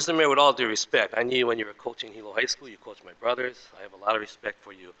as, and Mr. Mayor, with all due respect, I knew you when you were coaching Hilo High School, you coached my brothers. I have a lot of respect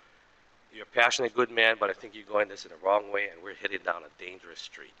for you. You're a passionate, good man, but I think you're going this in the wrong way, and we're headed down a dangerous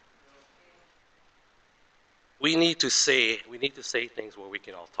street. We need to say things where we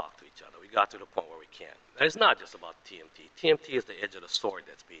can all talk to each other. We got to the point where we can. And it's not just about TMT. TMT is the edge of the sword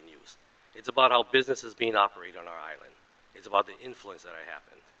that's being used. It's about how business is being operated on our island. It's about the influence that are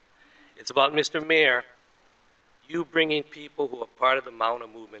happened. It's about, Mr. Mayor, you bringing people who are part of the Mauna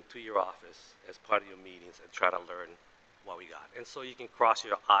movement to your office as part of your meetings and try to learn what we got. And so you can cross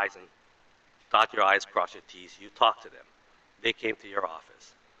your I's and dot your I's, cross your T's. You talk to them. They came to your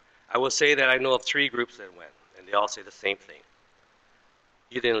office. I will say that I know of 3 groups that went, and they all say the same thing.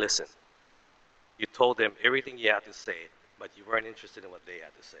 You didn't listen. You told them everything you had to say, but you weren't interested in what they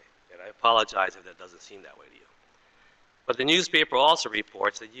had to say. And I apologize if that doesn't seem that way to you. But the newspaper also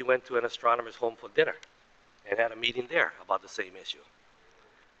reports that you went to an astronomer's home for dinner and had a meeting there about the same issue.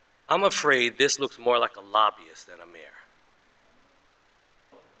 I'm afraid this looks more like a lobbyist than a mayor.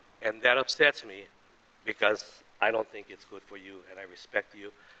 And that upsets me because I don't think it's good for you, and I respect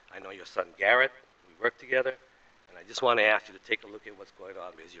you. I know your son Garrett. We work together, and I just want to ask you to take a look at what's going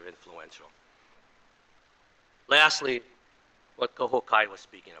on because you're influential. Lastly, what Kahokai was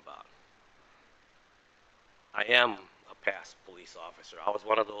speaking about. I am a past police officer. I was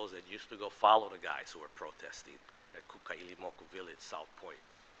one of those that used to go follow the guys who were protesting at Kukailimoku Village, South Point.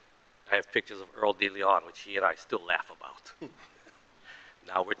 I have pictures of Earl De Leon, which he and I still laugh about.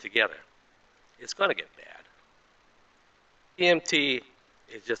 Now we're together. It's going to get bad. TMT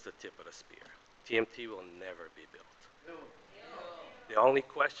is just the tip of the spear. TMT will never be built. The only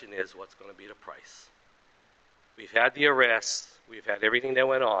question is what's going to be the price. We've had the arrests, we've had everything that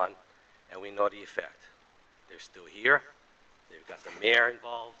went on, and we know the effect. They're still here. They've got the mayor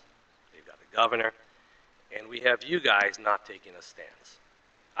involved. They've got the governor. And we have you guys not taking a stance.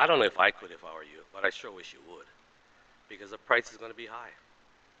 I don't know if I could if I were you, but I sure wish you would. Because the price is going to be high.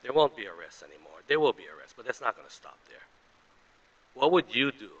 There won't be arrests anymore. There will be arrests, but that's not going to stop there. What would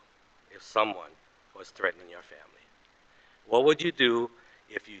you do if someone was threatening your family? What would you do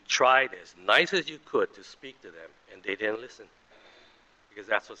if you tried as nice as you could to speak to them and they didn't listen? Because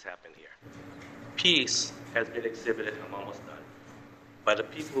that's what's happened here. Peace has been exhibited, I'm almost done, by the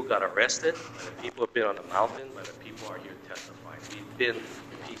people who got arrested, by the people who have been on the mountain, by the people who are here testifying. We've been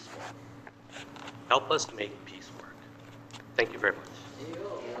peaceful. Help us make peace work. Thank you very much.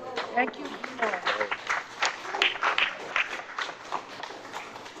 Thank you.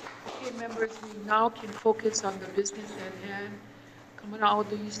 Okay, members, we now can focus on the business at hand. Coming out,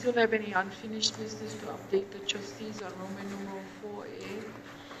 do you still have any unfinished business to update the trustees on Roman numeral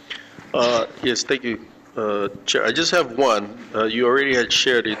 4A? Yes, thank you, Chair. I just have one. You already had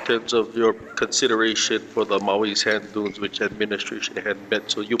shared in terms of your consideration for the Maui sand dunes, which administration had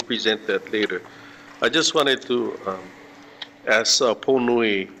met, so you present that later. I just wanted to ask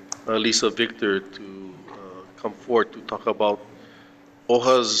Ponui, Lisa Victor, to come forward to talk about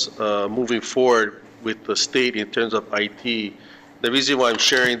OHA's moving forward with the state in terms of IT. The reason why I'm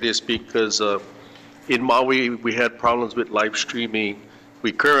sharing this because in Maui we had problems with live streaming.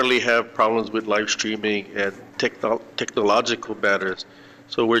 We currently have problems with live streaming and technological matters.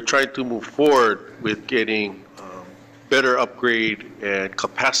 So we're trying to move forward with getting better upgrade and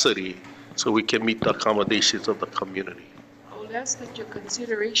capacity so we can meet the accommodations of the community. I would ask that your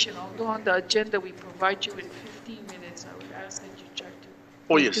consideration, although on the agenda we provide you with 15 minutes, I would ask that you try to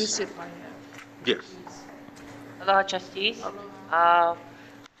reduce it by half. Yes. Aloha, trustees.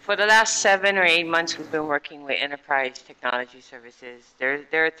 For the last 7 or 8 months, we've been working with Enterprise Technology Services. There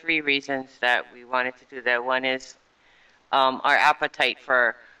are 3 reasons that we wanted to do that. One is our appetite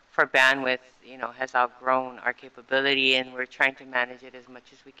for bandwidth, has outgrown our capability, and we're trying to manage it as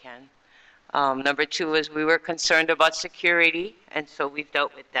much as we can. Number 2 is we were concerned about security, and so we've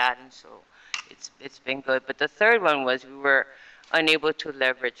dealt with that, and so it's been good. But the third one was we were unable to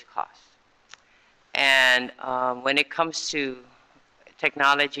leverage costs. And when it comes to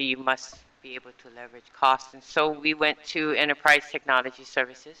technology, you must be able to leverage costs. And so we went to Enterprise Technology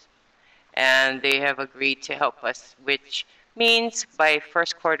Services, and they have agreed to help us, which means by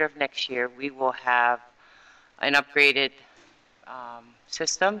first quarter of next year, we will have an upgraded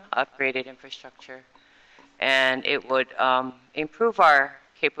system, upgraded infrastructure, and it would improve our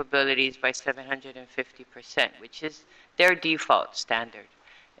capabilities by 750%, which is their default standard.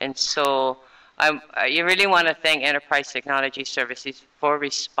 And so you really want to thank Enterprise Technology Services for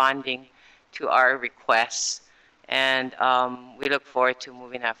responding to our requests, and we look forward to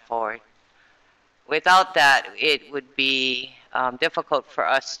moving that forward. Without that, it would be difficult for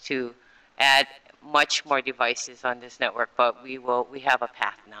us to add much more devices on this network, but we have a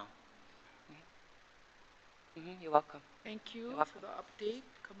path now. You're welcome. Thank you for the update.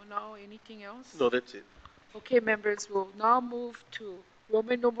 Kamau, anything else? No, that's it. Okay, members, we'll now move to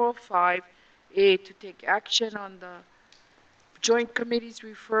Roman numeral 5A to take action on the Joint Committee's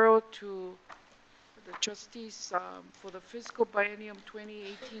referral to the trustees for the fiscal biennium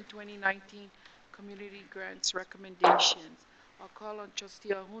 2018-2019 community grants recommendations. I'll call on Trustee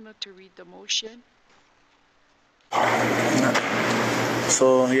Ahuna to read the motion.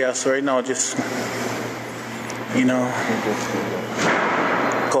 So right now just,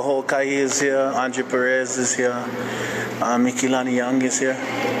 Kaukaohu Kai is here, Andre Perez is here, Mikilani Young is here,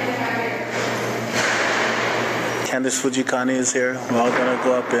 Candice Fujikani is here. We're all going to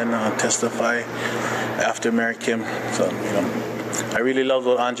go up and testify after Mayor Kim. So, I really love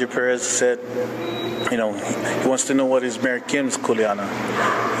what Andre Perez said. He wants to know what is Mayor Kim's kuleana.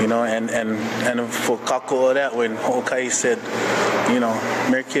 And for kako of that, when Hokai said,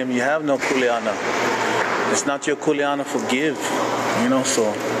 Mayor Kim, you have no kuleana. It's not your kuleana, forgive.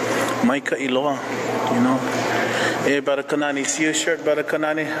 So Maika Iloa, Hey, Brother Kanani, see your shirt, Brother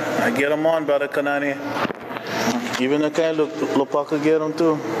Kanani? I get them on, Brother Kanani. Even the kind of Lopaka get them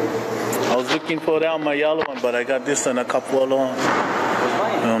too. I was looking for that on my yellow one, but I got this and a couple on.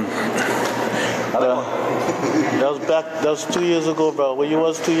 That was 2 years ago, bro. Where you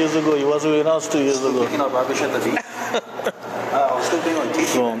was 2 years ago? You wasn't with us 2 years ago. I was still being on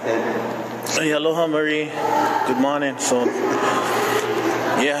teaching. Hey, aloha, Marie. Good morning. So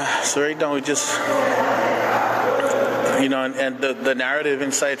right now we just, and the narrative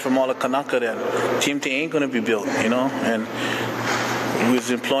inside from all the Kanaka that Team T ain't going to be built, and we was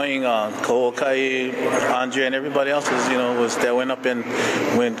employing Kaukai, Andre, and everybody else was that went up and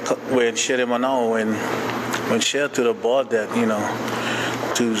when Shere Manao, when Shere to the board that,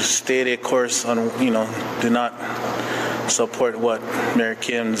 to stay their course on, do not support what Mayor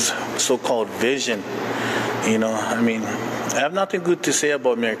Kim's so-called vision. I have nothing good to say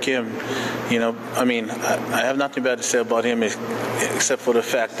about Mayor Kim. I have nothing bad to say about him except for the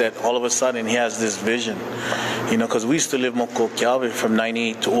fact that all of a sudden he has this vision. Because we used to live Moko Kiawe from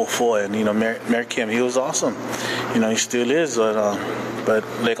 98 to 04, and Mayor Kim, he was awesome. He still is, but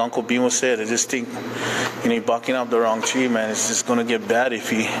like Uncle Bimo said, I just think, he's barking up the wrong tree, man. It's just gonna get bad if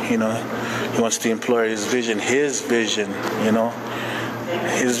he wants to employ his vision. His vision.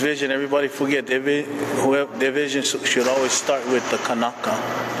 Everybody forget their vision should always start with the Kanaka.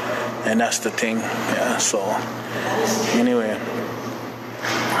 and that's the thing. Yeah. So anyway,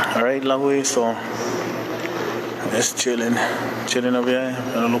 all right, lovely. So just chilling over here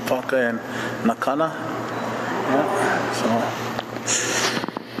in Lupaka and Nakana. Yeah. So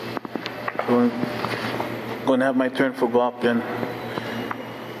gonna have my turn for go up and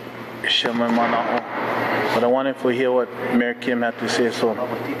share my mana'o. But I wanted to hear what Mayor Kim had to say, so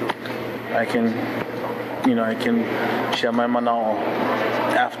I can share my mana'o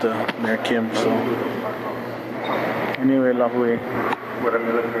after Mayor Kim. So anyway, lovely.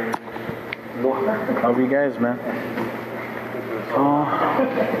 Love you guys, man.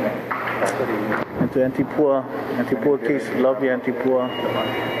 And to Antipua case, love you, Antipua.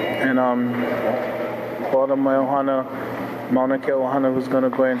 And part of my ohana, Mauna Kea ohana, who's gonna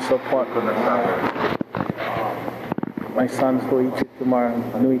go and support my son's hoichi tomorrow.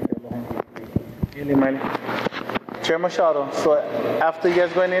 Nui Kea aloha. Chair Machado, so after you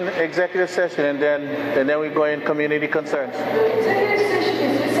guys going in executive session and then we go in community concerns. The executive session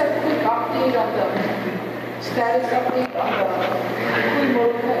is just a quick update on the status update on the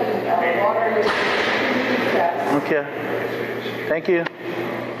water status. Okay. Thank you.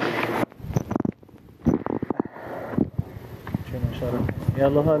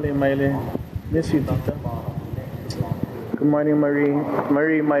 Aloha le maile. Miss you, Tita. Good morning, Marie.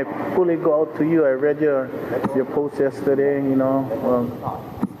 Marie, my fully go out to you. I read your post yesterday.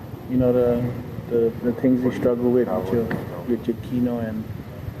 The things you struggle with your kino and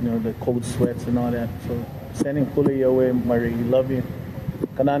the cold sweats and all that. So sending fully your way, Marie. Love you.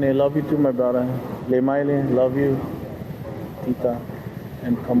 Kanane, love you too, my brother. Le maile, love you, Tita,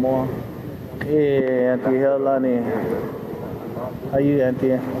 and Kamoa. Hey, Auntie Helani. How are you, Auntie?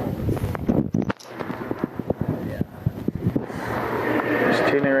 Yeah. Just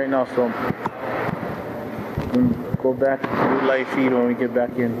chilling right now, so go back, do live feed when we get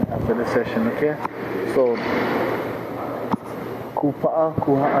back in after the session, okay? So, kupa'a,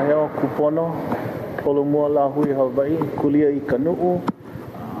 kuha'aheo, kupono, kolomua la hui Hawaii, kulia I kanu'u,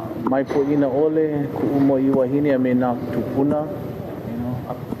 mai po'ina ole, ku'umo I wahine a me nā tupuna,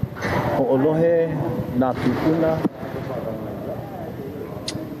 ho'olohe, nā tupuna.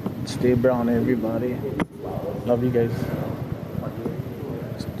 Stay brown, everybody. Love you guys.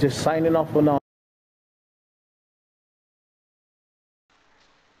 Just signing off for now.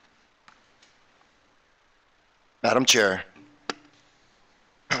 Madam Chair.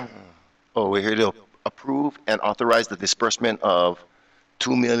 We're here to approve and authorize the disbursement of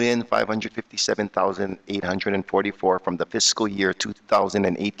 $2,557,844 from the fiscal year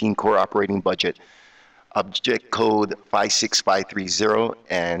 2018 core operating budget. Object code 56530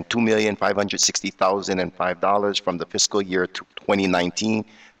 and $2,560,005 from the fiscal year 2019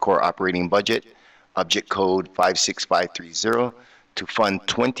 core operating budget. Object code 56530 to fund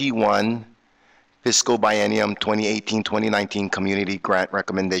 21 fiscal biennium 2018-2019 community grant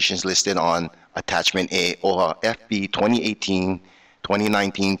recommendations listed on attachment A, OHA FB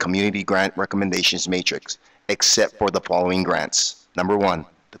 2018-2019 community grant recommendations matrix, except for the following grants. Number 1,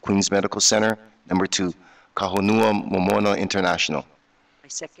 the Queens Medical Center. Number 2, Kahonua Momona International. I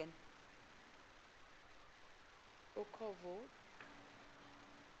second. Roll call vote.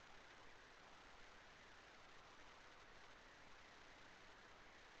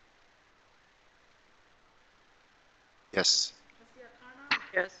 Yes.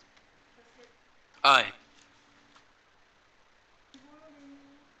 Yes. Aye.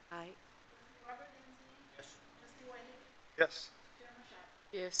 Aye. Yes.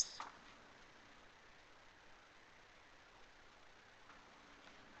 Yes.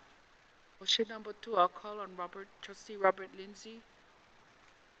 Motion number 2, I'll call on Trustee Robert Lindsay.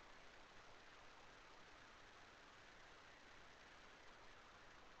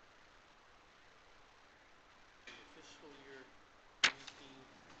 Fiscal year 19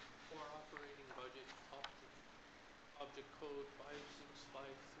 core operating budget object code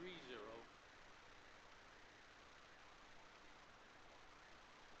 56530.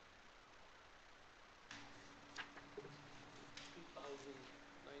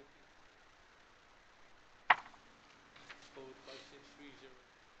 Code 5630.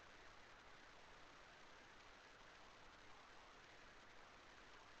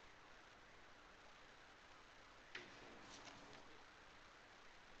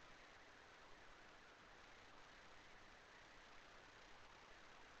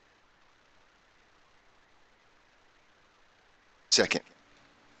 Second.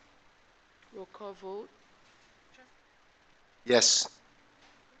 Roll call vote. Yes.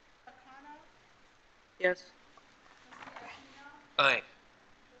 Yes. Aye.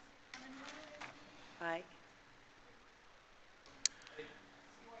 Aye.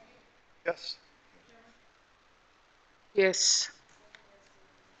 Yes. Yes.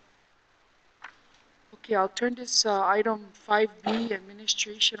 Okay, I'll turn this item 5B,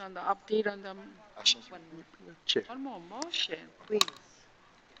 administration, on the update on the one more motion, please.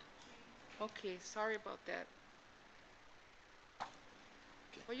 Okay, sorry about that.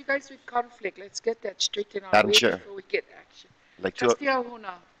 Well, you guys with conflict, let's get that straightened out Madam way Chair. before we get action. I'd Trustee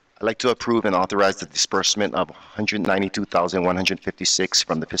Ahuna. like to approve and authorize the disbursement of $192,156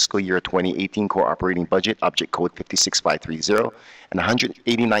 from the fiscal year 2018 core operating budget, object code 56530, and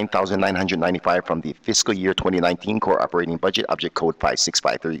 $189,995 from the fiscal year 2019 core operating budget, object code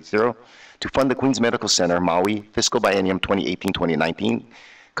 56530, to fund the Queens Medical Center, Maui, fiscal biennium 2018-2019,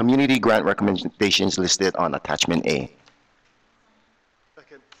 community grant recommendations listed on attachment A.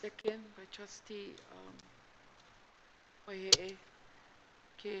 Second by Trustee Ohe'e.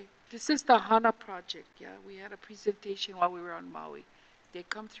 Okay, this is the HANA project, yeah. We had a presentation while we were on Maui. They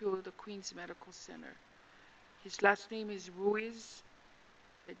come through the Queens Medical Center. His last name is Ruiz,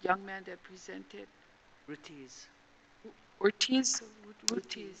 that young man that presented. Ortiz. Ortiz?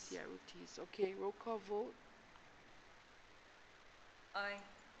 Ortiz, yeah, Ortiz. Okay, roll call vote. Aye.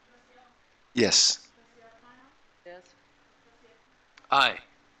 Yes. Yes. Aye.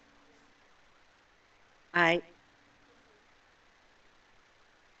 Aye.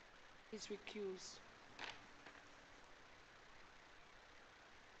 Please recuse.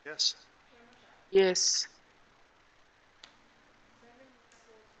 Yes. Yes.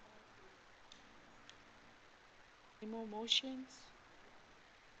 Any more motions?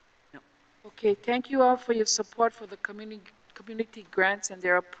 No. Okay, thank you all for your support for the community grants and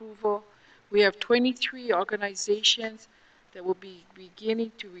their approval. We have 23 organizations that will be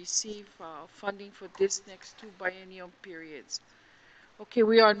beginning to receive funding for this next 2 biennium periods. Okay,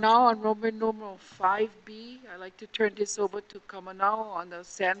 we are now on Roman numeral 5B. I'd like to turn this over to Kamanao on the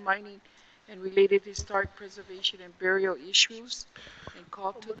sand mining and related historic preservation and burial issues, and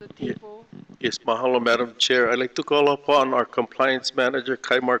call to the table. Yes, mahalo, Madam Chair. I'd like to call upon our Compliance Manager,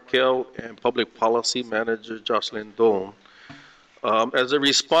 Kai Markel, and Public Policy Manager, Jocelyn Doan. As a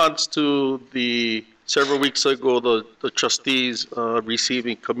response to the several weeks ago, the trustees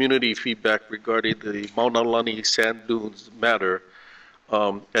receiving community feedback regarding the Mauna Lani sand dunes matter,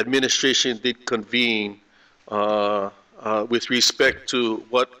 administration did convene with respect to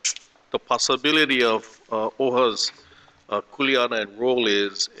what the possibility of OHA's kuleana and role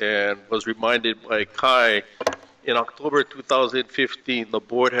is, and was reminded by Kai in October 2015, the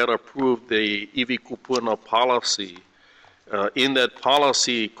board had approved the iwi kupuna policy. In that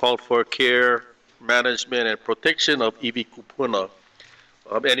policy, called for care, management, and protection of iwi kupuna.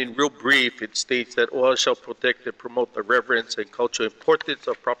 And in real brief, it states that OHA shall protect and promote the reverence and cultural importance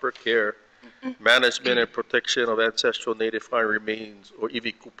of proper care, management, and protection of ancestral native high remains, or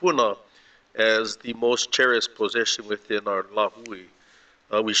iwi kupuna, as the most cherished possession within our lahui.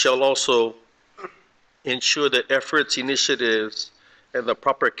 We shall also ensure that efforts, initiatives, and the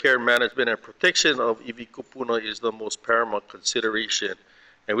proper care, management, and protection of iwi kupuna is the most paramount consideration.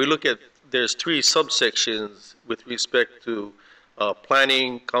 And we look at, there's 3 subsections with respect to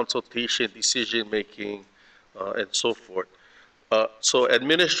planning, consultation, decision-making, and so forth. So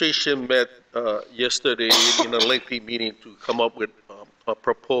administration met yesterday in a lengthy meeting to come up with a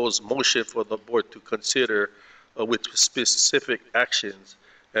proposed motion for the board to consider with specific actions.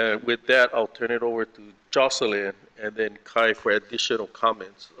 And with that, I'll turn it over to Jocelyn and then Kai for additional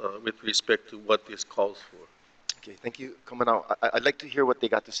comments with respect to what this calls for. Okay, thank you. Coming out, I'd like to hear what they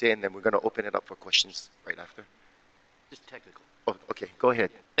got to say, and then we're going to open it up for questions right after. Just technical. Oh, okay, go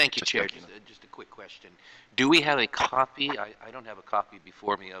ahead. Thank you, Chair. Just a quick question. Do we have a copy? I don't have a copy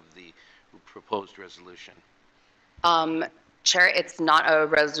before me of the proposed resolution. Chair, it's not a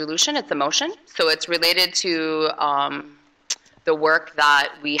resolution, it's a motion. So it's related to the work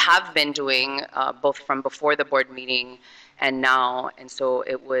that we have been doing both from before the board meeting and now. And so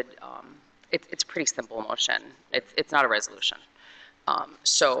it would, it's a pretty simple motion. It's not a resolution.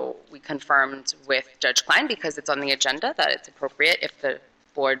 So we confirmed with Judge Klein, because it's on the agenda, that it's appropriate if the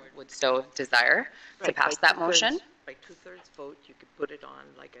board would so desire to pass that motion. By 2/3 vote, you could put it on,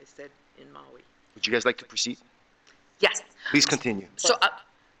 like I said, in Maui. Would you guys like to proceed? Yes. Please continue. So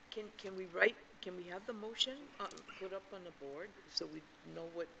Can we write, can we have the motion put up on the board so we know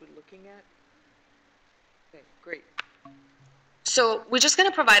what we're looking at? Okay, great. So we're just going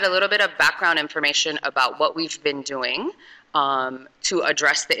to provide a little bit of background information about what we've been doing to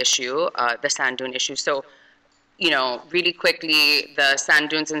address the issue, the sand dune issue. So, you know, really quickly, the sand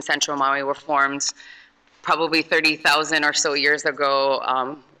dunes in Central Maui were formed probably 30,000 or so years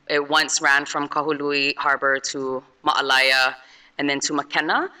ago. It once ran from Kahului Harbor to Ma'alaya and then to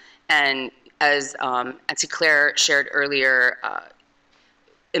Makena. And as Auntie Claire shared earlier,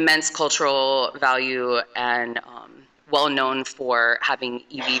 immense cultural value and well known for having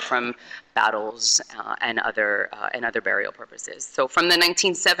EV from battles and other burial purposes. So from the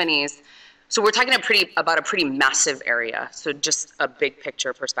 1970s, so we're talking about a pretty massive area. So just a big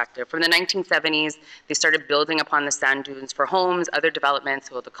picture perspective. From the 1970s, they started building upon the sand dunes for homes, other developments,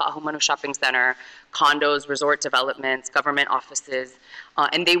 so the Kaukaohu Shopping Center, condos, resort developments, government offices.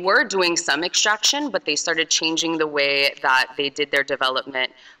 And they were doing some extraction, but they started changing the way that they did their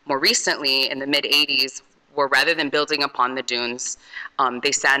development more recently in the mid-80s, where rather than building upon the dunes,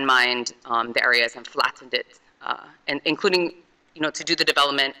 they sand mined the areas and flattened it, and including to do the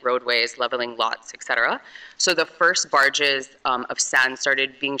development, roadways, leveling lots, et cetera. So the first barges of sand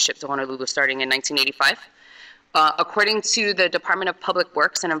started being shipped to Honolulu starting in 1985. According to the Department of Public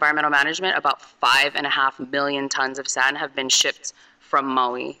Works and Environmental Management, about 5.5 million tons of sand have been shipped from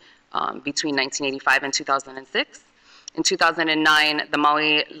Maui between 1985 and 2006. In 2009, the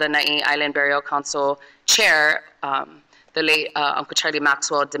Maui Lanai Island Burial Council chair, the late Uncle Charlie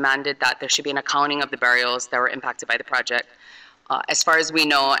Maxwell, demanded that there should be an accounting of the burials that were impacted by the project. As far as we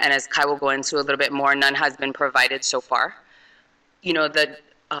know, and as Kai will go into a little bit more, none has been provided so far. The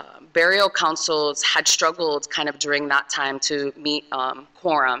burial councils had struggled kind of during that time to meet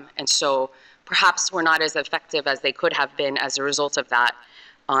quorum, and so perhaps were not as effective as they could have been as a result of that.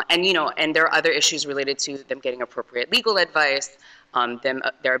 And there are other issues related to them getting appropriate legal advice,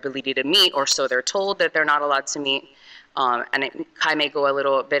 their ability to meet, or so they're told that they're not allowed to meet. Kai may go a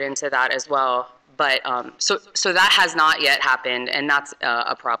little bit into that as well. But so that has not yet happened, and that's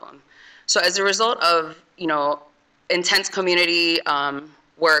a problem. So as a result of intense community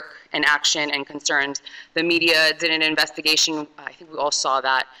work and action and concerns, the media did an investigation. I think we all saw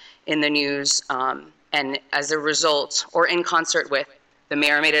that in the news. And as a result, or in concert with, the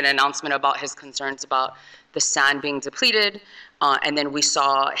mayor made an announcement about his concerns about the sand being depleted, and then we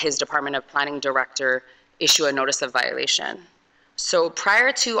saw his Department of Planning director issue a notice of violation. So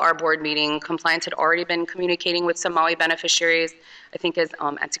prior to our board meeting, compliance had already been communicating with some Maui beneficiaries, I think as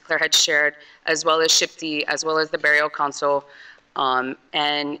Auntie Claire had shared, as well as SHPD, as well as the Burial Council.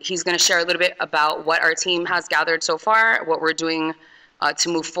 And he's going to share a little bit about what our team has gathered so far, what we're doing to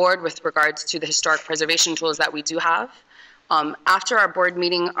move forward with regards to the historic preservation tools that we do have. After our board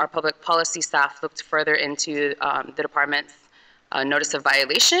meeting, our public policy staff looked further into the department's notice of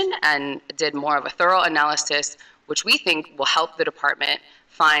violation and did more of a thorough analysis, which we think will help the department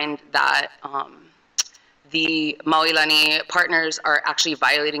find that the Maui Lani partners are actually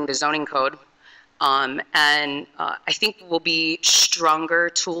violating the zoning code. And I think will be stronger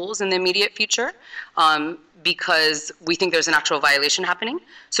tools in the immediate future because we think there's an actual violation happening.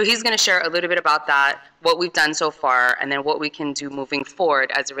 So he's going to share a little bit about that, what we've done so far, and then what we can do moving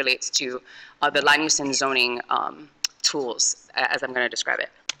forward as it relates to the land use and zoning tools, as I'm going to describe it.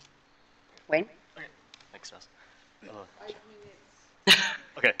 Wayne? Okay. Thanks, Jess.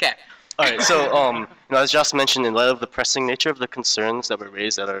 Okay. All right. So, as Joss mentioned, in light of the pressing nature of the concerns that were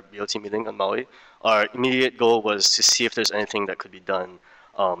raised at our BOT meeting on Maui, our immediate goal was to see if there's anything that could be done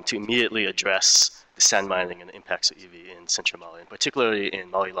to immediately address the sand mining and the impacts of EV in Central Maui, and particularly in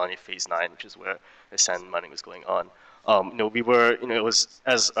Maui Lani Phase 9, which is where the sand mining was going on. We were, it was,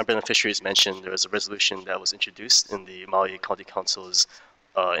 as our beneficiaries mentioned, there was a resolution that was introduced in the Maui County Council's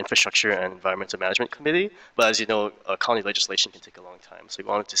Infrastructure and Environmental Management Committee, but as you know, county legislation can take a long time. So we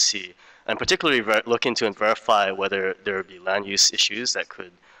wanted to see, and particularly look into and verify whether there would be land use issues that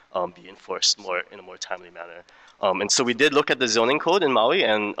could be enforced in a more timely manner. And so we did look at the zoning code in Maui,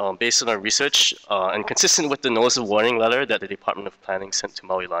 and based on our research and consistent with the notice of warning letter that the Department of Planning sent to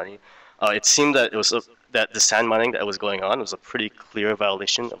Maui Lani, it seemed that that the sand mining that was going on was a pretty clear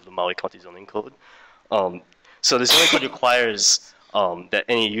violation of the Maui County zoning code. So the zoning code requires that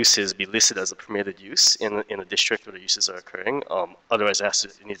any uses be listed as a permitted use in a district where the uses are occurring. Otherwise,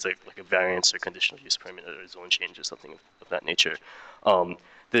 it needs like a variance or conditional use permit or zone change or something of that nature.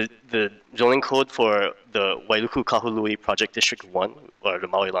 The zoning code for the Wailuku Kahului Project District 1, or the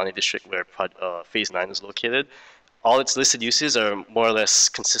Maui Lani District where Phase 9 is located, all its listed uses are more or less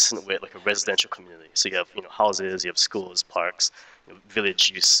consistent with like a residential community. So you have houses, you have schools, parks,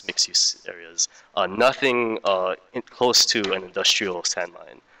 village use, mixed use areas. Nothing close to an industrial sand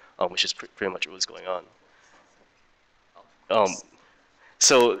mine, which is pretty much what was going on.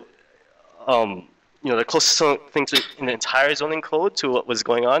 The closest thing in the entire zoning code to what was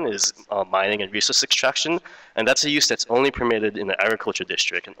going on is mining and resource extraction, and that's a use that's only permitted in the agriculture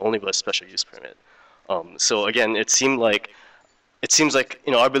district and only with a special use permit. So again, it seems like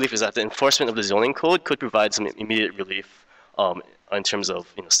our belief is that the enforcement of the zoning code could provide some immediate relief in terms of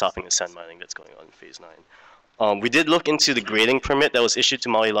stopping the sand mining that's going on in Phase 9. We did look into the grading permit that was issued to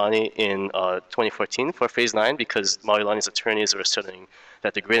Maoilani in 2014 for Phase 9 because Maoilani's attorneys were asserting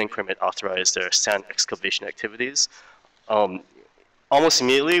that the grading permit authorized their sand excavation activities. Almost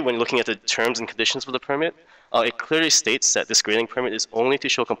immediately, when looking at the terms and conditions of the permit, it clearly states that this grading permit is only to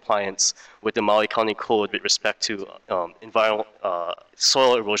show compliance with the Maui County Code with respect to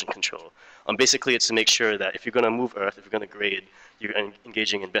soil erosion control. Basically, it's to make sure that if you're going to move earth, if you're going to grade, you're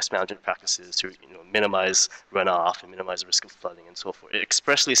engaging in best management practices to minimize runoff and minimize the risk of flooding and so forth. It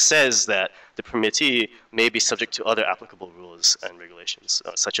expressly says that the permittee may be subject to other applicable rules and regulations,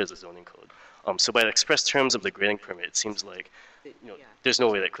 such as the zoning code. So by the express terms of the grading permit, it seems like there's no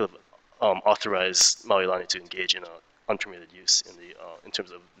way that could have authorized Maoilani to engage in unpermitted use in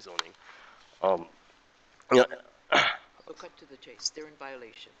terms of zoning. We'll cut to the chase. They're in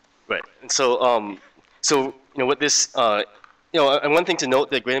violation. Right, and so with this, and one thing to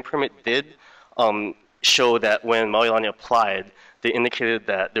note, the grading permit did show that when Maoilani applied, they indicated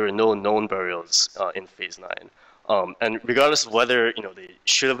that there were no known burials in Phase 9, and regardless of whether they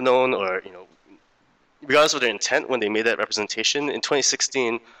should have known or regardless of their intent when they made that representation, in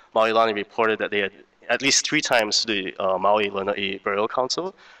 2016, Maoilani reported that they had at least 3 times to the Maui Lanai Burial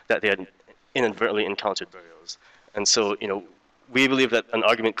Council that they had inadvertently encountered burials, and so we believe that an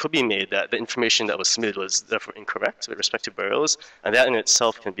argument could be made that the information that was submitted was therefore incorrect with respect to burials, and that in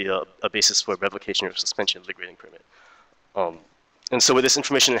itself can be a basis for revocation or suspension of the grading permit. And so with this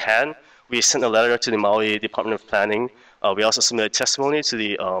information in hand, we sent a letter to the Maui Department of Planning. We also submitted testimony to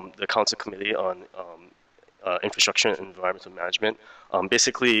the Council Committee on Infrastructure and Environmental Management,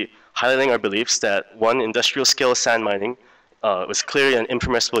 basically highlighting our beliefs that, one, industrial scale sand mining was clearly an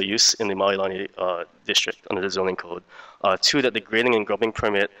impermissible use in the Maoilani district under the zoning code. 2, that the grading and grubbing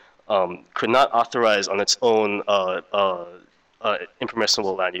permit could not authorize on its own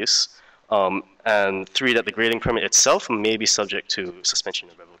impermissible land use. And 3, that the grading permit itself may be subject to suspension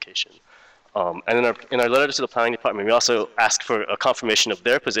or revocation. And in our letter to the planning department, we also asked for a confirmation of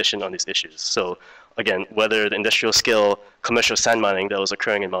their position on these issues. So again, whether the industrial scale commercial sand mining that was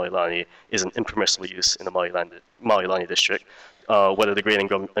occurring in Maoilani is an impermissible use in the Maoilani district, whether the grading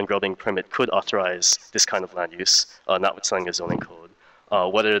and grubbing permit could authorize this kind of land use, notwithstanding the zoning code,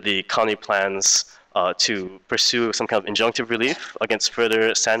 whether the county plans to pursue some kind of injunctive relief against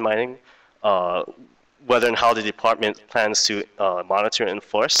further sand mining, whether and how the department plans to monitor and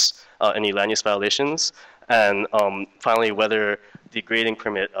enforce any land use violations, and finally, whether the grading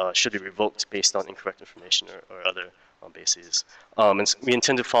permit should be revoked based on incorrect information or other bases. And so we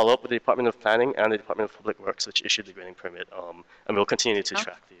intend to follow up with the Department of Planning and the Department of Public Works, which issued the grading permit, and we'll continue to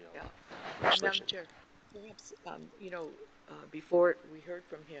track the legislation. Madam Chair, perhaps, before we heard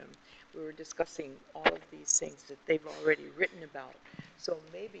from him, we were discussing all of these things that they've already written about. So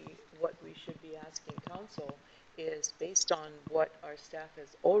maybe what we should be asking council is, based on what our staff has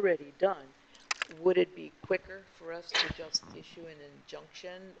already done, would it be quicker for us to just issue an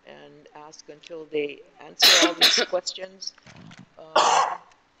injunction and ask until they answer all these questions? Are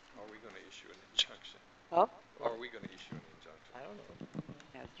we going to issue an injunction? Huh? Are we going to issue an injunction? I don't know.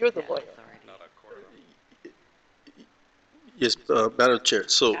 Yeah, you're the lawyer. Not a court. Yes, Madam Chair.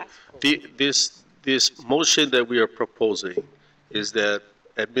 So this motion that we are proposing is that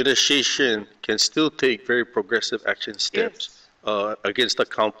administration can still take very progressive action steps against the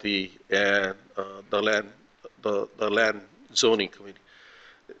county and the land zoning committee.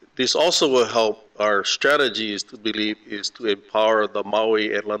 This also will help our strategy is to empower the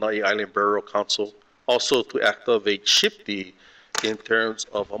Maui and Lanai Island Burial Council also to activate SHPD in terms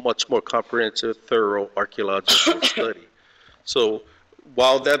of a much more comprehensive, thorough archaeological study. So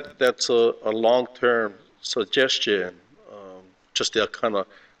while that's a long-term suggestion, just that kind of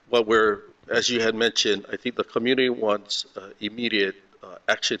what we're, as you had mentioned, I think the community wants immediate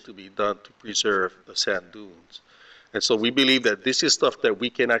action to be done to preserve the sand dunes. And so we believe that this is stuff that we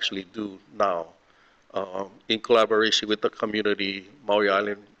can actually do now in collaboration with the community, Maui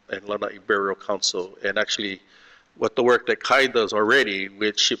Island and Lanai Burial Council, and actually what the work that Kai does already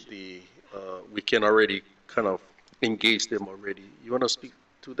with SHPD, we can already kind of engage them already. You want to speak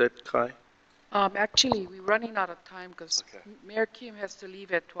to that, Kai? Actually, we're running out of time because Mayor Kim has to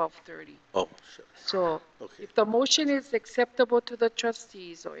leave at 12:30. Oh, sure. So if the motion is acceptable to the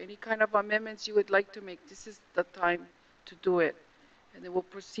trustees or any kind of amendments you would like to make, this is the time to do it. And then we'll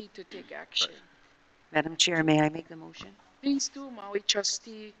proceed to take action. Madam Chair, may I make the motion? Please do, Maui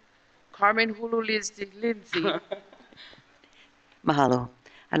Trustee Carmen Hulu Lindsay. Mahalo.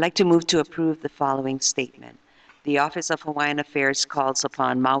 I'd like to move to approve the following statement. The Office of Hawaiian Affairs calls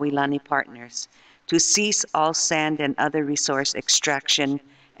upon Maui Lani partners to cease all sand and other resource extraction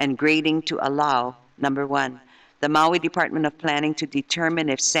and grading to allow, number one, the Maui Department of Planning to determine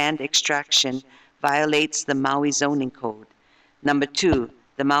if sand extraction violates the Maui zoning code. Number two,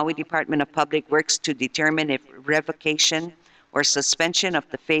 the Maui Department of Public Works to determine if revocation or suspension of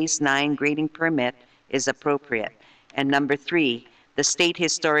the Phase 9 grading permit is appropriate. And number three, the State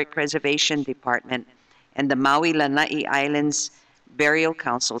Historic Preservation Department and the Maui Lanai Islands Burial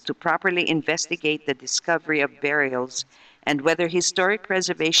Council to properly investigate the discovery of burials and whether historic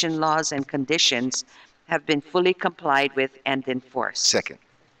preservation laws and conditions have been fully complied with and enforced. Second.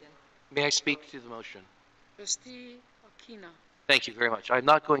 May I speak to the motion? Trustee Aquina. Thank you very much. I'm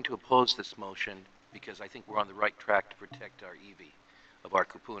not going to oppose this motion because I think we're on the right track to protect our iwi of our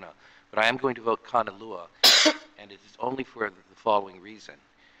kupuna. But I am going to vote Kanalua, and it is only for the following reason.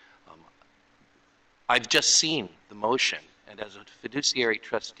 I've just seen the motion, and as a fiduciary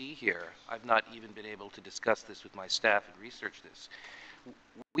trustee here, I've not even been able to discuss this with my staff and research this.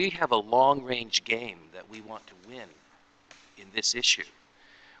 We have a long-range game that we want to win in this issue.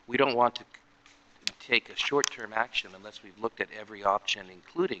 We don't want to take a short-term action unless we've looked at every option,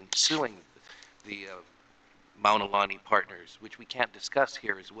 including suing the Maunalani partners, which we can't discuss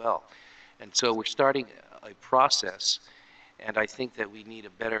here as well. And so we're starting a process, and I think that we need a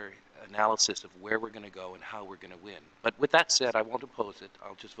better analysis of where we're going to go and how we're going to win. But with that said, I won't oppose it.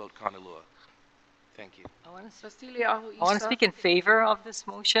 I'll just vote Kanalua. Thank you. I want to speak in favor of this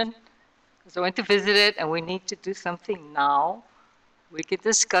motion because I went to visit it and we need to do something now. We could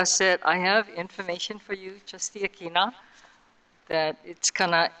discuss it. I have information for you, Trustee Aquina, that it's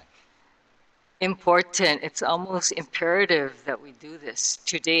kind of important. It's almost imperative that we do this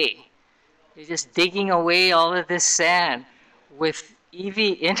today. You're just digging away all of this sand with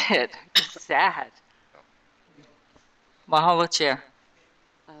iwi in it. It's sad. Mahalo, Chair.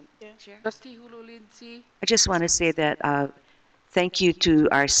 Trustee Hululinsi. I just want to say that thank you to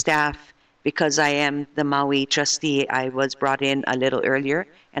our staff because I am the Maui trustee. I was brought in a little earlier,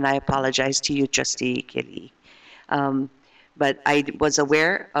 and I apologize to you, Trustee Kelly. But I was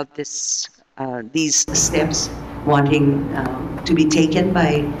aware of this, these steps wanting to be taken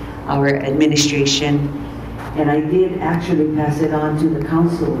by our administration, and I did actually pass it on to the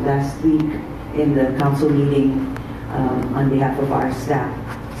council last week in the council meeting on behalf of our staff.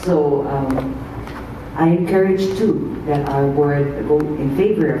 So I encourage too that our board vote in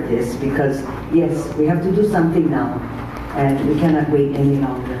favor of this because yes, we have to do something now and we cannot wait any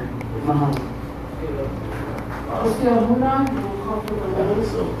longer. Mahalo.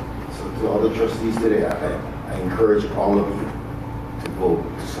 So to all the trustees today, I encourage all of you to vote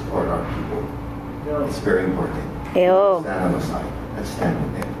to support our people. It's very important. Stand on the side. Let's stand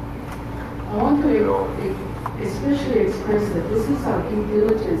with them. I want to especially express that this is our due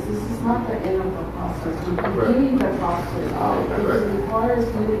diligence. This is not the end of the process. We're beginning the process. If it requires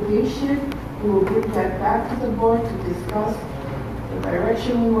litigation, we will bring that back to the board to discuss the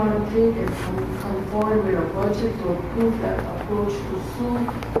direction we want to take and come forward with a budget to approve that approach to sue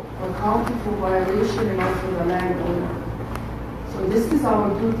the county for violation and also the landowner. So this is our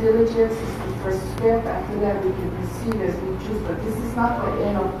due diligence. It's the first step. After that, we can proceed as we choose. But this is not the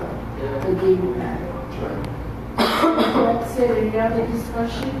end of the game plan. That's it. Any other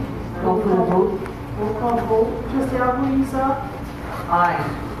discussion? Call for the vote. Roll call vote. Trustee Abuisa? Aye.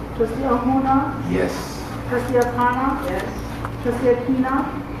 Trustee Ahuna? Yes. Trustee Akana? Yes. Trustee Aquina?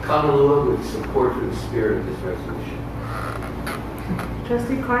 Kanalua would support the spirit of this resolution.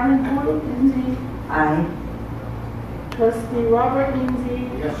 Trustee Carmen Lindsay? Aye. Trustee Robert Lindsay?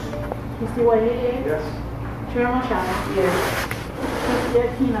 Yes. Trustee Wahele? Yes. Chair Machado? Yes. Trustee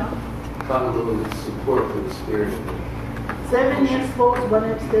Aquina? Honolulu would support for the spirit of it. 7 yes votes, 1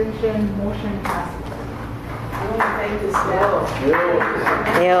 abstention, motion passes. I want to thank the staff.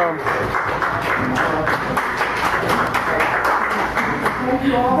 Thank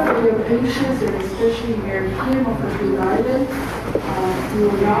you all for your patience, and especially Mayor Kim of the Big Island. We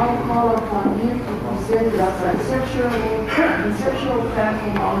will now call upon him to present the conceptual plan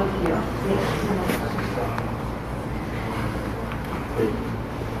for Mauna Kea.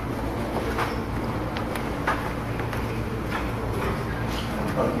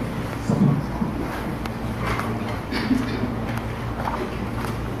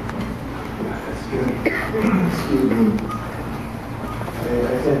 Excuse me. I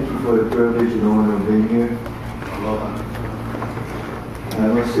thank you for the privilege and honor of being here. I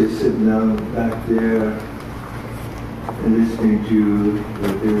must say, sitting down back there and listening to the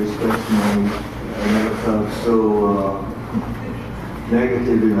various testimonies, I never felt so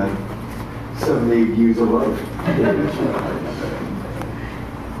negative in my 78 years of life.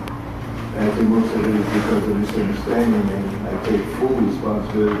 I think most of it is because of misunderstanding, and I take full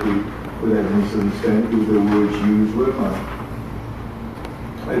responsibility for that misunderstanding because the words used were mine.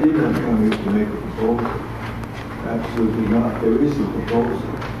 I did not come here to make a proposal. Absolutely not. There is a proposal.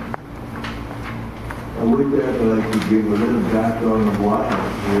 And with that, I'd like to give a little background of why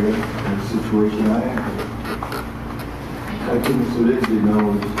I'm here and the situation I am in. I think Mr. Lindsay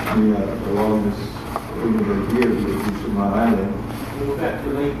knows me along this over here because he's from my island. Go back to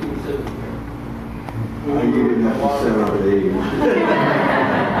 1970. I didn't have to set up age.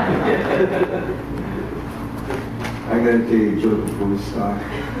 I gotta tell you a joke before we start.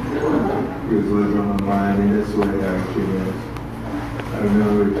 Because it was on my mind, and that's where I came in. I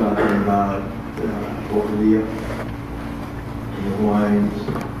remember we were talking about Oalia and the wines.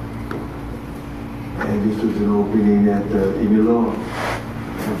 And this was an opening at Imilo.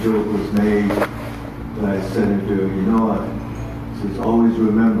 A joke was made by Senator Yanoa. It says, always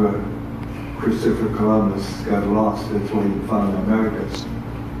remember Christopher Columbus got lost. That's why he found Americas.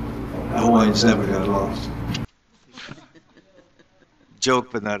 Hawaiians never got lost.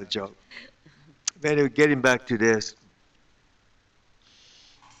 Joke, but not a joke. Anyway, getting back to this.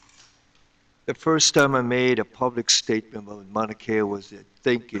 The first time I made a public statement about Mauna Kea was, I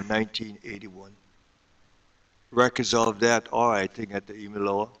think, in 1981. Records of that are, I think, at the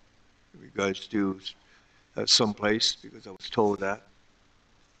Imiloa, in regards to someplace, because I was told that.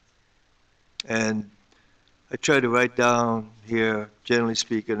 And I try to write down here, generally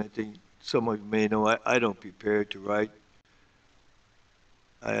speaking, I think some of you may know, I don't prepare to write.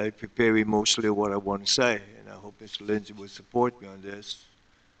 I prepare emotionally what I want to say, and I hope Mr. Lindsay will support me on this.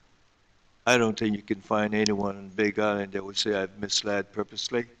 I don't think you can find anyone on Big Island that would say I've misled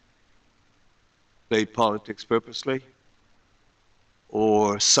purposely, played politics purposely,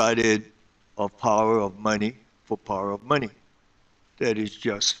 or cited of power of money for power of money. That is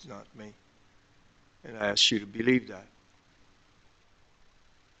just not me. And I ask you to believe that.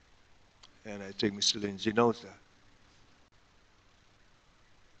 And I think Mr. Lindsay knows that.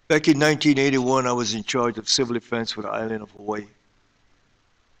 Back in 1981, I was in charge of civil defense for the island of Hawaii.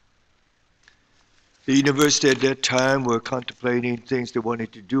 The university at that time were contemplating things they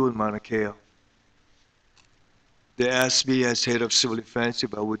wanted to do in Mauna Kea. They asked me as head of civil defense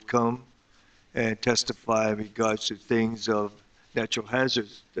if I would come and testify in regards to things of natural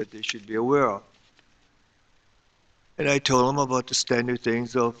hazards that they should be aware of. And I told them about the standard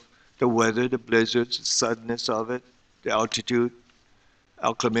things of the weather, the blizzards, the suddenness of it, the altitude,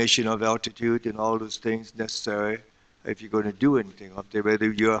 acclimation of altitude, and all those things necessary if you're going to do anything up there,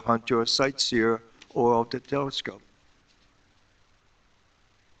 whether you're a hunter or a sightseer or out the telescope.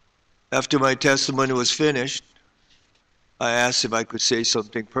 After my testimony was finished, I asked if I could say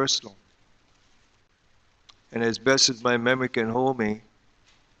something personal. And as best as my memory can hold me,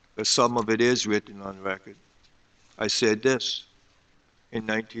 but some of it is written on record, I said this in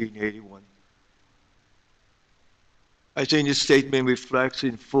 1981. I think this statement reflects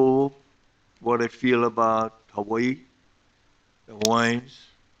in full what I feel about Hawaii, the Hawaiians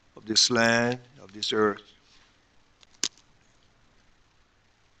of this land, of this earth.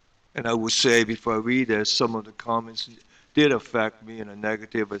 And I would say before I read that some of the comments did affect me in a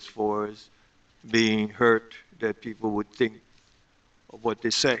negative as far as being hurt that people would think of what they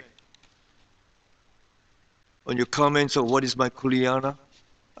say. On your comments of what is my kuleana,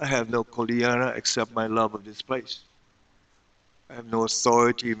 I have no kuleana except my love of this place. I have no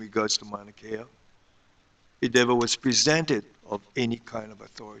authority in regards to Mauna Kea. It never was presented of any kind of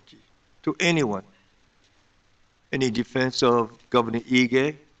authority to anyone. And in defense of Governor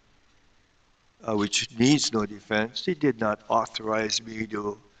Ige, which needs no defense, he did not authorize me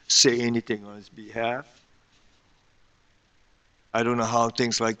to say anything on his behalf. I don't know how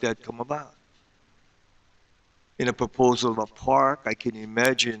things like that come about. In a proposal of a park, I can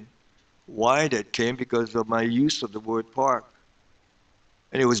imagine why that came, because of my use of the word park.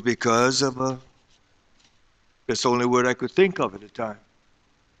 And it was because of that's the only word I could think of at the time.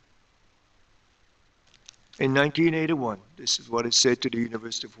 In 1981, this is what it said to the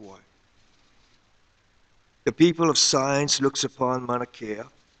University of Hawaii. The people of science looks upon Mauna Kea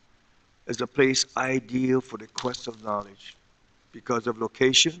as a place ideal for the quest of knowledge because of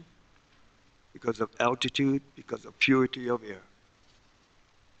location, because of altitude, because of purity of air.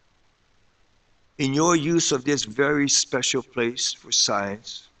 In your use of this very special place for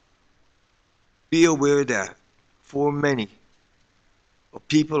science, be aware that for many of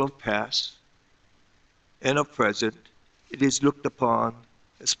people of past and of present, it is looked upon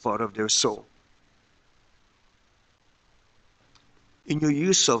as part of their soul. In your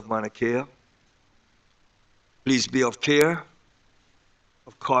use of Mauna Kea, please be of care,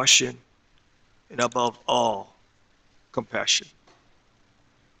 of caution, and above all, compassion.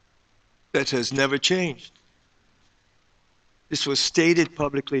 That has never changed. This was stated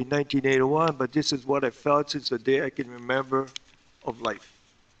publicly in 1981, but this is what I felt since the day I can remember of life,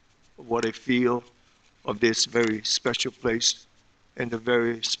 of what I feel of this very special place and the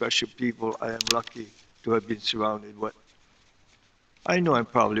very special people I am lucky to have been surrounded with. I know I'm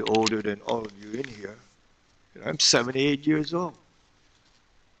probably older than all of you in here. I'm 78 years old.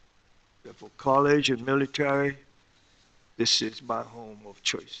 For college and military, this is my home of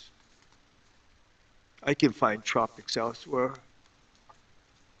choice. I can find tropics elsewhere,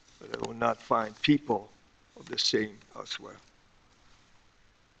 but I will not find people of the same elsewhere.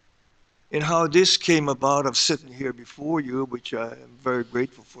 And how this came about of sitting here before you, which I am very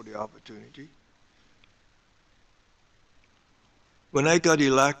grateful for the opportunity. When I got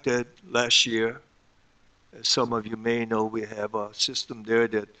elected last year, as some of you may know, we have a system there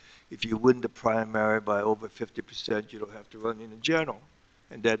that if you win the primary by over 50%, you don't have to run in the general.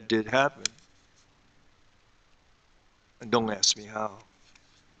 And that did happen. And don't ask me how.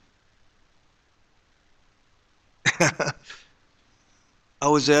 I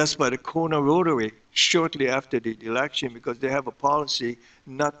was asked by the Kona Rotary shortly after the election because they have a policy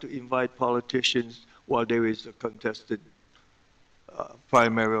not to invite politicians while there is a contested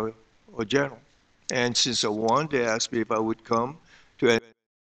primary or general. And since I won, they asked me if I would come to answer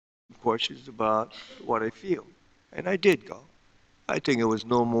questions about what I feel. And I did go. I think it was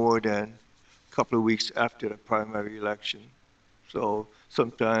no more than a couple of weeks after the primary election. So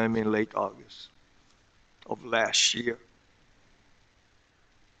sometime in late August of last year.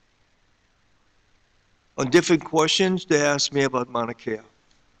 On different questions, they asked me about Mauna Kea.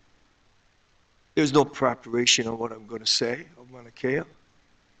 There's no preparation on what I'm going to say of Mauna Kea.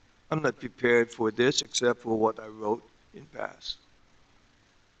 I'm not prepared for this except for what I wrote in past.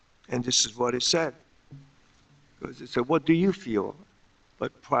 And this is what it said. Because it said, what do you feel?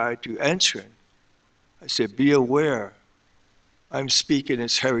 But prior to answering, I said, be aware, I'm speaking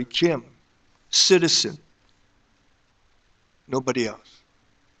as Harry Kim, citizen, nobody else.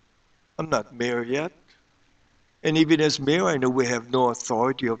 I'm not mayor yet. And even as mayor, I know we have no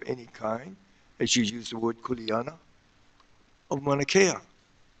authority of any kind, as you use the word kuleana, of Mauna Kea.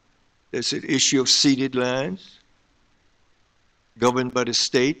 There's an issue of ceded lands, governed by the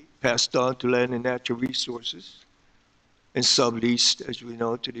state, passed on to Land and Natural Resources, and subleased, as we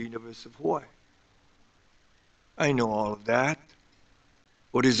know, to the University of Hawaii. I know all of that.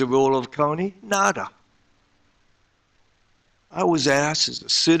 What is the role of county? Nada. I was asked as a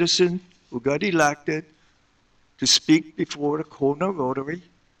citizen who got elected to speak before the Kona Rotary.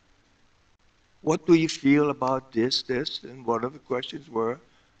 What do you feel about this? And one of the questions were,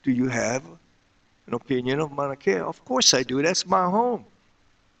 do you have an opinion of Mauna Kea? Of course I do. That's my home.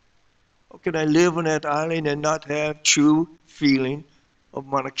 How can I live on that island and not have true feeling of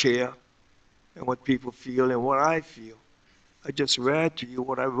Mauna Kea and what people feel and what I feel? I just read to you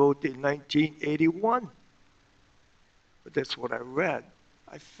what I wrote in 1981. But that's what I read.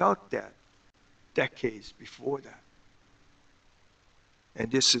 I felt that decades before that. And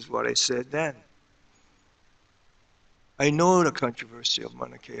this is what I said then. I know the controversy of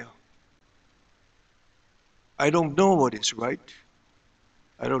Mauna Kea. I don't know what is right.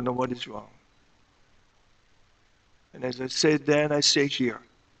 I don't know what is wrong. And as I said then, I say here.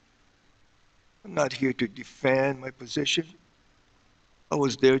 I'm not here to defend my position. I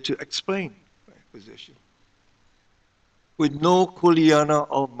was there to explain my position. With no kuleana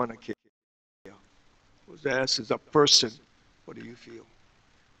of Mauna Kea. I was asked as a person, what do you feel?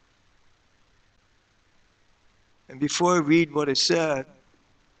 And before I read what I said,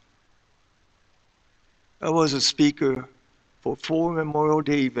 I was a speaker for 4 Memorial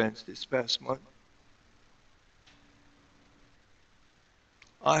Day events this past month.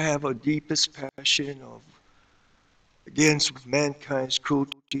 I have a deepest passion of against mankind's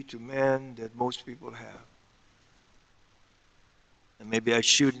cruelty to man that most people have. And maybe I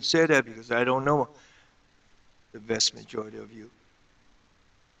shouldn't say that because I don't know the vast majority of you.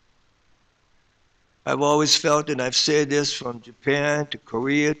 I've always felt, and I've said this from Japan to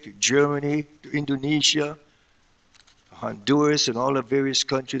Korea to Germany to Indonesia, to Honduras, and all the various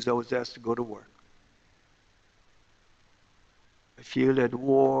countries I was asked to go to work. I feel that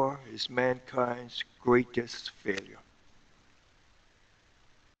war is mankind's greatest failure.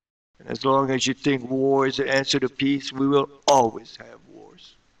 And as long as you think war is the answer to peace, we will always have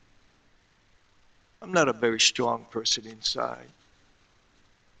wars. I'm not a very strong person inside.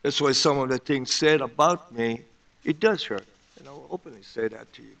 That's why some of the things said about me, it does hurt. And I will openly say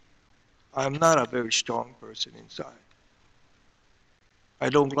that to you. I'm not a very strong person inside. I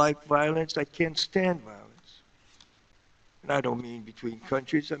don't like violence. I can't stand violence. And I don't mean between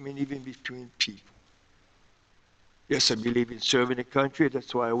countries. I mean even between people. Yes, I believe in serving the country.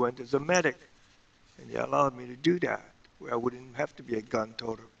 That's why I went as a medic. And they allowed me to do that, where I wouldn't have to be a gun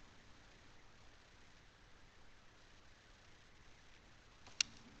toter.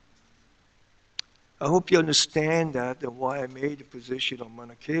 I hope you understand that and why I made the position on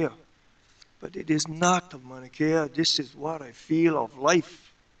Mauna Kea. But it is not of Mauna Kea. This is what I feel of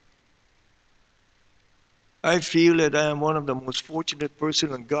life. I feel that I am one of the most fortunate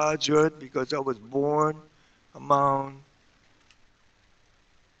persons on God's earth because I was born among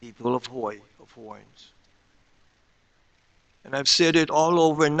people of Hawaii, of Hawaiians. And I've said it all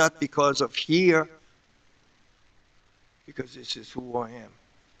over, not because of here, because this is who I am.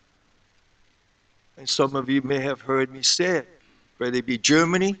 And some of you may have heard me say it, whether it be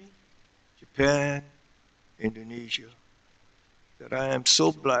Germany, Japan, Indonesia, that I am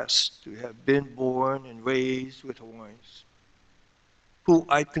so blessed to have been born and raised with Hawaiians, who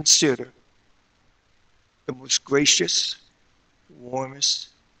I consider the most gracious, warmest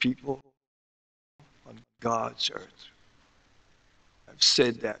people on God's earth. I've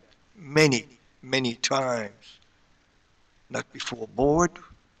said that many, many times, not before a board,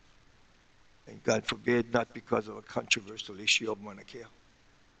 and God forbid, not because of a controversial issue of Mauna Kea.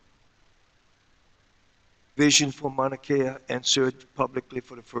 Vision for Mauna Kea answered publicly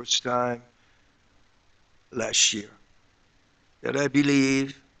for the first time last year, that I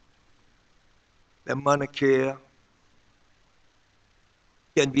believe that Mauna Kea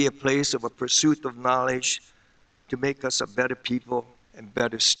can be a place of a pursuit of knowledge to make us a better people and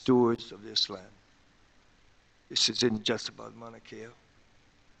better stewards of this land. This isn't just about Mauna Kea.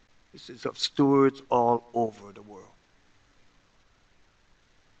 This is of stewards all over the world.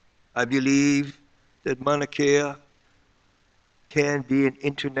 I believe that Mauna Kea can be an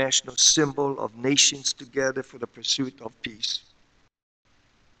international symbol of nations together for the pursuit of peace.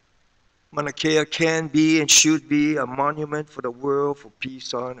 Mauna Kea can be and should be a monument for the world for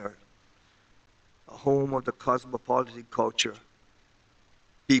peace on earth, a home of the cosmopolitan culture,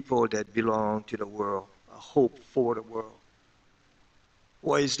 people that belong to the world, a hope for the world.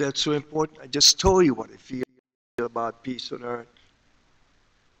 Why is that so important? I just told you what I feel about peace on earth.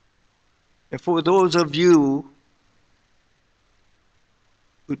 And for those of you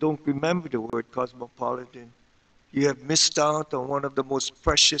who don't remember the word cosmopolitan, you have missed out on one of the most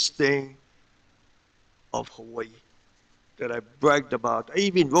precious things of Hawaii that I bragged about. I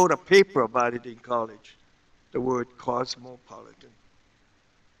even wrote a paper about it in college, the word cosmopolitan.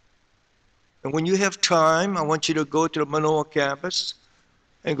 And when you have time, I want you to go to the Manoa campus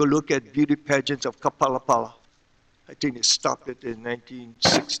and go look at beauty pageants of Kapalapala. I think they stopped it in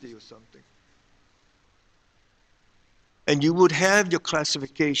 1960 or something. And you would have your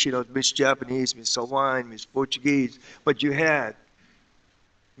classification of Miss Japanese, Miss Hawaiian, Miss Portuguese, but you had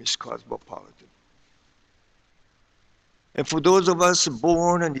Miss Cosmopolitan. And for those of us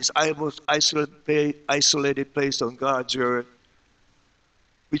born in this isolated place on God's earth,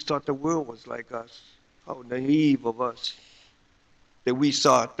 we thought the world was like us. How naive of us that we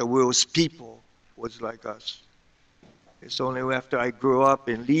thought the world's people was like us. It's only after I grew up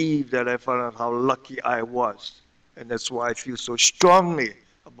and leave that I found out how lucky I was. And that's why I feel so strongly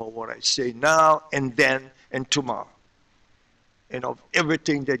about what I say now and then and tomorrow. And of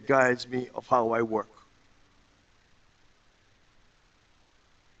everything that guides me of how I work.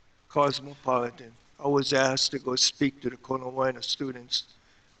 Cosmopolitan. I was asked to go speak to the Konowaina students,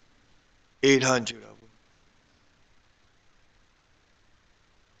 800 of them.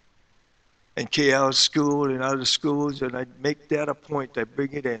 And KL school and other schools, and I make that a point, I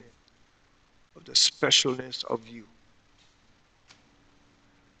bring it in, of the specialness of you.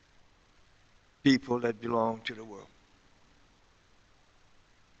 People that belong to the world.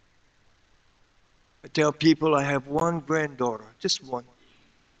 I tell people I have one granddaughter, just one.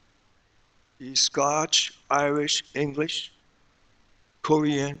 She's Scotch, Irish, English,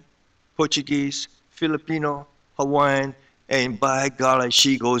 Korean, Portuguese, Filipino, Hawaiian, and by golly,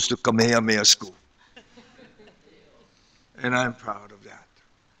 she goes to Kamehameha School. And I'm proud of that.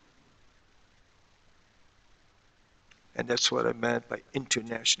 And that's what I meant by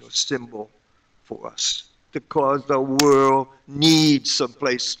international symbol for us. Because the world needs some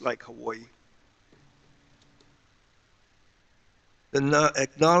place like Hawaii. The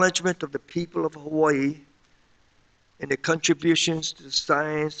acknowledgement of the people of Hawaii and their contributions to the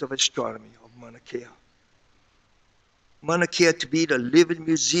science of astronomy of Mauna Kea. Mauna Kea to be the living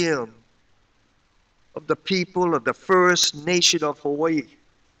museum of the people of the first nation of Hawaii.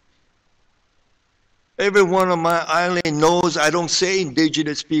 Everyone on my island knows I don't say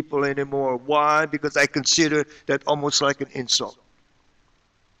indigenous people anymore. Why? Because I consider that almost like an insult.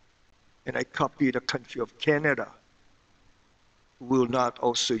 And I copy the country of Canada, who will not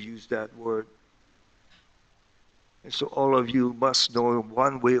also use that word. And so all of you must know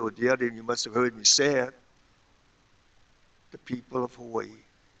one way or the other, and you must have heard me say it, the people of Hawaii,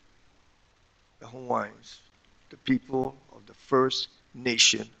 the Hawaiians, the people of the First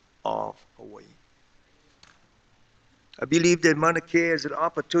Nation of Hawaii. I believe that Mauna Kea is an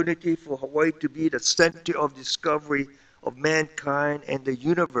opportunity for Hawaii to be the center of discovery of mankind and the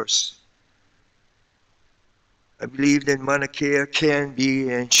universe. I believe that Mauna Kea can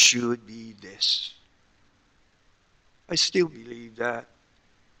be and should be this. I still believe that.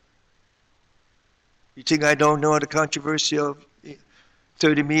 You think I don't know the controversy of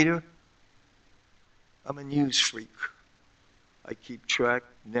 30 meter? I'm a news freak. I keep track,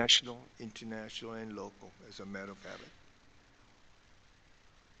 national, international, and local, as a matter of habit.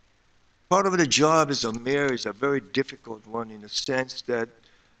 Part of the job as a mayor is a very difficult one in the sense that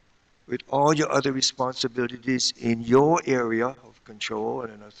with all your other responsibilities in your area of control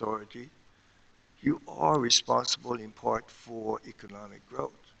and authority, you are responsible in part for economic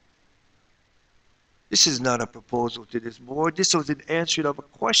growth. This is not a proposal to this board. This was an answer of a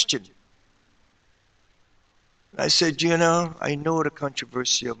question. I said, you know, I know the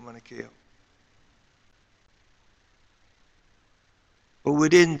controversy of Mauna Kea. But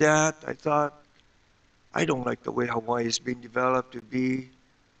within that, I thought, I don't like the way Hawaii is being developed to be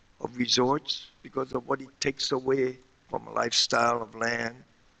of resorts because of what it takes away from a lifestyle of land,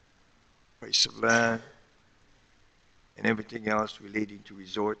 price of land, and everything else relating to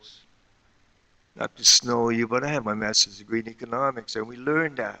resorts. Not to snow you, but I have my master's degree in economics, and we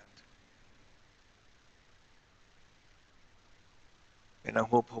learned that. And I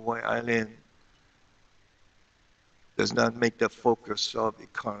hope Hawaii Island does not make the focus of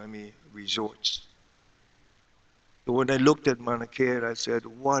economy resorts. So when I looked at Mauna Kea, I said,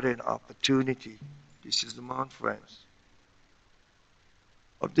 what an opportunity. This is the Mount Friends.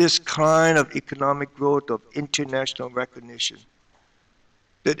 Of this kind of economic growth, of international recognition,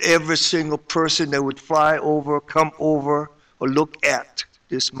 that every single person that would fly over, come over, or look at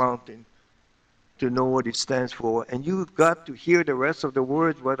this mountain to know what it stands for. And you've got to hear the rest of the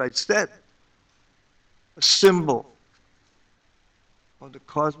words, what I said. A symbol of the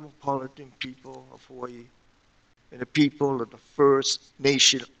cosmopolitan people of Hawaii and the people of the First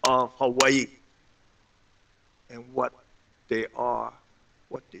Nation of Hawaii and what they are,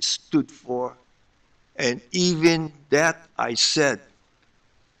 what they stood for. And even that I said,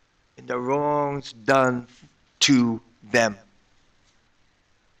 and the wrongs done to them.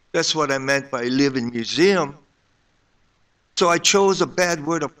 That's what I meant by living museum. So I chose a bad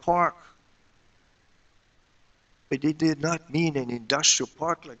word of park. But they did not mean an industrial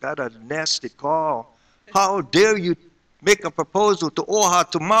park like that, a nasty call. How dare you make a proposal to OHA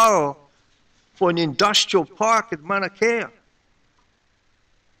tomorrow for an industrial park at Mauna Kea?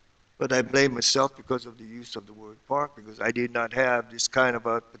 But I blame myself because of the use of the word park, because I did not have this kind of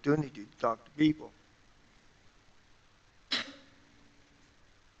opportunity to talk to people.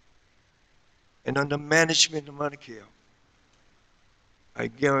 And on the management of Mauna Kea, I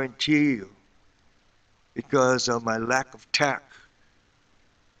guarantee you, because of my lack of tact,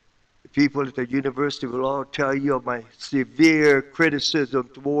 the people at the university will all tell you of my severe criticism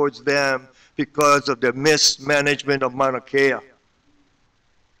towards them because of the mismanagement of Mauna Kea.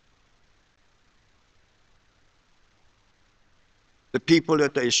 The people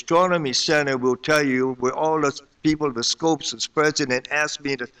at the Astronomy Center will tell you, where all the people of the scopes is present, and asked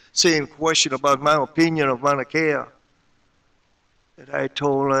me the same question about my opinion of Mauna Kea. That I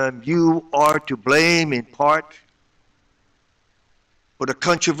told them, you are to blame in part for the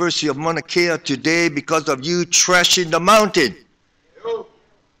controversy of Mauna Kea today because of you trashing the mountain.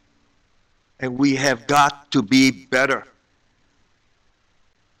 And we have got to be better.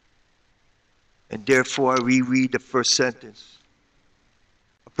 And therefore I reread the first sentence.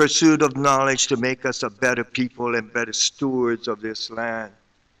 A pursuit of knowledge to make us a better people and better stewards of this land.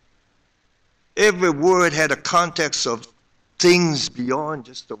 Every word had a context of things beyond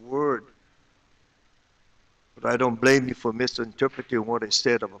just the word. But I don't blame you for misinterpreting what I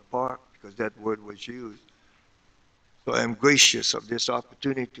said of a park, because that word was used. So I am gracious of this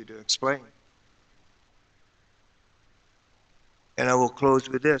opportunity to explain. And I will close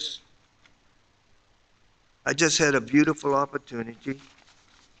with this. I just had a beautiful opportunity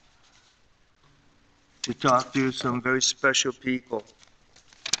to talk to some very special people.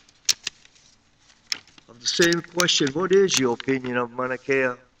 Of the same question, what is your opinion of Mauna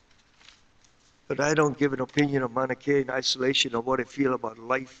Kea? But I don't give an opinion of Mauna Kea in isolation of what I feel about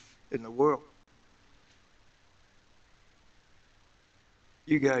life in the world.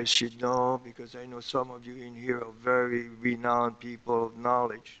 You guys should know, because I know some of you in here are very renowned people of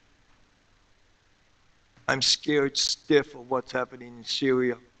knowledge. I'm scared stiff of what's happening in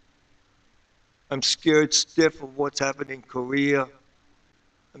Syria. I'm scared stiff of what's happening in Korea.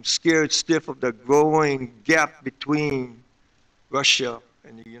 I'm scared stiff of the growing gap between Russia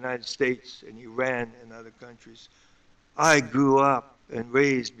and the United States and Iran and other countries. I grew up and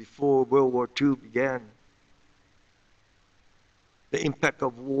raised before World War II began. The impact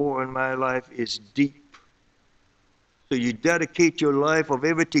of war in my life is deep. So you dedicate your life of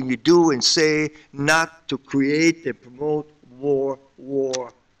everything you do and say not to create and promote war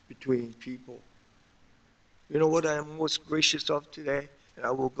between people. You know what I am most gracious of today? And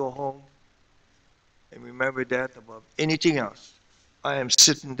I will go home and remember that above anything else. I am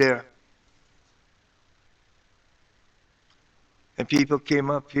sitting there. And people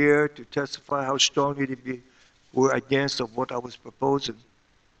came up here to testify how strongly they were against of what I was proposing.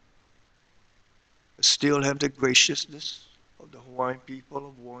 But still have the graciousness of the Hawaiian people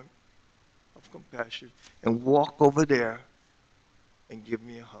of warmth, of compassion, and walk over there and give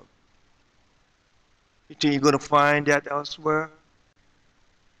me a hug. You think you're going to find that elsewhere?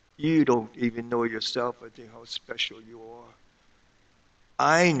 You don't even know yourself, I think, how special you are.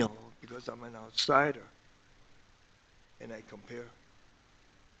 I know because I'm an outsider, and I compare.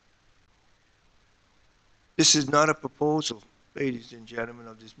 This is not a proposal, ladies and gentlemen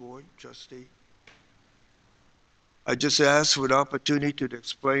of this board, trustee. I just asked for the opportunity to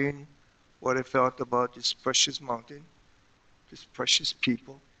explain what I felt about this precious mountain, this precious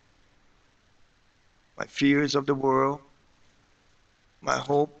people, my fears of the world, my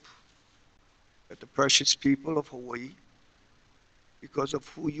hope that the precious people of Hawaii, because of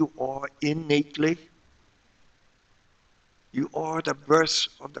who you are innately, you are the birth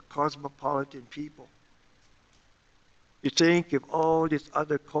of the cosmopolitan people. You think if all these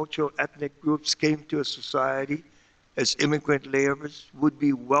other cultural ethnic groups came to a society as immigrant laborers, would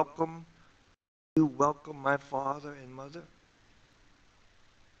be welcome, you welcome my father and mother?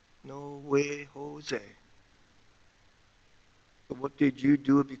 No way, Jose. But what did you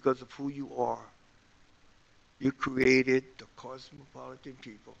do because of who you are? You created the cosmopolitan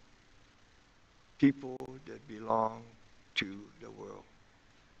people, people that belong to the world.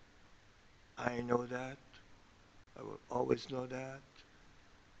 I know that. I will always know that.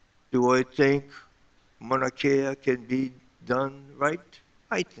 Do I think Mauna Kea can be done right?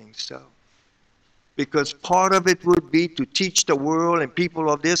 I think so. Because part of it would be to teach the world and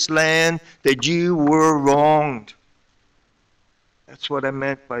people of this land that you were wronged. That's what I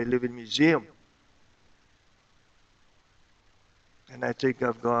meant by living museum. And I think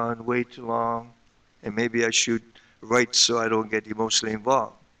I've gone way too long, and maybe I should write so I don't get emotionally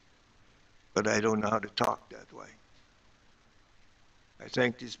involved. But I don't know how to talk that way. I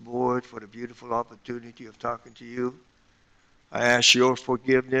thank this board for the beautiful opportunity of talking to you. I ask your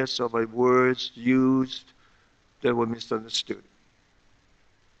forgiveness of my words used that were misunderstood.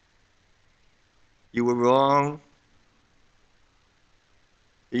 You were wrong.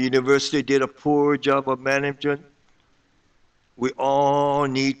 The university did a poor job of management. We all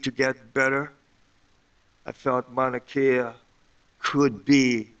need to get better. I felt Mauna Kea could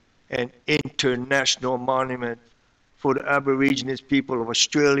be an international monument for the Aborigines people of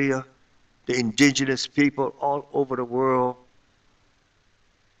Australia, the indigenous people all over the world,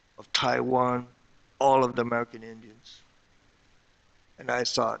 of Taiwan, all of the American Indians. And I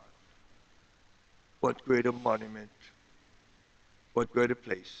thought, what greater monument, what greater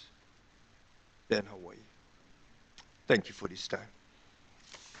place than Hawaii. Thank you for this time.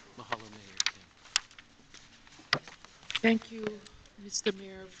 Mahalo, Mayor Kim. Thank you, Mr.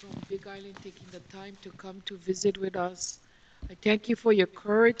 Mayor from Big Island, taking the time to come to visit with us. I thank you for your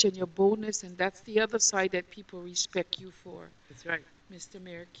courage and your boldness, and that's the other side that people respect you for. That's right. Mr.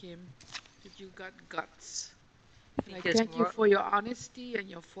 Mayor Kim, that you got guts. And I there's thank you more- for your honesty and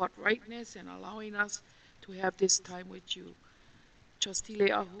your forthrightness and allowing us to have this time with you. Trustee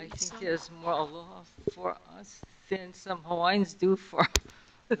Leahu. I think there's more aloha for us than some Hawaiians do for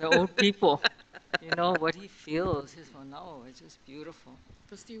the old people. You know, what he feels is, well, no, it's just beautiful.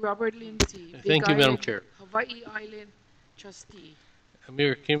 Trustee Robert Lindsay. Big Thank you, Madam Island, Chair. Hawaii Island Trustee.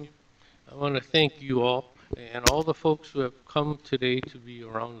 Mayor Kim, I want to thank you all and all the folks who have come today to be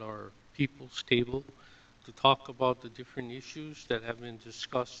around our people's table to talk about the different issues that have been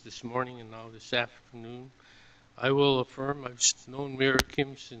discussed this morning and now this afternoon. I will affirm I've known Mayor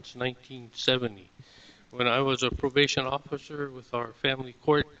Kim since 1970. When I was a probation officer with our family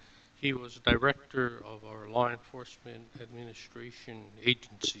court, He was director of our law enforcement administration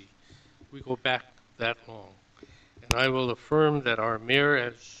agency. We go back that long. And I will affirm that our mayor,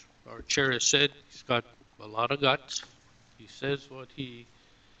 as our chair has said, he's got a lot of guts. He says what he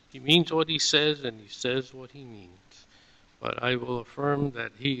means what he says, and he says what he means. But I will affirm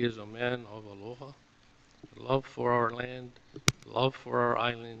that he is a man of aloha, love for our land, love for our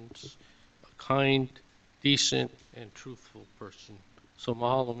islands, a kind, decent, and truthful person. So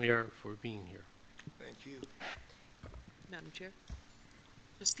mahalo, Mayor, for being here. Thank you. Madam Chair.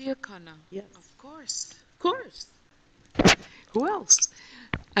 Trustee Akana. Yes. Of course. Of course. Who else?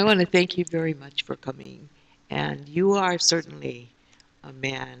 I want to thank you very much for coming. And you are certainly a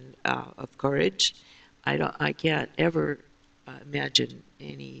man of courage. I can't ever imagine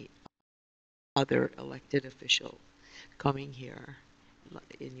any other elected official coming here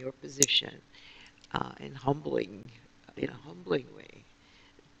in your position and in a humbling way,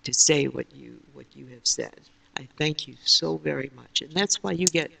 to say what you have said. I thank you so very much, and that's why you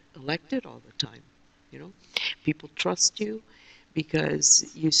get elected all the time. You know, people trust you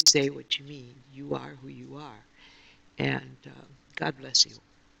because you say what you mean. You are who you are, and God bless you.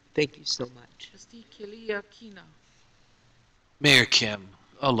 Thank you so much. Trustee Kiliakina. Mayor Kim,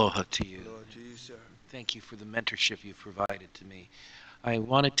 aloha to you. Aloha to you, sir. Thank you for the mentorship you've provided to me. I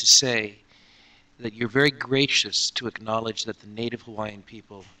wanted to say that you're very gracious to acknowledge that the Native Hawaiian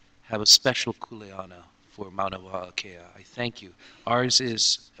people have a special kuleana for Mauna Wa'akea. I thank you. Ours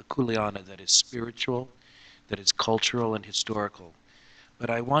is a kuleana that is spiritual, that is cultural and historical. But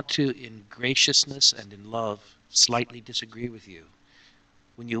I want to, in graciousness and in love, slightly disagree with you.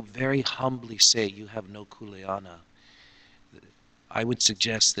 When you very humbly say you have no kuleana, I would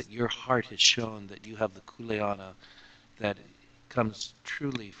suggest that your heart has shown that you have the kuleana that comes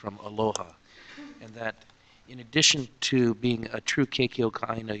truly from aloha, and that in addition to being a true keikio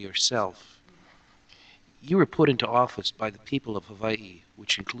kaina yourself, you were put into office by the people of Hawaii,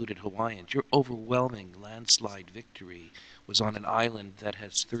 which included Hawaiians. Your overwhelming landslide victory was on an island that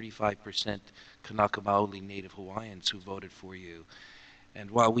has 35% Kanaka Maoli Native Hawaiians who voted for you.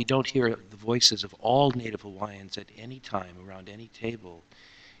 And while we don't hear the voices of all Native Hawaiians at any time around any table,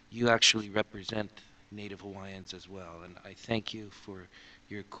 you actually represent Native Hawaiians as well. And I thank you for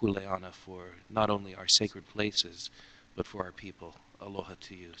your kuleana for not only our sacred places, but for our people. Aloha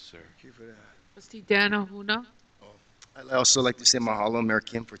to you, sir. Thank you for that. Trustee Dana Huna. I'd also like to say mahalo, Mayor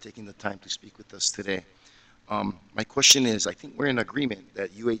Kim, for taking the time to speak with us today. My question is, I think we're in agreement that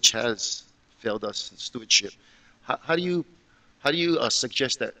UH has failed us in stewardship. How do you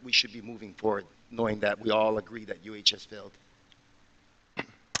suggest that we should be moving forward, knowing that we all agree that UH has failed?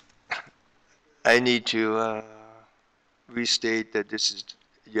 I need to restate that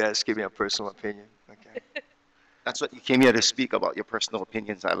you're asking me a personal opinion. Okay. That's what you came here to speak about, your personal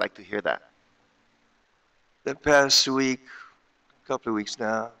opinions. I'd like to hear that. The past week, couple of weeks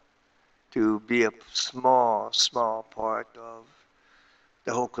now, to be a small part of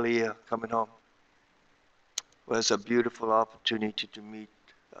the whole Kalia coming home was a beautiful opportunity to meet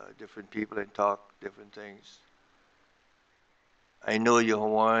different people and talk different things. I know you're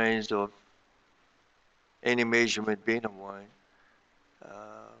Hawaiians of any measurement being Hawaiian.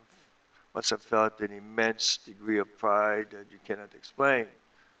 Must have felt an immense degree of pride that you cannot explain.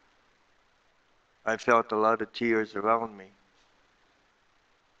 I felt a lot of tears around me.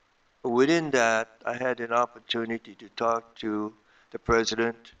 But within that, I had an opportunity to talk to the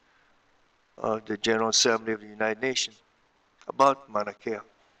President of the General Assembly of the United Nations about Mauna Kea.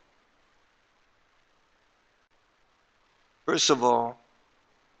 First of all,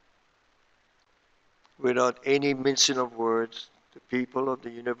 without any mincing of words, the people of the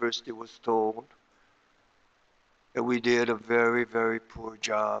university was told that we did a very, very poor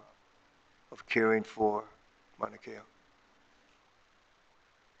job of caring for Mauna Kea.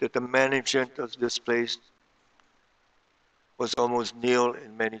 That the management of this place was almost nil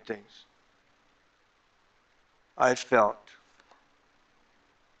in many things. I felt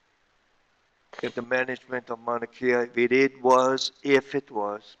that the management of Mauna Kea, if it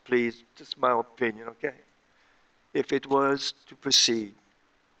was, please, this is my opinion, okay? If it was to proceed,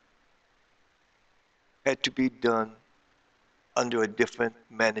 had to be done under a different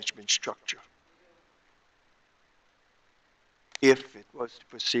management structure. If it was to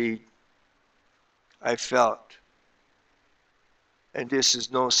proceed, I felt, and this is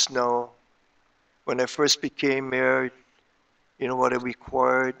no snow, when I first became mayor, you know what I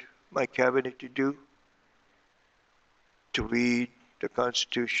required my cabinet to do? To read the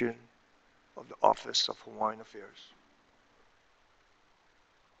Constitution of the Office of Hawaiian Affairs.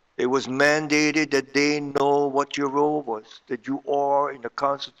 It was mandated that they know what your role was, that you are in the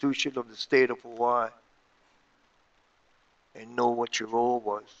Constitution of the state of Hawaii, and know what your role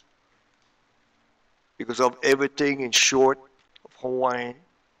was. Because of everything in short of Hawaiian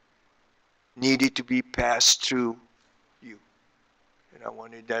needed to be passed through you. And I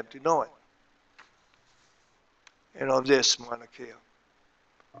wanted them to know it. And of this, Mauna Kea,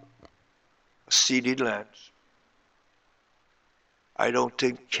 ceded lands, I don't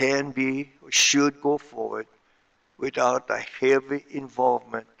think can be or should go forward without a heavy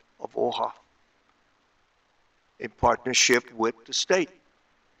involvement of OHA in partnership with the state.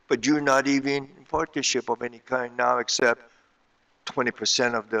 But you're not even in partnership of any kind now except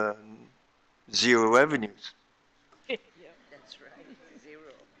 20% of the zero revenues. Yeah, that's right,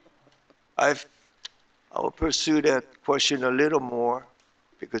 zero. I will pursue that question a little more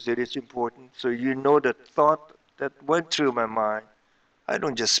because it is important. So you know the thought that went through my mind. I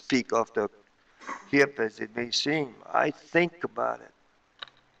don't just speak off the hip as it may seem. I think about it.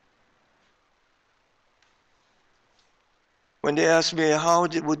 When they asked me how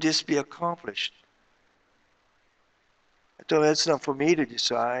would this be accomplished, I told them it's not for me to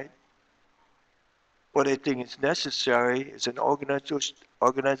decide. What I think is necessary is an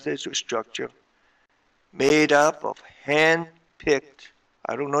organizational structure made up of hand-picked,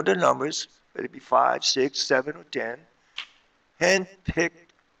 I don't know the numbers, but it'd be 5, 6, 7, or 10,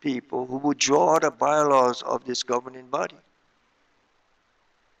 hand-picked people who would draw the bylaws of this governing body.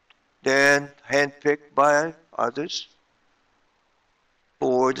 Then hand-picked by others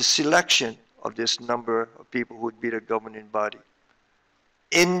for the selection of this number of people who would be the governing body,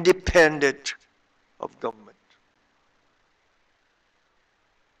 independent of government.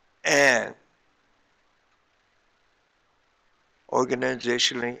 And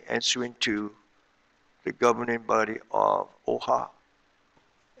organizationally answering to the governing body of OHA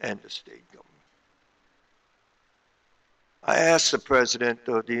and the state government. I asked the president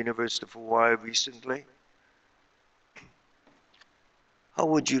of the University of Hawaii recently, how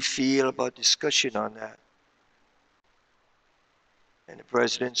would you feel about discussion on that? And the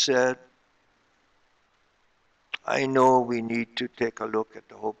president said, I know we need to take a look at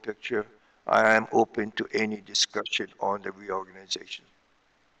the whole picture. I am open to any discussion on the reorganization.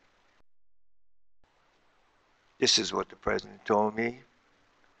 This is what the president told me,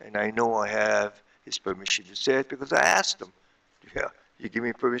 and I know I have his permission to say it because I asked him. Yeah, you give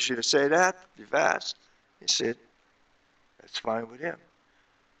me permission to say that? You've asked. He said, that's fine with him.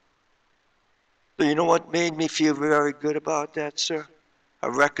 So you know what made me feel very good about that, sir?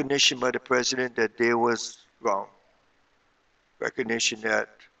 A recognition by the president that they was wrong. Recognition that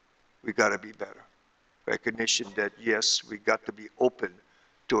we got to be better. Recognition that, yes, we got to be open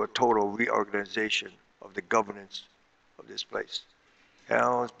to a total reorganization of the governance of this place.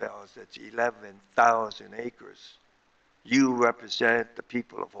 Hell's bells, that's 11,000 acres. You represent the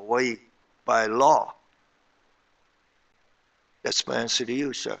people of Hawaii by law. That's my answer to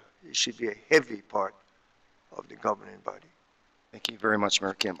you, sir. It should be a heavy part of the governing body. Thank you very much,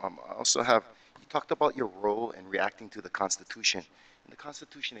 Mayor Kim. I also have, you talked about your role in reacting to the Constitution. In the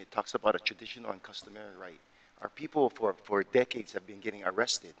Constitution, it talks about a traditional and customary right. Our people for decades have been getting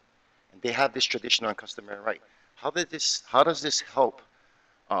arrested, and they have this traditional and customary right. How does this help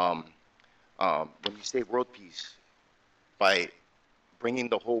when you say world peace by bringing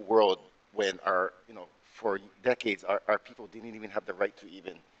the whole world when for decades, our people didn't even have the right to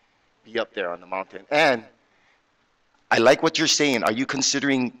even be up there on the mountain? And I like what you're saying. Are you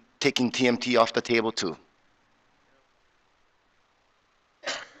considering taking TMT off the table too?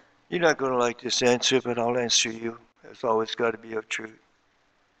 You're not going to like this answer, but I'll answer you. It's always got to be of truth.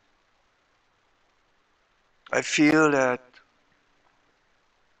 I feel that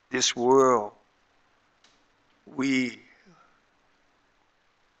this world, we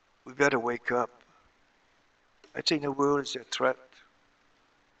better wake up. I think the world is a threat.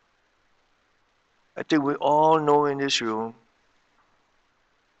 I think we all know in this room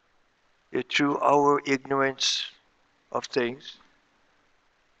that through our ignorance of things,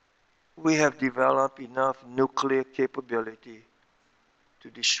 we have developed enough nuclear capability to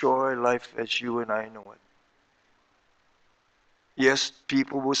destroy life as you and I know it. Yes,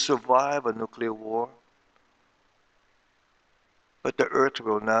 people will survive a nuclear war, but the earth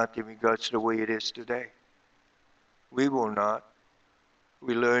will not in regards to the way it is today. We will not.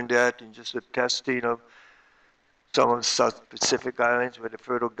 We learned that in just the testing of some of the South Pacific Islands where the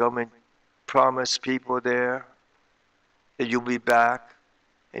federal government promised people there that you'll be back.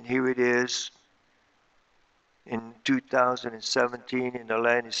 And here it is in 2017 and the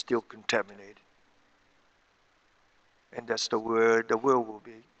land is still contaminated. And that's the word the world will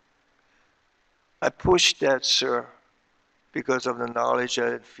be. I pushed that, sir, because of the knowledge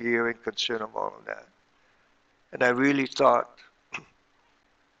and fear and concern of all of that. And I really thought,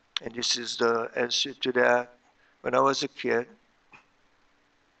 and this is the answer to that, when I was a kid,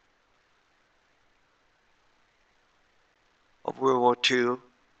 of World War II,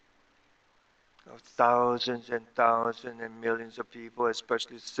 of thousands and thousands and millions of people,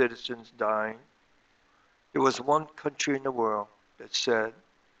 especially citizens, dying, there was one country in the world that said,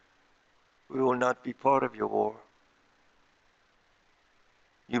 we will not be part of your war.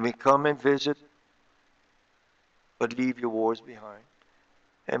 You may come and visit, but leave your wars behind.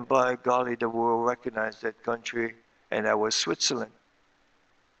 And by golly, the world recognized that country, and that was Switzerland.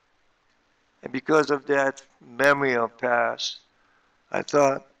 And because of that memory of past, I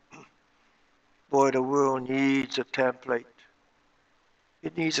thought, boy, the world needs a template.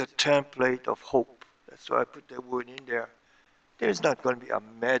 It needs a template of hope. That's why I put that word in there. There's not going to be a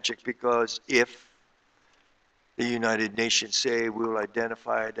magic, because if the United Nations say we'll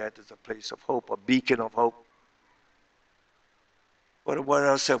identify that as a place of hope, a beacon of hope, but what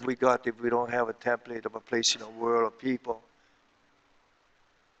else have we got if we don't have a template of a place in a world of people?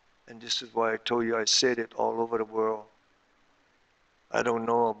 And this is why I told you I said it all over the world. I don't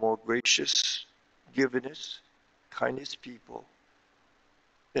know a more gracious, givingest, kindest people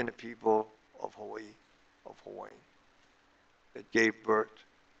than the people of Hawaii, that gave birth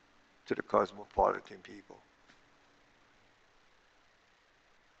to the cosmopolitan people.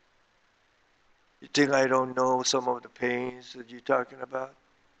 You think I don't know some of the pains that you're talking about?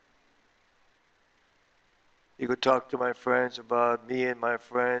 You could talk to my friends about me and my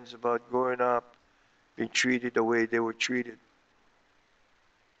friends about growing up, being treated the way they were treated.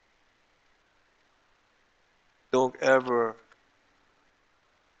 Don't ever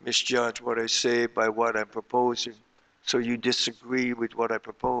misjudge what I say by what I'm proposing, so you disagree with what I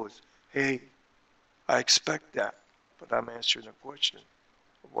propose. Hey, I expect that, but I'm answering a question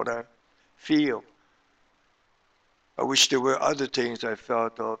of what I feel. I wish there were other things I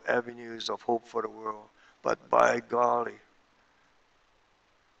felt of, avenues of hope for the world, but by golly,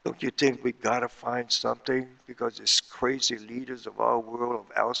 don't you think we gotta find something, because there's crazy leaders of our world,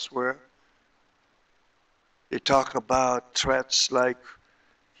 of elsewhere? They talk about threats like,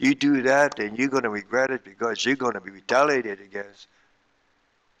 you do that and you're gonna regret it because you're gonna be retaliated against.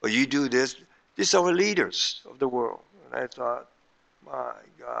 Or you do this. These are our leaders of the world. And I thought, my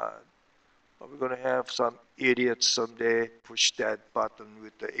God, are we gonna have some idiots someday push that button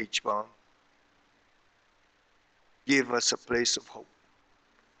with the H-bomb? Give us a place of hope.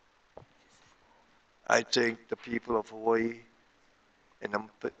 I think the people of Hawaii and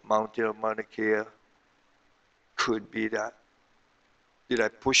the mountain of Mauna Kea could be that. Did I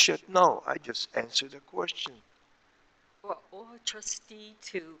push it? No, I just answered the question. For OHA trustee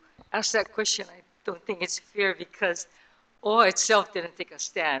to ask that question, I don't think it's fair, because OHA itself didn't take a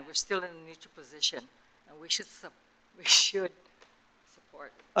stand. We're still in a neutral position, and we should support.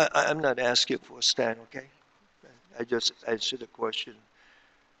 I'm not asking for a stand, okay? I just answered the question.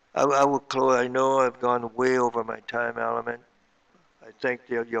 I will close. I know I've gone way over my time element. I thank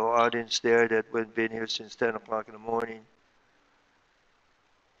your audience there that have been here since 10 o'clock in the morning.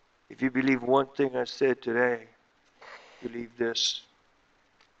 If you believe one thing I said today, believe this.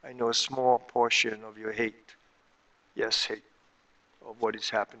 I know a small portion of your hate, yes, hate, of what is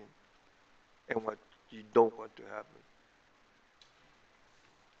happening and what you don't want to happen.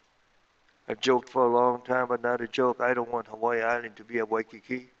 I've joked for a long time, but not a joke. I don't want Hawaii Island to be a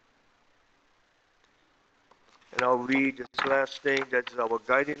Waikiki. And I'll read this last thing that is our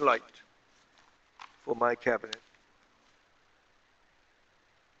guiding light for my cabinet.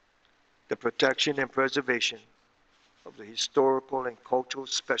 The protection and preservation of the historical and cultural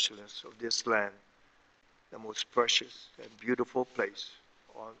specialists of this land, the most precious and beautiful place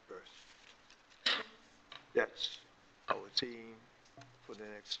on earth. That's our theme for the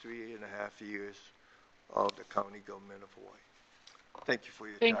next 3.5 years of the county government of Hawaii. Thank you for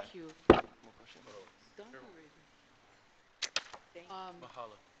your time. Thank you. Done already.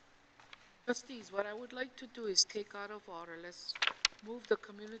 Mahalo. Trustees, what I would like to do is take out of order. Let's move the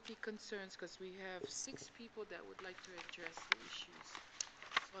community concerns, because we have 6 people that would like to address the issues.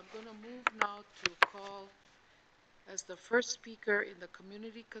 So I'm going to move now to call as the first speaker in the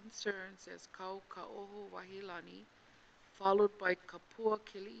community concerns as Kaukaohu Wahilani, followed by Kapua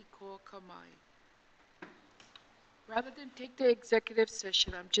Kili'ikoa Kamai. Rather than take the executive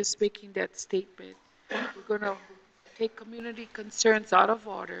session, I'm just making that statement. We're going to take community concerns out of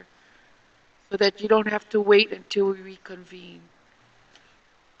order so that you don't have to wait until we reconvene.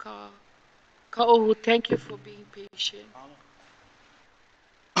 Ka'ohu, thank you for being patient.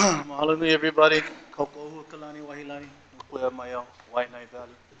 Mahalo nui everybody. Kaukaohu Wahilani and OHA, White Knight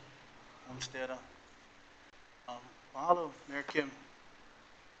Valley, Homestead. Mahalo, Mayor Kim.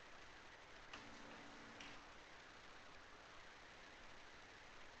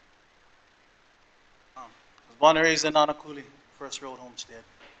 I was born and raised in Nanakuli, First Road Homestead,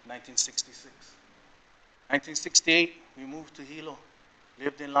 1966. 1968, we moved to Hilo,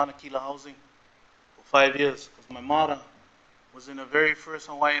 lived in Lanakila housing for 5 years, because my mother was in the very first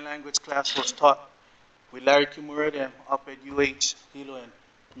Hawaiian language class was taught with Larry Kimurede up at UH Hilo, and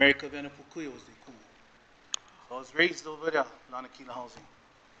Mary Kavena Pukuya was the kumu. So I was raised over there, Lanakila housing.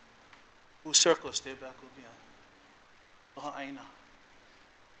 Full circle, stay back over here. Loha Aina.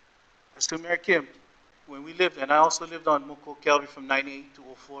 As to Mary Kim, when we lived, and I also lived on Moko Kelby from 98 to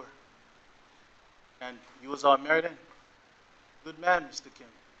 04. And he was our mayor then. Good man, Mr. Kim.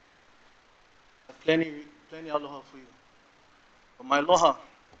 Plenty aloha for you. But my aloha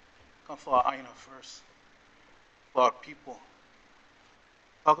come for our Aina first, for our people.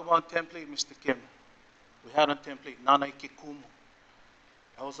 Talk about template, Mr. Kim. We had a template, Nana Ike Kumu.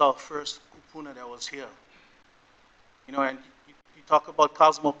 That was our first kupuna that was here. You know, and you talk about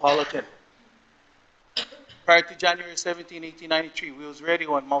cosmopolitan. Prior to January 17, 1893, we was ready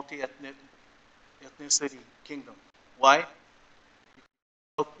on multi-ethnicity kingdom. Why?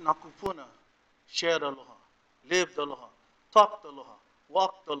 Nakupuna shared aloha, lived aloha, talked aloha,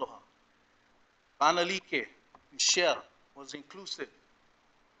 walked aloha. Kanalike, share, was inclusive.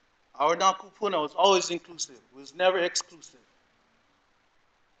 Our Nakupuna was always inclusive. It was never exclusive.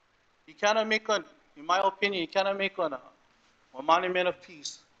 You cannot make in my opinion, you cannot make a monument of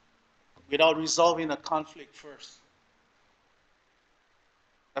peace without resolving a conflict first.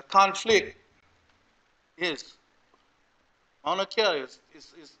 The conflict is, Mauna Kea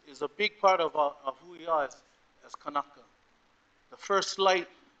is a big part of who we are as Kanaka. The first light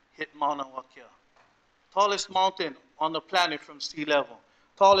hit Mauna Kea. Tallest mountain on the planet from sea level.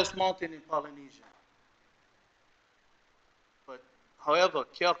 Tallest mountain in Polynesia. But, however,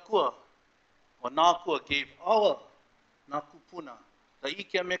 Keakua, or Nakua, gave our Nakupuna, the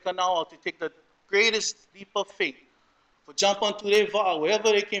Ike Mekanawa, to take the greatest leap of faith, for jump onto their vow, wherever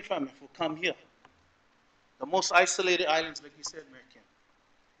they came from, and for come here. The most isolated islands, like you said, American,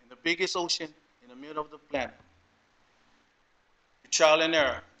 in the biggest ocean, in the middle of the planet. Trial and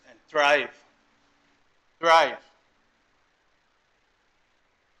error, and thrive. Thrive.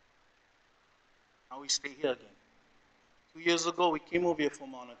 Now we stay here again. 2 years ago, we came over here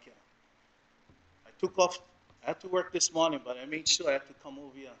from Mauna Kea. I took off. I had to work this morning, but I made sure I had to come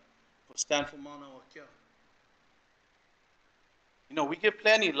over here for stand for Mauna Kea. You know, we get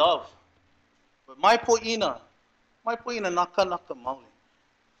plenty love. But my poina naka naka mauli.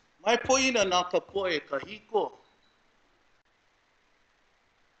 My poina naka poe kahiko.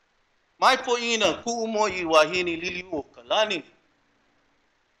 My poina ku'umoi wahini lili o kalani.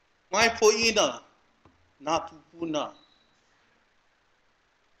 My poina nakupuna.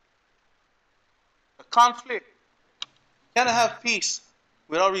 A conflict. You cannot have peace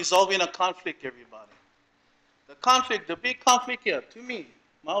without resolving a conflict, everybody. The conflict, the big conflict here, to me,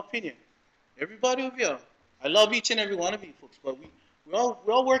 my opinion, everybody over here, I love each and every one of you folks, but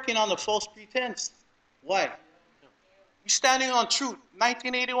we're all working on the false pretense. Why? We're standing on truth.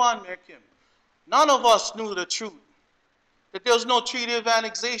 1981, Mayor Kim. None of us knew the truth. That there was no treaty of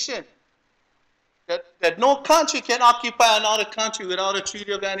annexation. That no country can occupy another country without a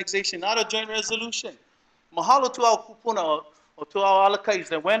treaty of annexation, not a joint resolution. Mahalo to our kupuna or to our alakais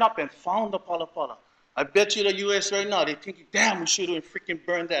that went up and found the Palapala. I bet you the U.S. right now, they're thinking, damn, we should have freaking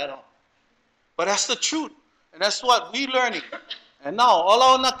burned that out. But that's the truth. And that's what we're learning. And now, all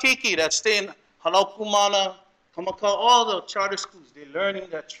our Nakiki that stay in Halau Kumana, Kamaka, all the charter schools, they're learning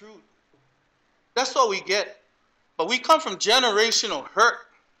that truth. That's what we get. But we come from generational hurt.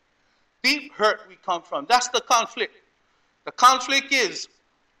 Deep hurt we come from. That's the conflict. The conflict is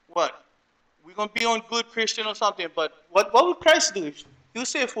what? We're going to be on good Christian or something, but what would Christ do? He'll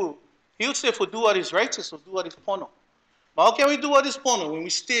say if we do what is righteous or do what is pono. But how can we do what is pono when we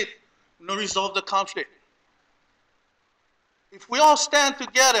still resolve the conflict? If we all stand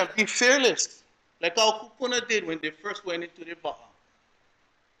together and be fearless, like our kupuna did when they first went into the Baha,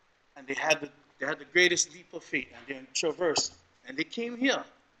 and they had the greatest leap of faith, and they traversed, and they came here.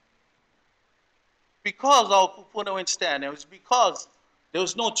 Because our kupuna went stand, it was because there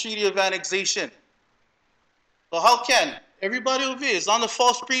was no treaty of annexation. So how can everybody over here is on the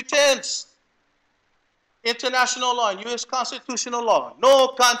false pretense? International law and U.S. constitutional law. No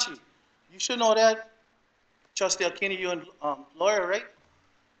country. You should know that. Trustee Akini, you're a lawyer, right?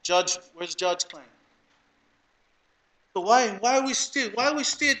 Judge, where's Judge Klein? So why are we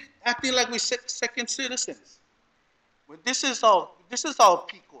still acting like we're second citizens? When this is our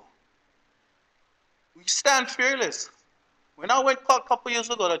people. We stand fearless. When I went court a couple years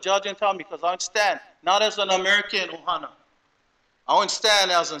ago, the judge in town, because I stand not as an American Ohana. I won't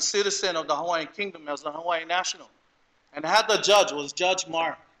stand as a citizen of the Hawaiian Kingdom, as a Hawaiian national. And I had the judge, was Judge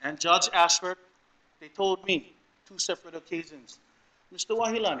Mark and Judge Ashford. They told me, 2 separate occasions, Mr.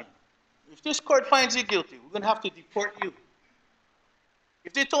 Wahilani, if this court finds you guilty, we're going to have to deport you.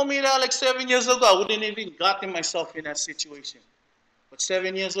 If they told me that like 7 years ago, I wouldn't have even gotten myself in that situation. But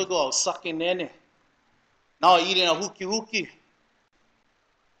 7 years ago, I was sucking nene. Now I'm eating a hooky.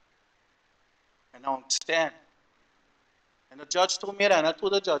 And now I'm stand. And the judge told me that, and I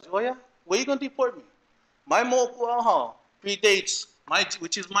told the judge, oh yeah, where are you going to deport me? My mokuaha predates,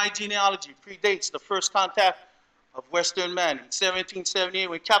 which is my genealogy, predates the first contact of Western man in 1778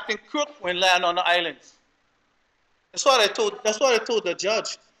 when Captain Cook went land on the islands. That's what I told the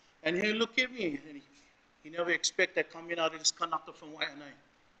judge. And he looked at me, and he never expected coming out of this Kanaka from Waianae.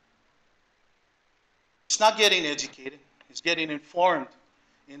 It's not getting educated, it's getting informed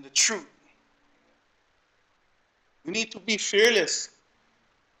in the truth. We need to be fearless.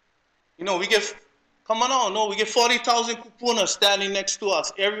 You know, we get 40,000 kupunas standing next to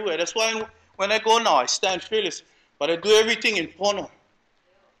us everywhere. That's why when I go now, I stand fearless. But I do everything in pono.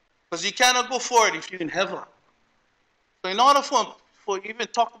 Because you cannot go forward if you're in heaven. So in order for even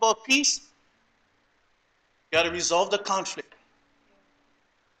talk about peace, you got to resolve the conflict.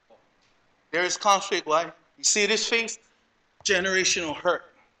 There is conflict. Why? You see this face? Generational hurt.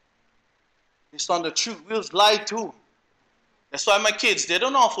 It's on the truth. We was lied to. That's why my kids, they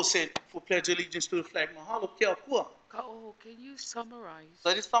don't often say for pledge allegiance to the flag. Mahalo kia kua. Kaukaohu, can you summarize? So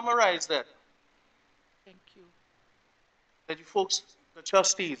I just summarize that. Thank you. That you folks, the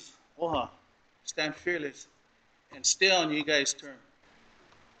trustees, OHA, stand fearless and stay on you guys' term.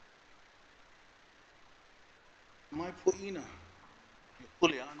 My puina,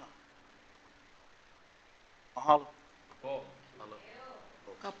 puleana. Mahalo.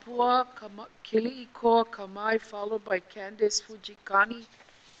 Kapua, Kili'ikoa, Kamai, followed by Candace Fujikani.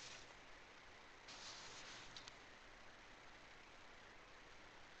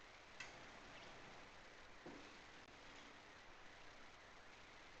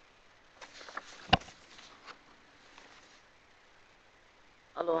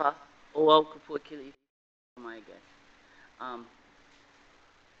 Aloha, Oau Kapua Kili, my again.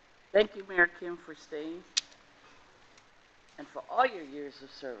 Thank you, Mayor Kim, for staying and for all your years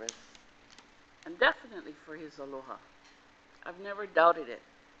of service, and definitely for his aloha. I've never doubted it.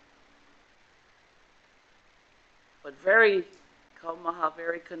 But very kaumaha,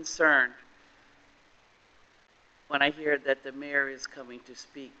 very concerned when I hear that the mayor is coming to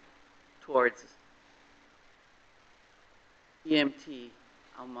speak towards EMT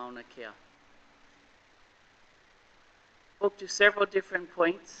al Mauna Kea. Spoke to several different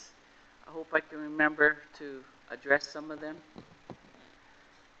points. I hope I can remember to address some of them.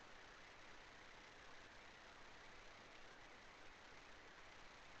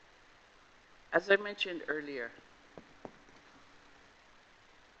 As I mentioned earlier,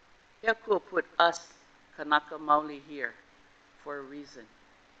 Keakua put us, Kanaka Maoli, here for a reason.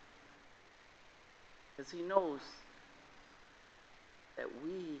 Because he knows that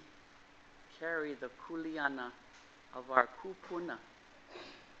we carry the kuleana of our kupuna,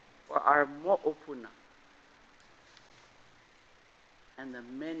 or our mo'opuna, and the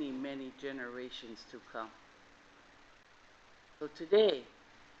many, many generations to come. So today,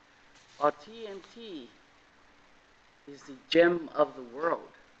 while TMT is the gem of the world,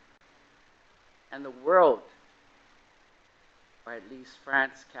 and the world, or at least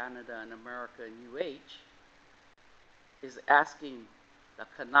France, Canada, and America, and UH, is asking the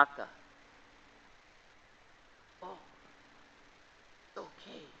Kanaka, oh, it's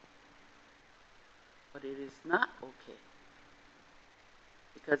okay. But it is not okay.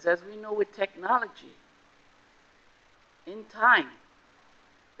 Because as we know with technology, in time,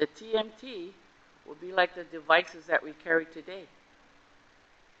 the TMT will be like the devices that we carry today.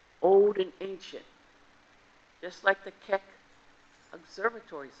 Old and ancient. Just like the Keck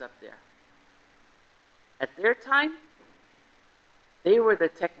observatories up there. At their time, they were the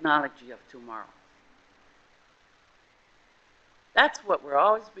technology of tomorrow. That's what we're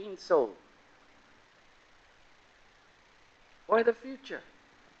always being sold. Or the future.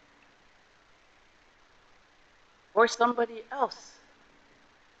 Or somebody else.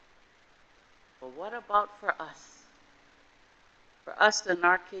 But what about for us? For us, the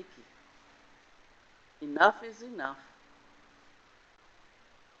Narkeiki. Enough is enough.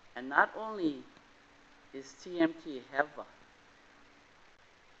 And not only is TMT Heva.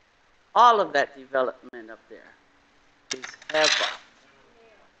 All of that development up there is Heva.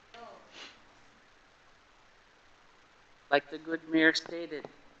 Like the good mayor stated,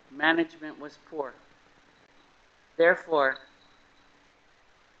 management was poor. Therefore,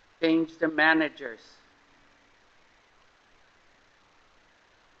 change the managers.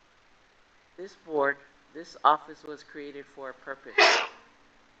 This board, this office was created for a purpose.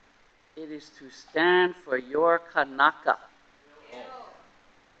 It is to stand for your Kanaka.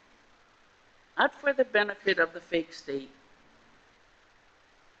 Not for the benefit of the fake state.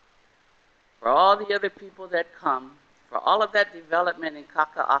 For all the other people that come, for all of that development in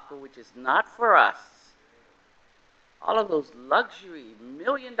Kaukaohu, which is not for us. All of those luxury $1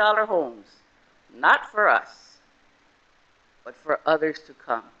 million homes, not for us, but for others to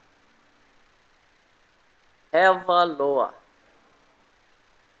come. Heva loa.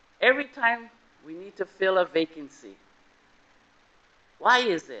 Every time we need to fill a vacancy, why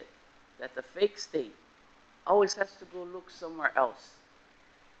is it that the fake state always has to go look somewhere else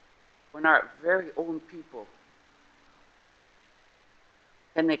when our very own people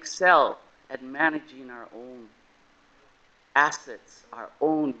can excel at managing our own assets, our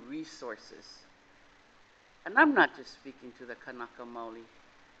own resources? And I'm not just speaking to the Kanaka Maoli,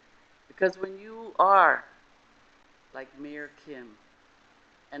 because when you are like Mayor Kim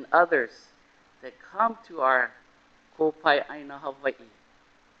and others that come to our Kopai Aina Hawaii,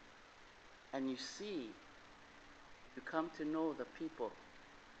 and you see, you come to know the people,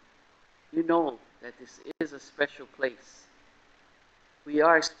 you know that this is a special place. We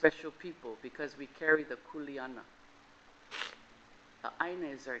are special people because we carry the kuleana. The Aina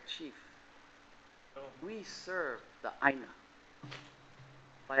is our chief. We serve the Aina.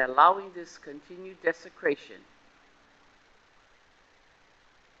 By allowing this continued desecration,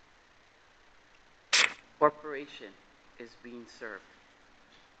 corporation is being served.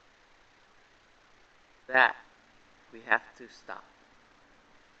 That we have to stop.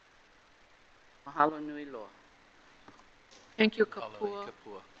 Mahalo nui loa. Thank you, Kapua.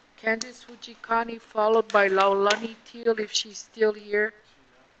 Candice Fujikani, followed by Laulani Teal, if she's still here.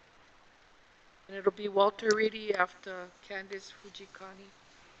 And it'll be Walter Reedy after Candice Fujikani.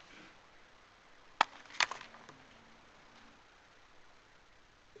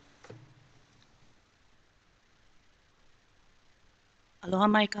 Aloha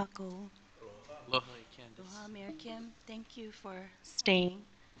mai kākou. Aloha, Candice. Aloha, Mayor Kim. Thank you for staying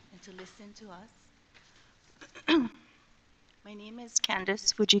and to listen to us. My name is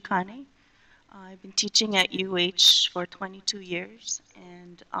Candice Fujikani. I've been teaching at UH for 22 years,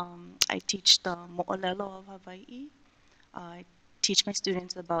 and I teach the Mo'olelo of Hawaii. I teach my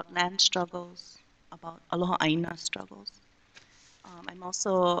students about land struggles, about Aloha Aina struggles. I'm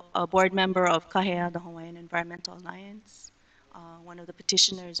also a board member of KAHEA, the Hawaiian Environmental Alliance, one of the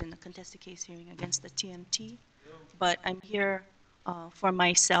petitioners in the contested case hearing against the TMT. But I'm here for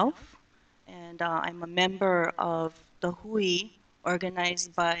myself, and I'm a member of the Hui,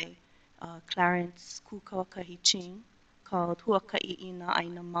 organized by Clarence Kukawakahiching, called Huaka'i'ina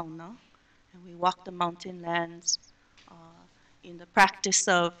Aina Mauna. And we walk the mountain lands in the practice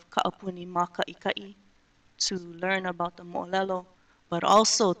of Ka'apuni Maka'ikai to learn about the Mo'olelo, but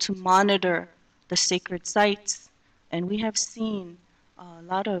also to monitor the sacred sites. And we have seen a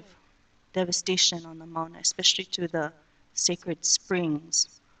lot of devastation on the Mauna, especially to the sacred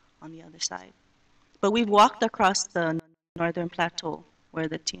springs on the other side. But we've walked across the northern plateau where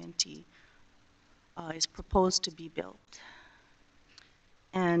the TNT is proposed to be built.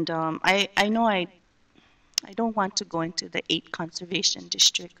 And I know I don't want to go into the 8 conservation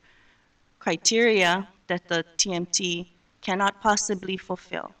district criteria that the TMT cannot possibly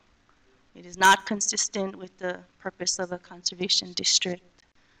fulfill. It is not consistent with the purpose of a conservation district.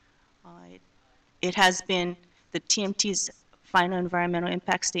 It has been, the TMT's final environmental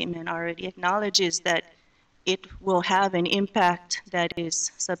impact statement already acknowledges that it will have an impact that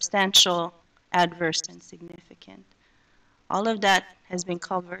is substantial, adverse, and significant. All of that has been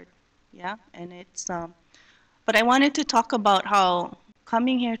covered, yeah? And it's, but I wanted to talk about how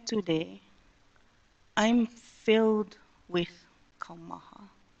coming here today, I'm filled with kaumaha.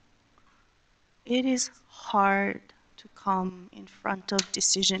 It is hard to come in front of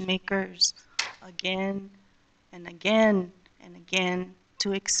decision makers again and again and again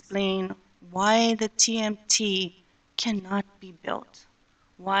to explain why the TMT cannot be built,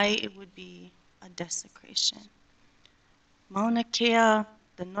 why it would be a desecration. Mauna Kea,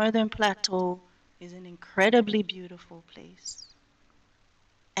 the Northern Plateau, is an incredibly beautiful place.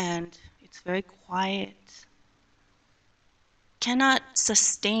 And it's very quiet. Cannot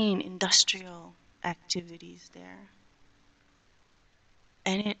sustain industrial activities there.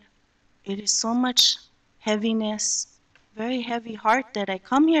 And it is so much heaviness, very heavy heart that I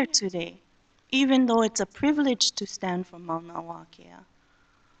come here today, even though it's a privilege to stand for Mauna Wakea.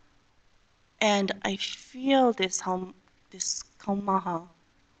 And I feel this kaumaha,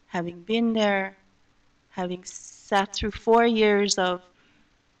 having been there, having sat through 4 years of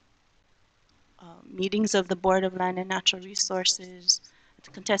meetings of the Board of Land and Natural Resources, at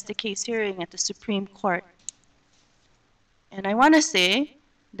the contested case hearing at the Supreme Court. And I want to say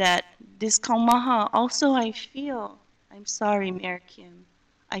that this kaumaha also I feel, I'm sorry, Mayor Kim,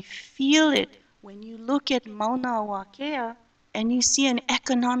 I feel it when you look at Mauna Wakea and you see an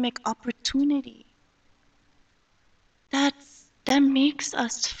economic opportunity. That makes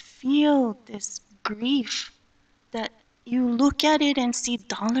us feel this grief, that you look at it and see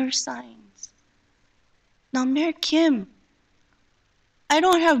dollar signs. Now, Mayor Kim, I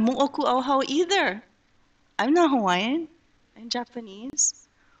don't have mo'oku auhau either. I'm not Hawaiian, I'm Japanese.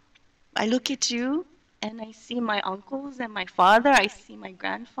 I look at you and I see my uncles and my father, I see my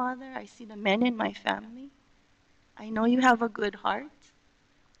grandfather, I see the men in my family. I know you have a good heart,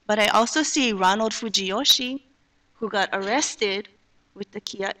 but I also see Ronald Fujiyoshi, who got arrested with the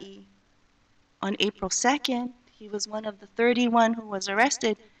kia'i on April 2nd. He was one of the 31 who was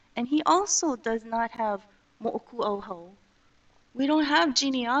arrested, and he also does not have mo'oku auhau. We don't have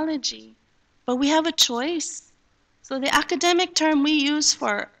genealogy, but we have a choice. So the academic term we use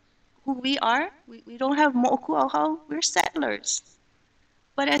for who we are, we don't have mo'oku auhau, we're settlers.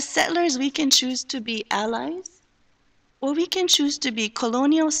 But as settlers, we can choose to be allies, or we can choose to be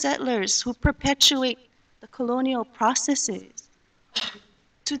colonial settlers who perpetuate the colonial processes.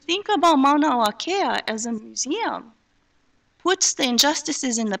 To think about Mauna Wakea as a museum puts the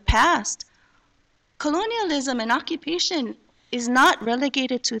injustices in the past. Colonialism and occupation is not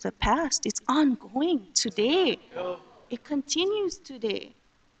relegated to the past. It's ongoing today. It continues today.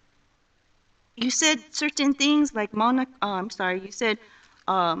 You said certain things like you said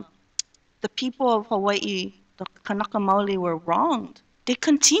the people of Hawaii, the Kanaka Maoli, were wronged. They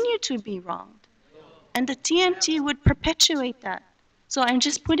continue to be wronged. And the TMT would perpetuate that. So I'm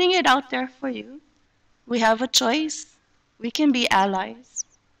just putting it out there for you. We have a choice. We can be allies.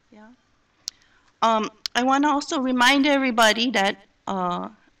 Yeah. I want to also remind everybody that a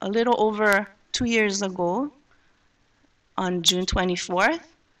little over 2 years ago, on June 24th,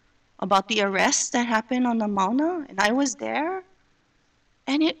 about the arrests that happened on the Mauna, and I was there.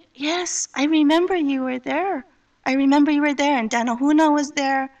 And yes, I remember you were there. I remember you were there, and Danahuna was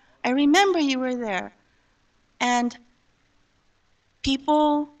there. I remember you were there. And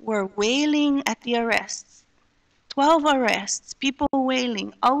people were wailing at the arrests. 12 arrests, people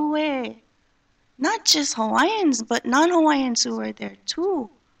wailing, aue. Not just Hawaiians, but non-Hawaiians who were there too.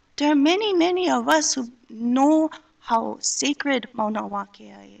 There are many, many of us who know how sacred Mauna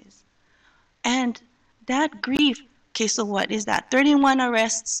Wakea is. And that grief, okay, so what is that? 31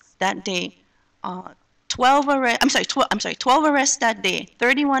 arrests that day. 12 arrests that day.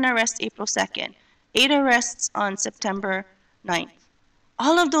 31 arrests April 2nd. 8 arrests on September 9th.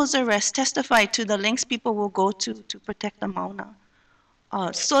 All of those arrests testify to the lengths people will go to protect the Mauna.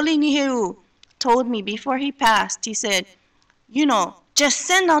 Soli Niheu told me before he passed, he said, you know, just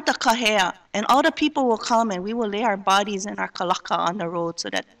send out the kahea and all the people will come and we will lay our bodies and our kalaka on the road so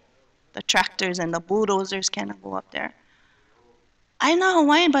that the tractors and the bulldozers cannot go up there. I'm not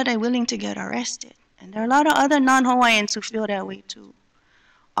Hawaiian, but I'm willing to get arrested. And there are a lot of other non-Hawaiians who feel that way too.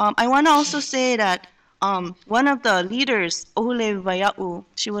 I want to also say that one of the leaders, Ohule Vaia'u,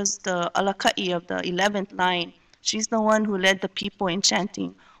 she was the alaka'i of the 11th line. She's the one who led the people in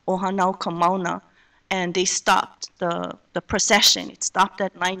chanting Ohanau Kamauna, and they stopped the procession. It stopped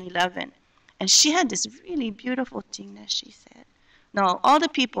at 9/11. And she had this really beautiful thing that she said. Now, all the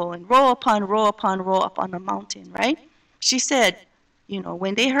people in row upon row upon row up on the mountain, right? She said, you know,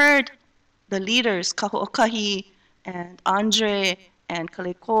 when they heard the leaders, Kaho'okahi and Andre and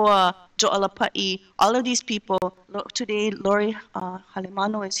Kalekoa, Jo'alapa'i, all of these people, today Lori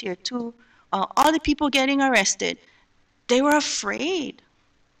Halimano is here too, all the people getting arrested, they were afraid.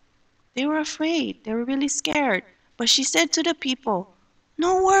 They were afraid. They were really scared. But she said to the people,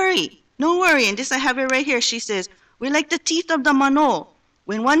 no worry, no worry. And this, I have it right here. She says, we're like the teeth of the mano.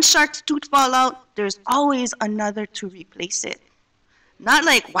 When one shark's tooth fall out, there's always another to replace it. Not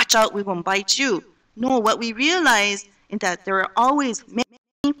like, watch out, we won't bite you. No, what we realize is that there are always many,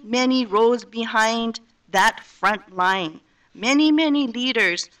 many rows behind that front line. Many, many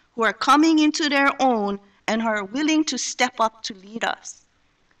leaders who are coming into their own and are willing to step up to lead us.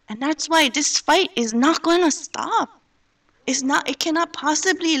 And that's why this fight is not going to stop. It's not, it cannot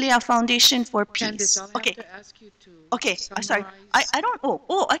possibly lay a foundation for Candace, peace. I'll Okay. have to ask you to Okay, I'm sorry. summarize. I don't,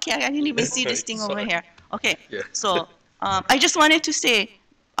 okay, I didn't even see this thing over Sorry. here. Okay, Yeah. so I just wanted to say,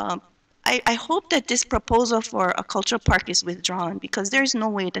 I hope that this proposal for a cultural park is withdrawn because there's no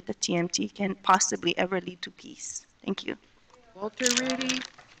way that the TMT can possibly ever lead to peace. Thank you. Walter Reedy,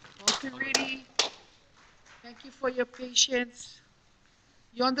 thank you for your patience.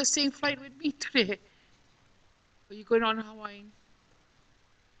 You're on the same flight with me today. Are you going on Hawaiian?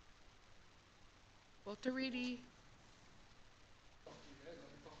 Walter Reedy.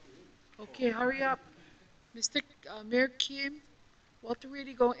 Okay, hurry up. Mr. Mayor Kim, Walter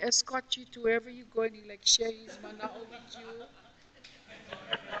Reedy going to escort you to wherever you're going. He like share his mana'o with you.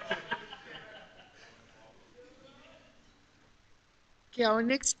 Okay, our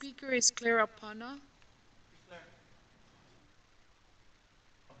next speaker is Clara Pana.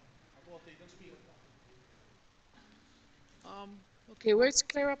 Okay, where's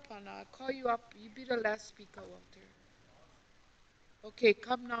Clara Pana? I'll call you up. You be the last speaker, Walter. Okay,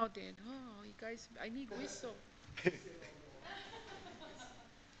 come now then. Oh, you guys, I need whistle.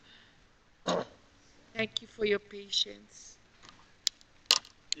 Thank you for your patience.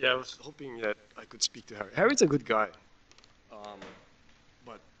 Yeah, I was hoping that I could speak to Harry. Harry's a good guy,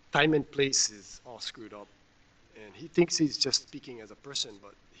 but time and place is all screwed up. And he thinks he's just speaking as a person,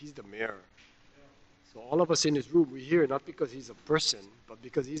 but he's the mayor. So all of us in this room, we're here not because he's a person, but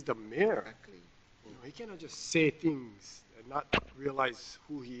because he's the mayor. Exactly. You know, he cannot just say things and not realize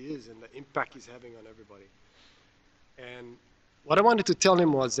who he is and the impact he's having on everybody. And what I wanted to tell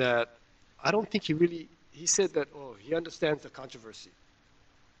him was that I don't think he said that, oh, he understands the controversy.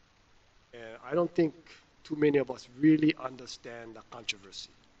 And I don't think too many of us really understand the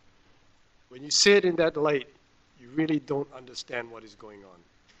controversy. When you say it in that light, you really don't understand what is going on.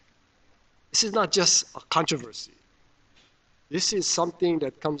 This is not just a controversy. This is something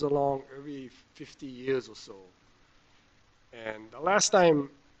that comes along every 50 years or so. And the last time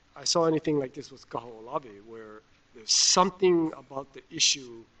I saw anything like this was Kaukaohu, where there's something about the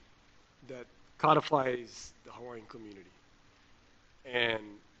issue that codifies the Hawaiian community. And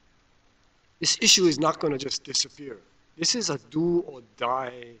this issue is not going to just disappear. This is a do or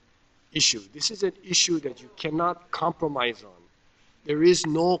die issue. This is an issue that you cannot compromise on. There is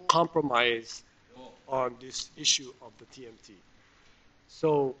no compromise on this issue of the TMT.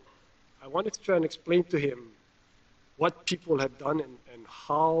 So I wanted to try and explain to him what people have done and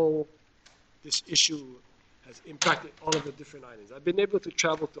how this issue has impacted all of the different islands. I've been able to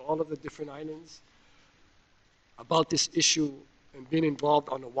travel to all of the different islands about this issue and been involved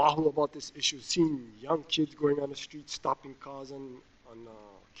on Oahu about this issue, seeing young kids going on the street, stopping cars on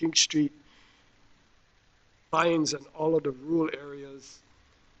King Street, signs in all of the rural areas.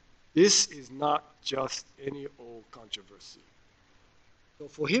 This is not just any old controversy. So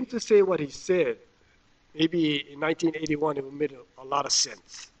for him to say what he said, maybe in 1981 it made a lot of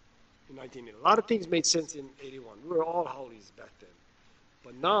sense. In 1980, a lot of things made sense in 81. We were all howlies back then.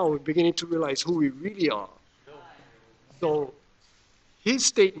 But now we're beginning to realize who we really are. So his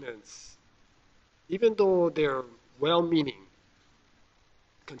statements, even though they're well-meaning,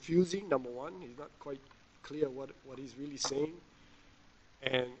 confusing, number one, he's not quite clear what he's really saying.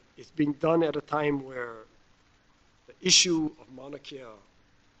 And it's being done at a time where the issue of Mauna Kea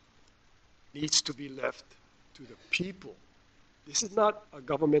needs to be left to the people. This is not a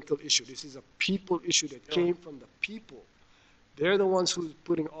governmental issue. This is a people issue that came from the people. They're the ones who's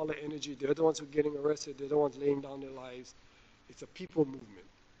putting all the energy. They're the ones who are getting arrested. They're the ones laying down their lives. It's a people movement.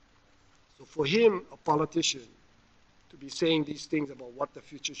 So for him, a politician, to be saying these things about what the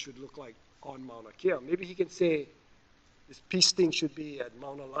future should look like on Mauna Kea, maybe he can say this peace thing should be at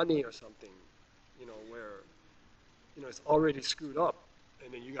Mauna Lani or something, you know, where, you know, it's already screwed up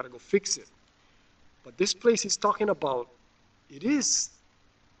and then you got to go fix it. But this place he's talking about, it is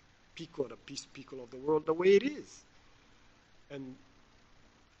Piko, the peace Piko of the world, the way it is. And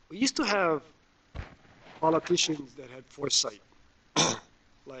we used to have politicians that had foresight,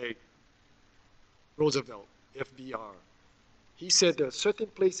 like Roosevelt, FDR. He said there are certain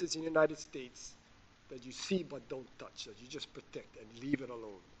places in the United States that you see but don't touch, that you just protect and leave it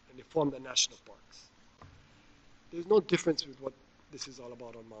alone, and they form the national parks. There's no difference with what this is all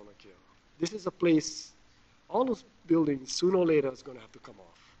about on Mauna Kea. This is a place, all those buildings, sooner or later, is going to have to come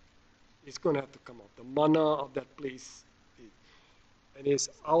off. It's going to have to come off. The mana of that place, and it's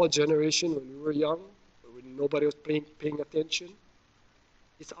our generation when we were young, when nobody was paying attention,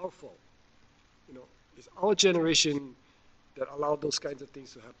 it's our fault. You know, it's our generation that allowed those kinds of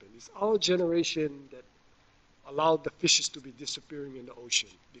things to happen. It's our generation that allowed the fishes to be disappearing in the ocean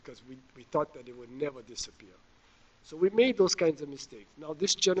because we thought that they would never disappear. So we made those kinds of mistakes. Now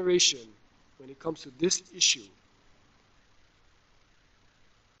this generation, when it comes to this issue,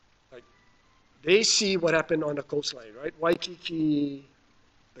 like they see what happened on the coastline, right? Waikiki,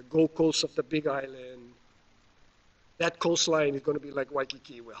 the Gold Coast of the Big Island. That coastline is going to be like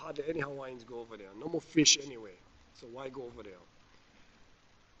Waikiki, where hardly any Hawaiians go over there. No more fish anyway, so why go over there?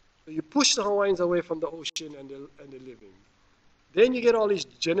 So you push the Hawaiians away from the ocean and the living. Then you get all these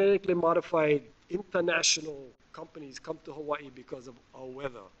genetically modified international companies come to Hawaii because of our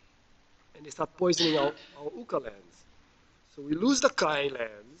weather. And they start poisoning our uka lands. So we lose the kai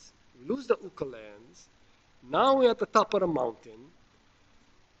lands, we lose the uka lands. Now we're at the top of the mountain.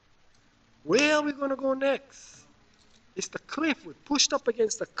 Where are we going to go next? It's the cliff. We're pushed up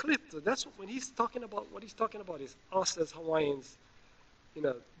against the cliff. So that's when he's talking about, what he's talking about is us as Hawaiians,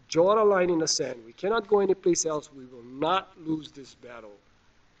 draw a line in the sand. We cannot go anyplace else. We will not lose this battle.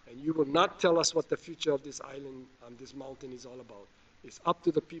 And you will not tell us what the future of this island and this mountain is all about. It's up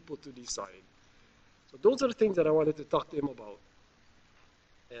to the people to decide. So those are the things that I wanted to talk to him about.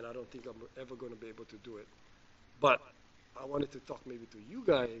 And I don't think I'm ever going to be able to do it. But I wanted to talk maybe to you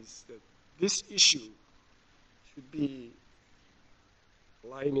guys that this issue should be a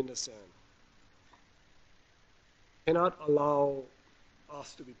line in the sand. Cannot allow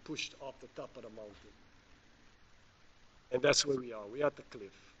us to be pushed off the top of the mountain. And that's where we are. We're at the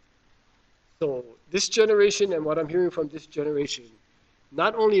cliff. So this generation, and what I'm hearing from this generation,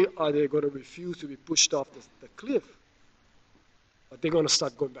 not only are they going to refuse to be pushed off the cliff, but they're going to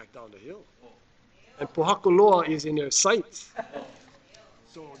start going back down the hill. And Pohakuloa is in their sights.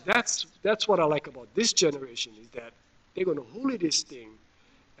 So that's what I like about this generation, is that they're going to huli this thing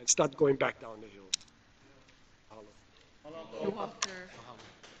and start going back down the hill. Hey, Walter.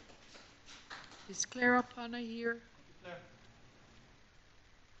 Is Clara Pana here?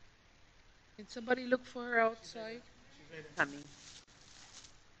 Can somebody look for her outside? Coming.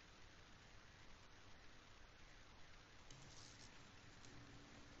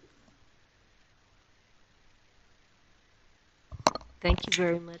 Thank you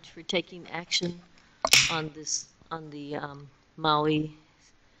very much for taking action on this, on the Maui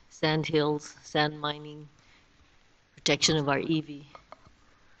sand hills, sand mining, protection of our EV.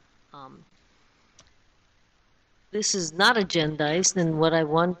 This is not agendized, and what I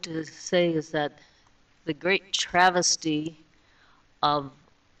want to say is that the great travesty of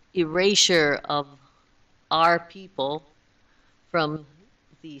erasure of our people from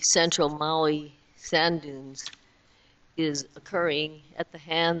the central Maui sand dunes is occurring at the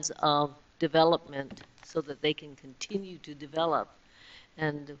hands of development so that they can continue to develop.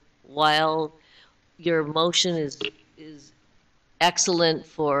 And while your motion is excellent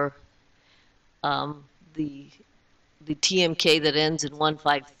for the TMK that ends in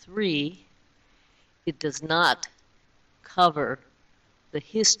 153, it does not cover the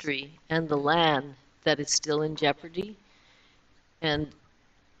history and the land that is still in jeopardy. And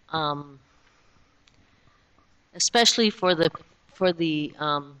especially for the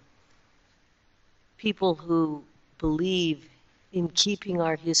people who believe in keeping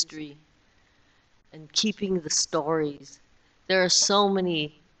our history and keeping the stories. There are so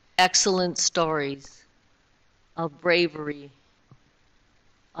many excellent stories of bravery,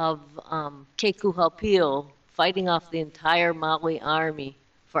 of Kekuhapio fighting off the entire Maui army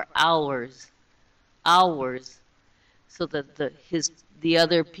for hours, so that the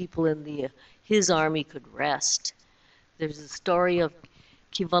other people in his army could rest. There's a story of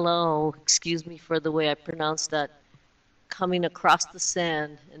Kivalao, excuse me for the way I pronounce that, coming across the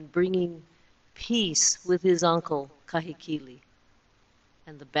sand and bringing peace with his uncle, Kahikili.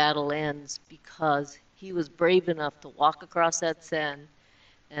 And the battle ends because he was brave enough to walk across that sand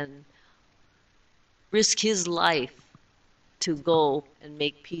and risk his life to go and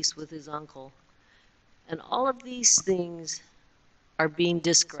make peace with his uncle. And all of these things are being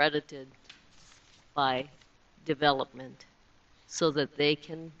discredited by development so that they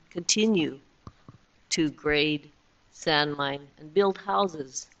can continue to grade, sand mine, and build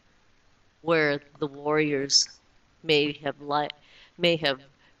houses where the warriors may have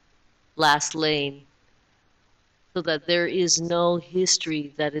last lain, so that there is no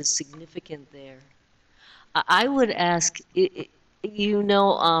history that is significant there. I would ask, we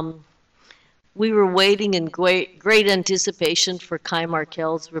were waiting in great anticipation for Kai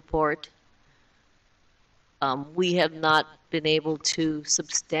Markel's report. We have not been able to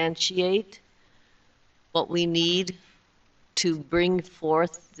substantiate what we need to bring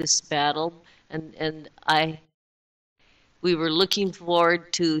forth this battle, and we were looking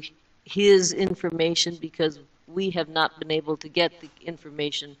forward to his information because we have not been able to get the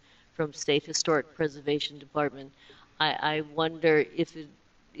information from State Historic Preservation Department. I wonder if it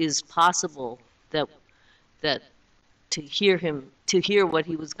is possible that to hear what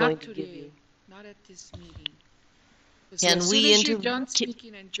he was going Not to give today, you. not at this meeting. Can As soon we as you're inter- done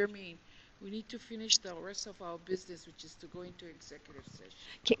speaking and Jermaine, we need to finish the rest of our business, which is to go into executive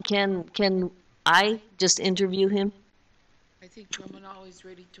session. Can I just interview him? I think Terminal is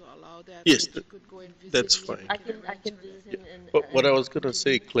ready to allow that. Yes, So you could go and visit that's him. fine. I can visit him and. But what I was going to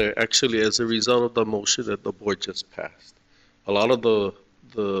say, Claire, actually, as a result of the motion that the board just passed, a lot of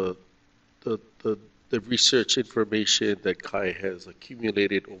the research information that Kai has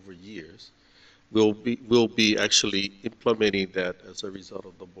accumulated over years will be actually implementing that as a result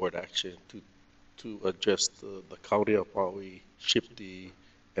of the board action to address the county of Maui, SHPD,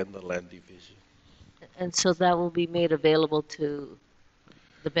 and the land division. And so that will be made available to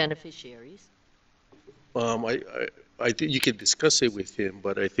the beneficiaries. I think you can discuss it with him,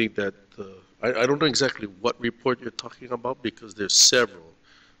 but I think that I don't know exactly what report you're talking about because there's several,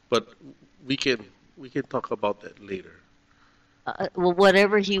 but we can talk about that later. Well,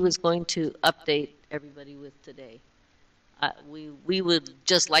 whatever he was going to update everybody with today. We would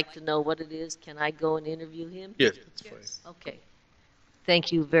just like to know what it is. Can I go and interview him? Yes, that's fine. Okay.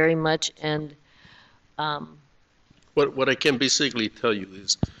 Thank you very much. And what I can basically tell you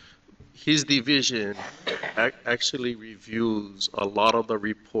is his division actually reviews a lot of the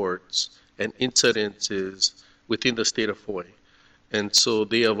reports and incidences within the state of Hawaii. And so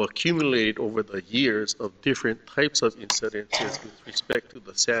they have accumulated over the years of different types of incidences with respect to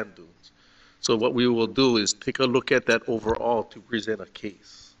the sand dunes. So what we will do is take a look at that overall to present a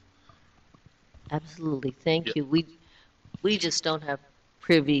case. absolutely, thank you. We just don't have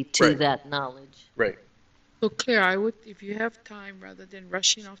privy to that knowledge. Right. So Claire, I would, if you have time, rather than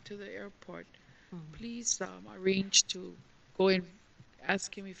rushing off to the airport, please arrange to go and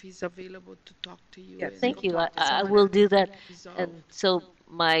ask him if he's available to talk to you. and Thank go you. talk to I someone will that do that. resolve. And so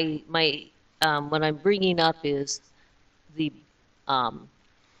my what I'm bringing up is the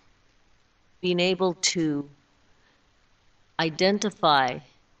being able to identify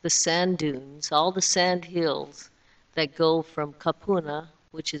the sand dunes, all the sand hills that go from Kapuna,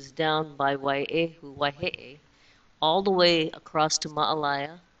 which is down by Waihehe, all the way across to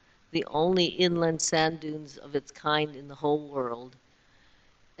Ma'alaya, the only inland sand dunes of its kind in the whole world,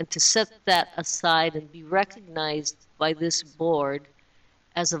 and to set that aside and be recognized by this board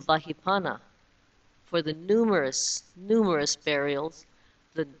as a vahipana for the numerous burials,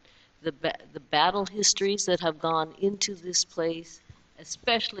 the battle histories that have gone into this place,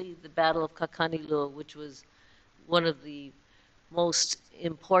 especially the Battle of Kakanilua, which was one of the most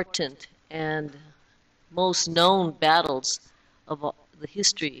important and most known battles of the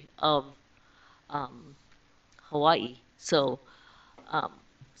history of Hawaii. So,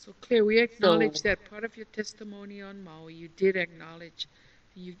 So Claire, we acknowledge that part of your testimony on Maui, you did acknowledge,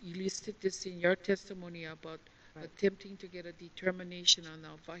 you listed this in your testimony about attempting to get a determination on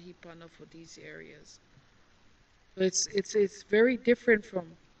our vahipana for these areas. So it's very different from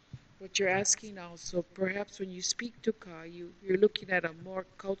what you're asking now. So perhaps when you speak to Ka, you're looking at a more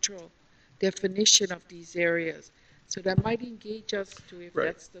cultural definition of these areas. So that might engage us to, if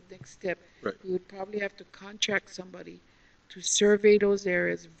that's the next step, we would probably have to contract somebody to survey those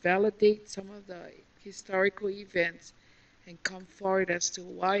areas, validate some of the historical events, and come forward as to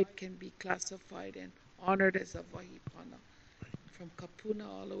why it can be classified and honored as a vahipana, from Kapuna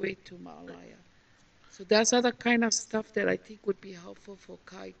all the way to Ma'alaya. So that's other kind of stuff that I think would be helpful for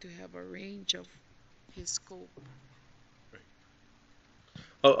Kai to have a range of his scope.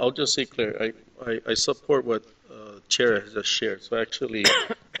 I'll just say, Claire, I support what Chair has just shared. So actually,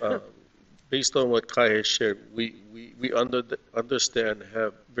 based on what Kai has shared, we understand,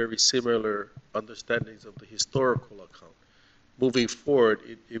 have very similar understandings of the historical account. Moving forward,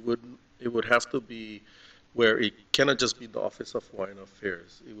 it would have to be where it cannot just be the Office of Hawaiian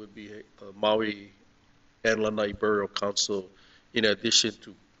Affairs. It would be the Maui and Lanai Burial Council, in addition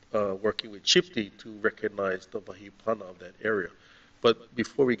to working with SHPD to recognize the vahipana of that area. But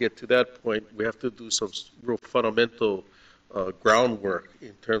before we get to that point, we have to do some real fundamental groundwork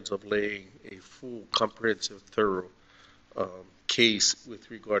in terms of laying a full, comprehensive, thorough case with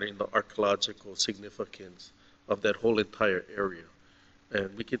regarding the archaeological significance of that whole entire area.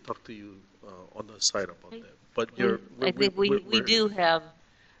 And we can talk to you on the side about that. But I think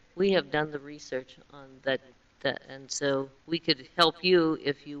we have done the research on that, and so we could help you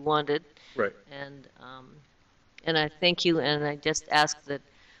if you wanted. Right. And I thank you, and I just ask that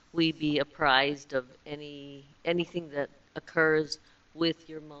we be apprised of anything that occurs with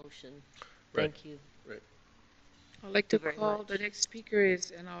your motion. Thank you. Right. I'd like to very call much. the next speaker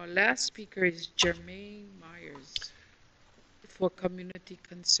is, and our last speaker is Jermaine Myers for community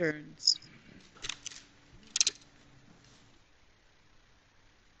concerns.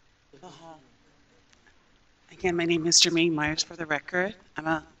 Again, my name is Jermaine Myers for the record. I'm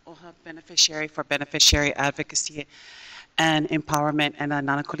a OHA beneficiary for beneficiary advocacy and empowerment and a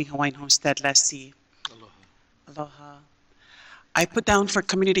Nanakuli Hawaiian Homestead lessee. Aloha. I put down for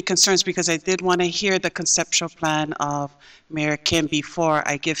community concerns because I did want to hear the conceptual plan of Mayor Kim before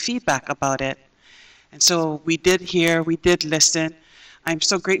I give feedback about it. And so we did hear, we did listen. I'm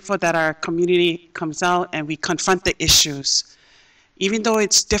so grateful that our community comes out and we confront the issues. Even though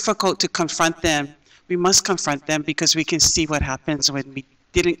it's difficult to confront them, we must confront them because we can see what happens when we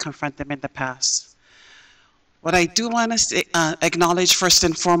didn't confront them in the past. What I do want to acknowledge first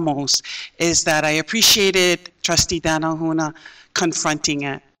and foremost is that I appreciated Trustee Danahuna confronting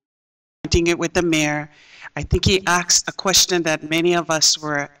it with the mayor. I think he asked a question that many of us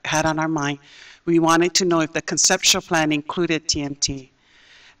had on our mind. We wanted to know if the conceptual plan included TMT.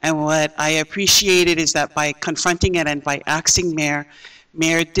 And what I appreciated is that by confronting it and by asking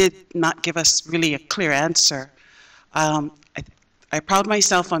Mayor did not give us really a clear answer. I pride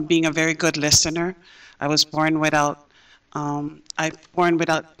myself on being a very good listener. I was born without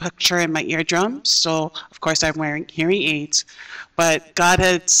puncture in my eardrums, so of course I'm wearing hearing aids. But God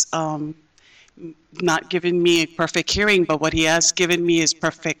has not given me a perfect hearing, but what He has given me is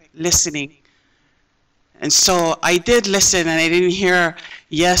perfect listening. And so I did listen, and I didn't hear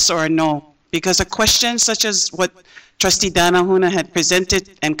yes or no, because a question such as what Trustee Danahuna had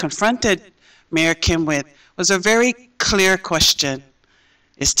presented and confronted Mayor Kim with was a very clear question.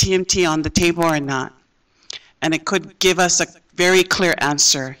 Is TMT on the table or not? And it could give us a very clear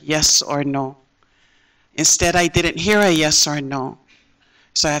answer, yes or no. Instead, I didn't hear a yes or no,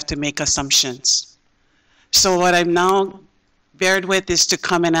 so I have to make assumptions. So what I'm now bared with is to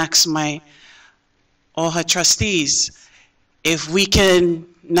come and ask my OHA trustees if we can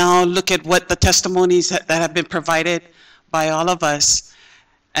now look at what the testimonies that have been provided by all of us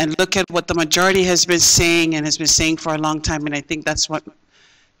and look at what the majority has been saying and has been saying for a long time, and I think that's what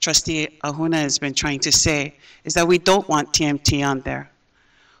Trustee Ahuna has been trying to say, is that we don't want TMT on there.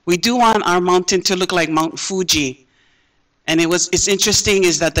 We do want our mountain to look like Mount Fuji. And it's interesting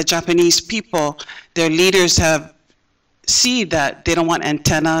is that the Japanese people, their leaders have seen that they don't want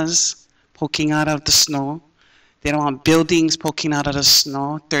antennas poking out of the snow. They don't want buildings poking out of the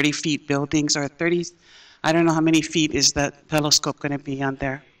snow, 30 feet buildings or 30, I don't know how many feet is that telescope going to be on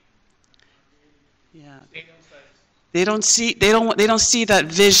there. Yeah. They don't see that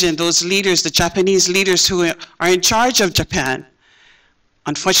vision, those leaders, the Japanese leaders who are in charge of Japan.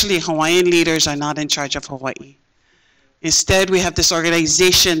 Unfortunately, Hawaiian leaders are not in charge of Hawaii. Instead, we have this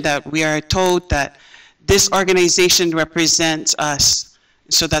organization that we are told that this organization represents us.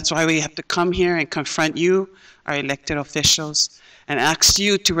 So that's why we have to come here and confront you, our elected officials, and ask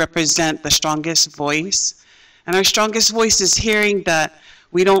you to represent the strongest voice. And our strongest voice is hearing that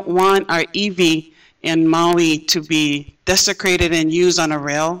we don't want our EV in Maui to be desecrated and used on a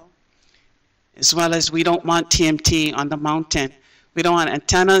rail, as well as we don't want TMT on the mountain. We don't want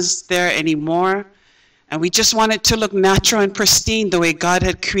antennas there anymore, and we just want it to look natural and pristine the way God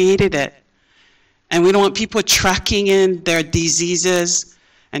had created it. And we don't want people tracking in their diseases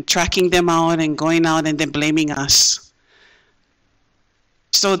and tracking them out and going out and then blaming us.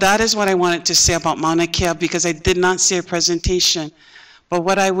 So that is what I wanted to say about Mauna Kea, because I did not see a presentation. But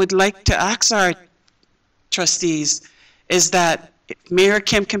what I would like to ask our trustees is that if Mayor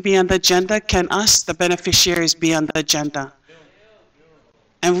Kim can be on the agenda, can us, the beneficiaries, be on the agenda?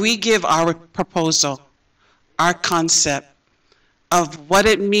 And we give our proposal, our concept of what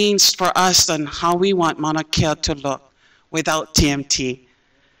it means for us and how we want Mauna Kea to look without TMT.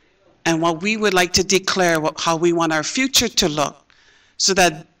 And what we would like to declare, how we want our future to look, so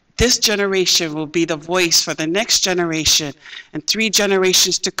that this generation will be the voice for the next generation and 3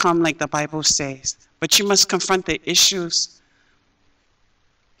 generations to come, like the Bible says. But you must confront the issues.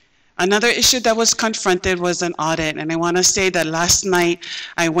 Another issue that was confronted was an audit. And I want to say that last night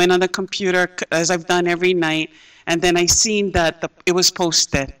I went on the computer, as I've done every night, and then I seen that it was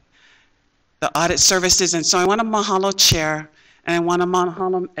posted, the audit services. And so I want to mahalo chair, and I want to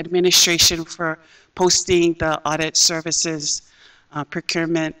mahalo administration for posting the audit services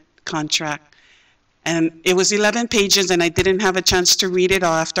procurement contract. And it was 11 pages, and I didn't have a chance to read it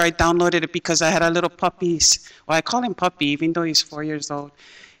all after I downloaded it because I had a little puppies. Well, I call him Puppy, even though he's 4 years old.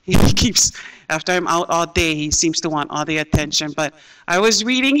 He keeps, after I'm out all day, he seems to want all the attention. But I was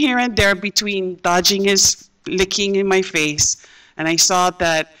reading here and there between dodging his licking in my face, and I saw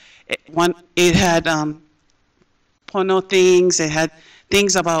that it had Ho'oponopono things. It had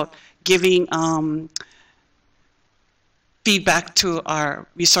things about giving feedback to our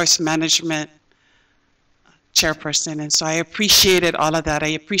resource management chairperson. And so I appreciated all of that. I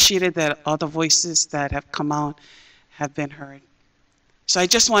appreciated that all the voices that have come out have been heard. So I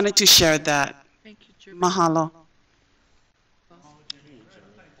just wanted to share that. Thank you, Mahalo.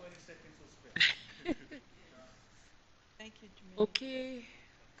 Okay,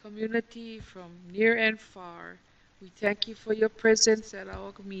 community from near and far, we thank you for your presence at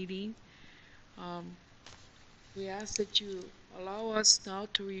our meeting. We ask that you allow us now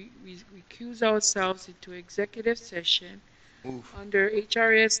to recuse ourselves into executive session under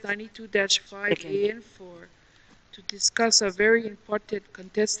HRS 92-5A and 4 to discuss a very important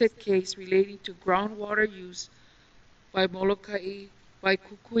contested case relating to groundwater use by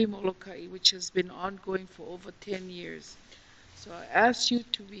Kukui Molokai, which has been ongoing for over 10 years. So I ask you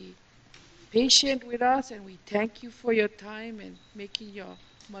to be patient with us, and we thank you for your time and making your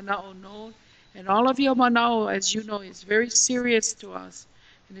mana'o known. And all of your mana'o, as you know, is very serious to us,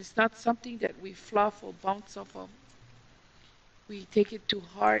 and it's not something that we fluff or bounce off of. We take it to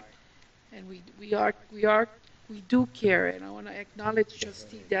heart, and we do care. And I want to acknowledge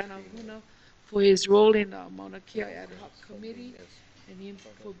Trustee Dan Ahuna for his role in the Mauna Kea Ad Hoc Committee, and him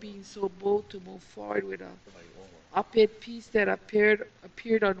for being so bold to move forward with a op-ed piece that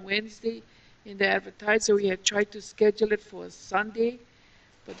appeared on Wednesday in the Advertiser. We had tried to schedule it for a Sunday,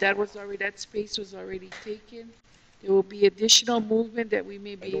 but that space was already taken. There will be additional movement that we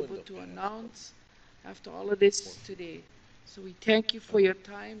may be able to announce after all of this today. So we thank you for your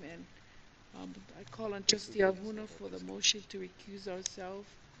time, and I call on Trustee Ahuna for the motion to recuse ourselves.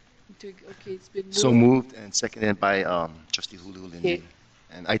 Okay, it's been moved. So moved and seconded by Trustee Hulu Lindi. Okay.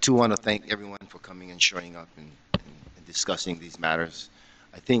 And I too want to thank everyone for coming and showing up and discussing these matters.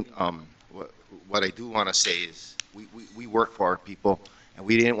 I think what I do want to say is we work for our people, and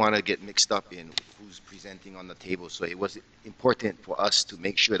we didn't want to get mixed up in who's presenting on the table. So it was important for us to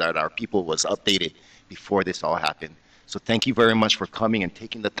make sure that our people was updated before this all happened. So thank you very much for coming and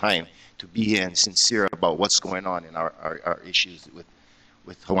taking the time to be here and sincere about what's going on in our issues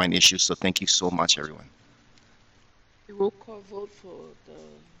with Hawaiian issues. So thank you so much, everyone. The roll call vote for the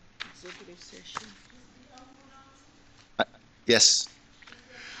executive session. Yes.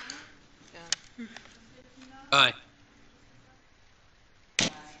 Aye.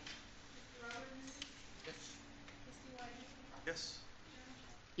 Yes.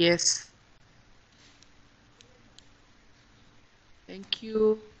 Yes. Thank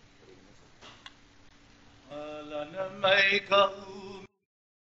you. Alana mai ka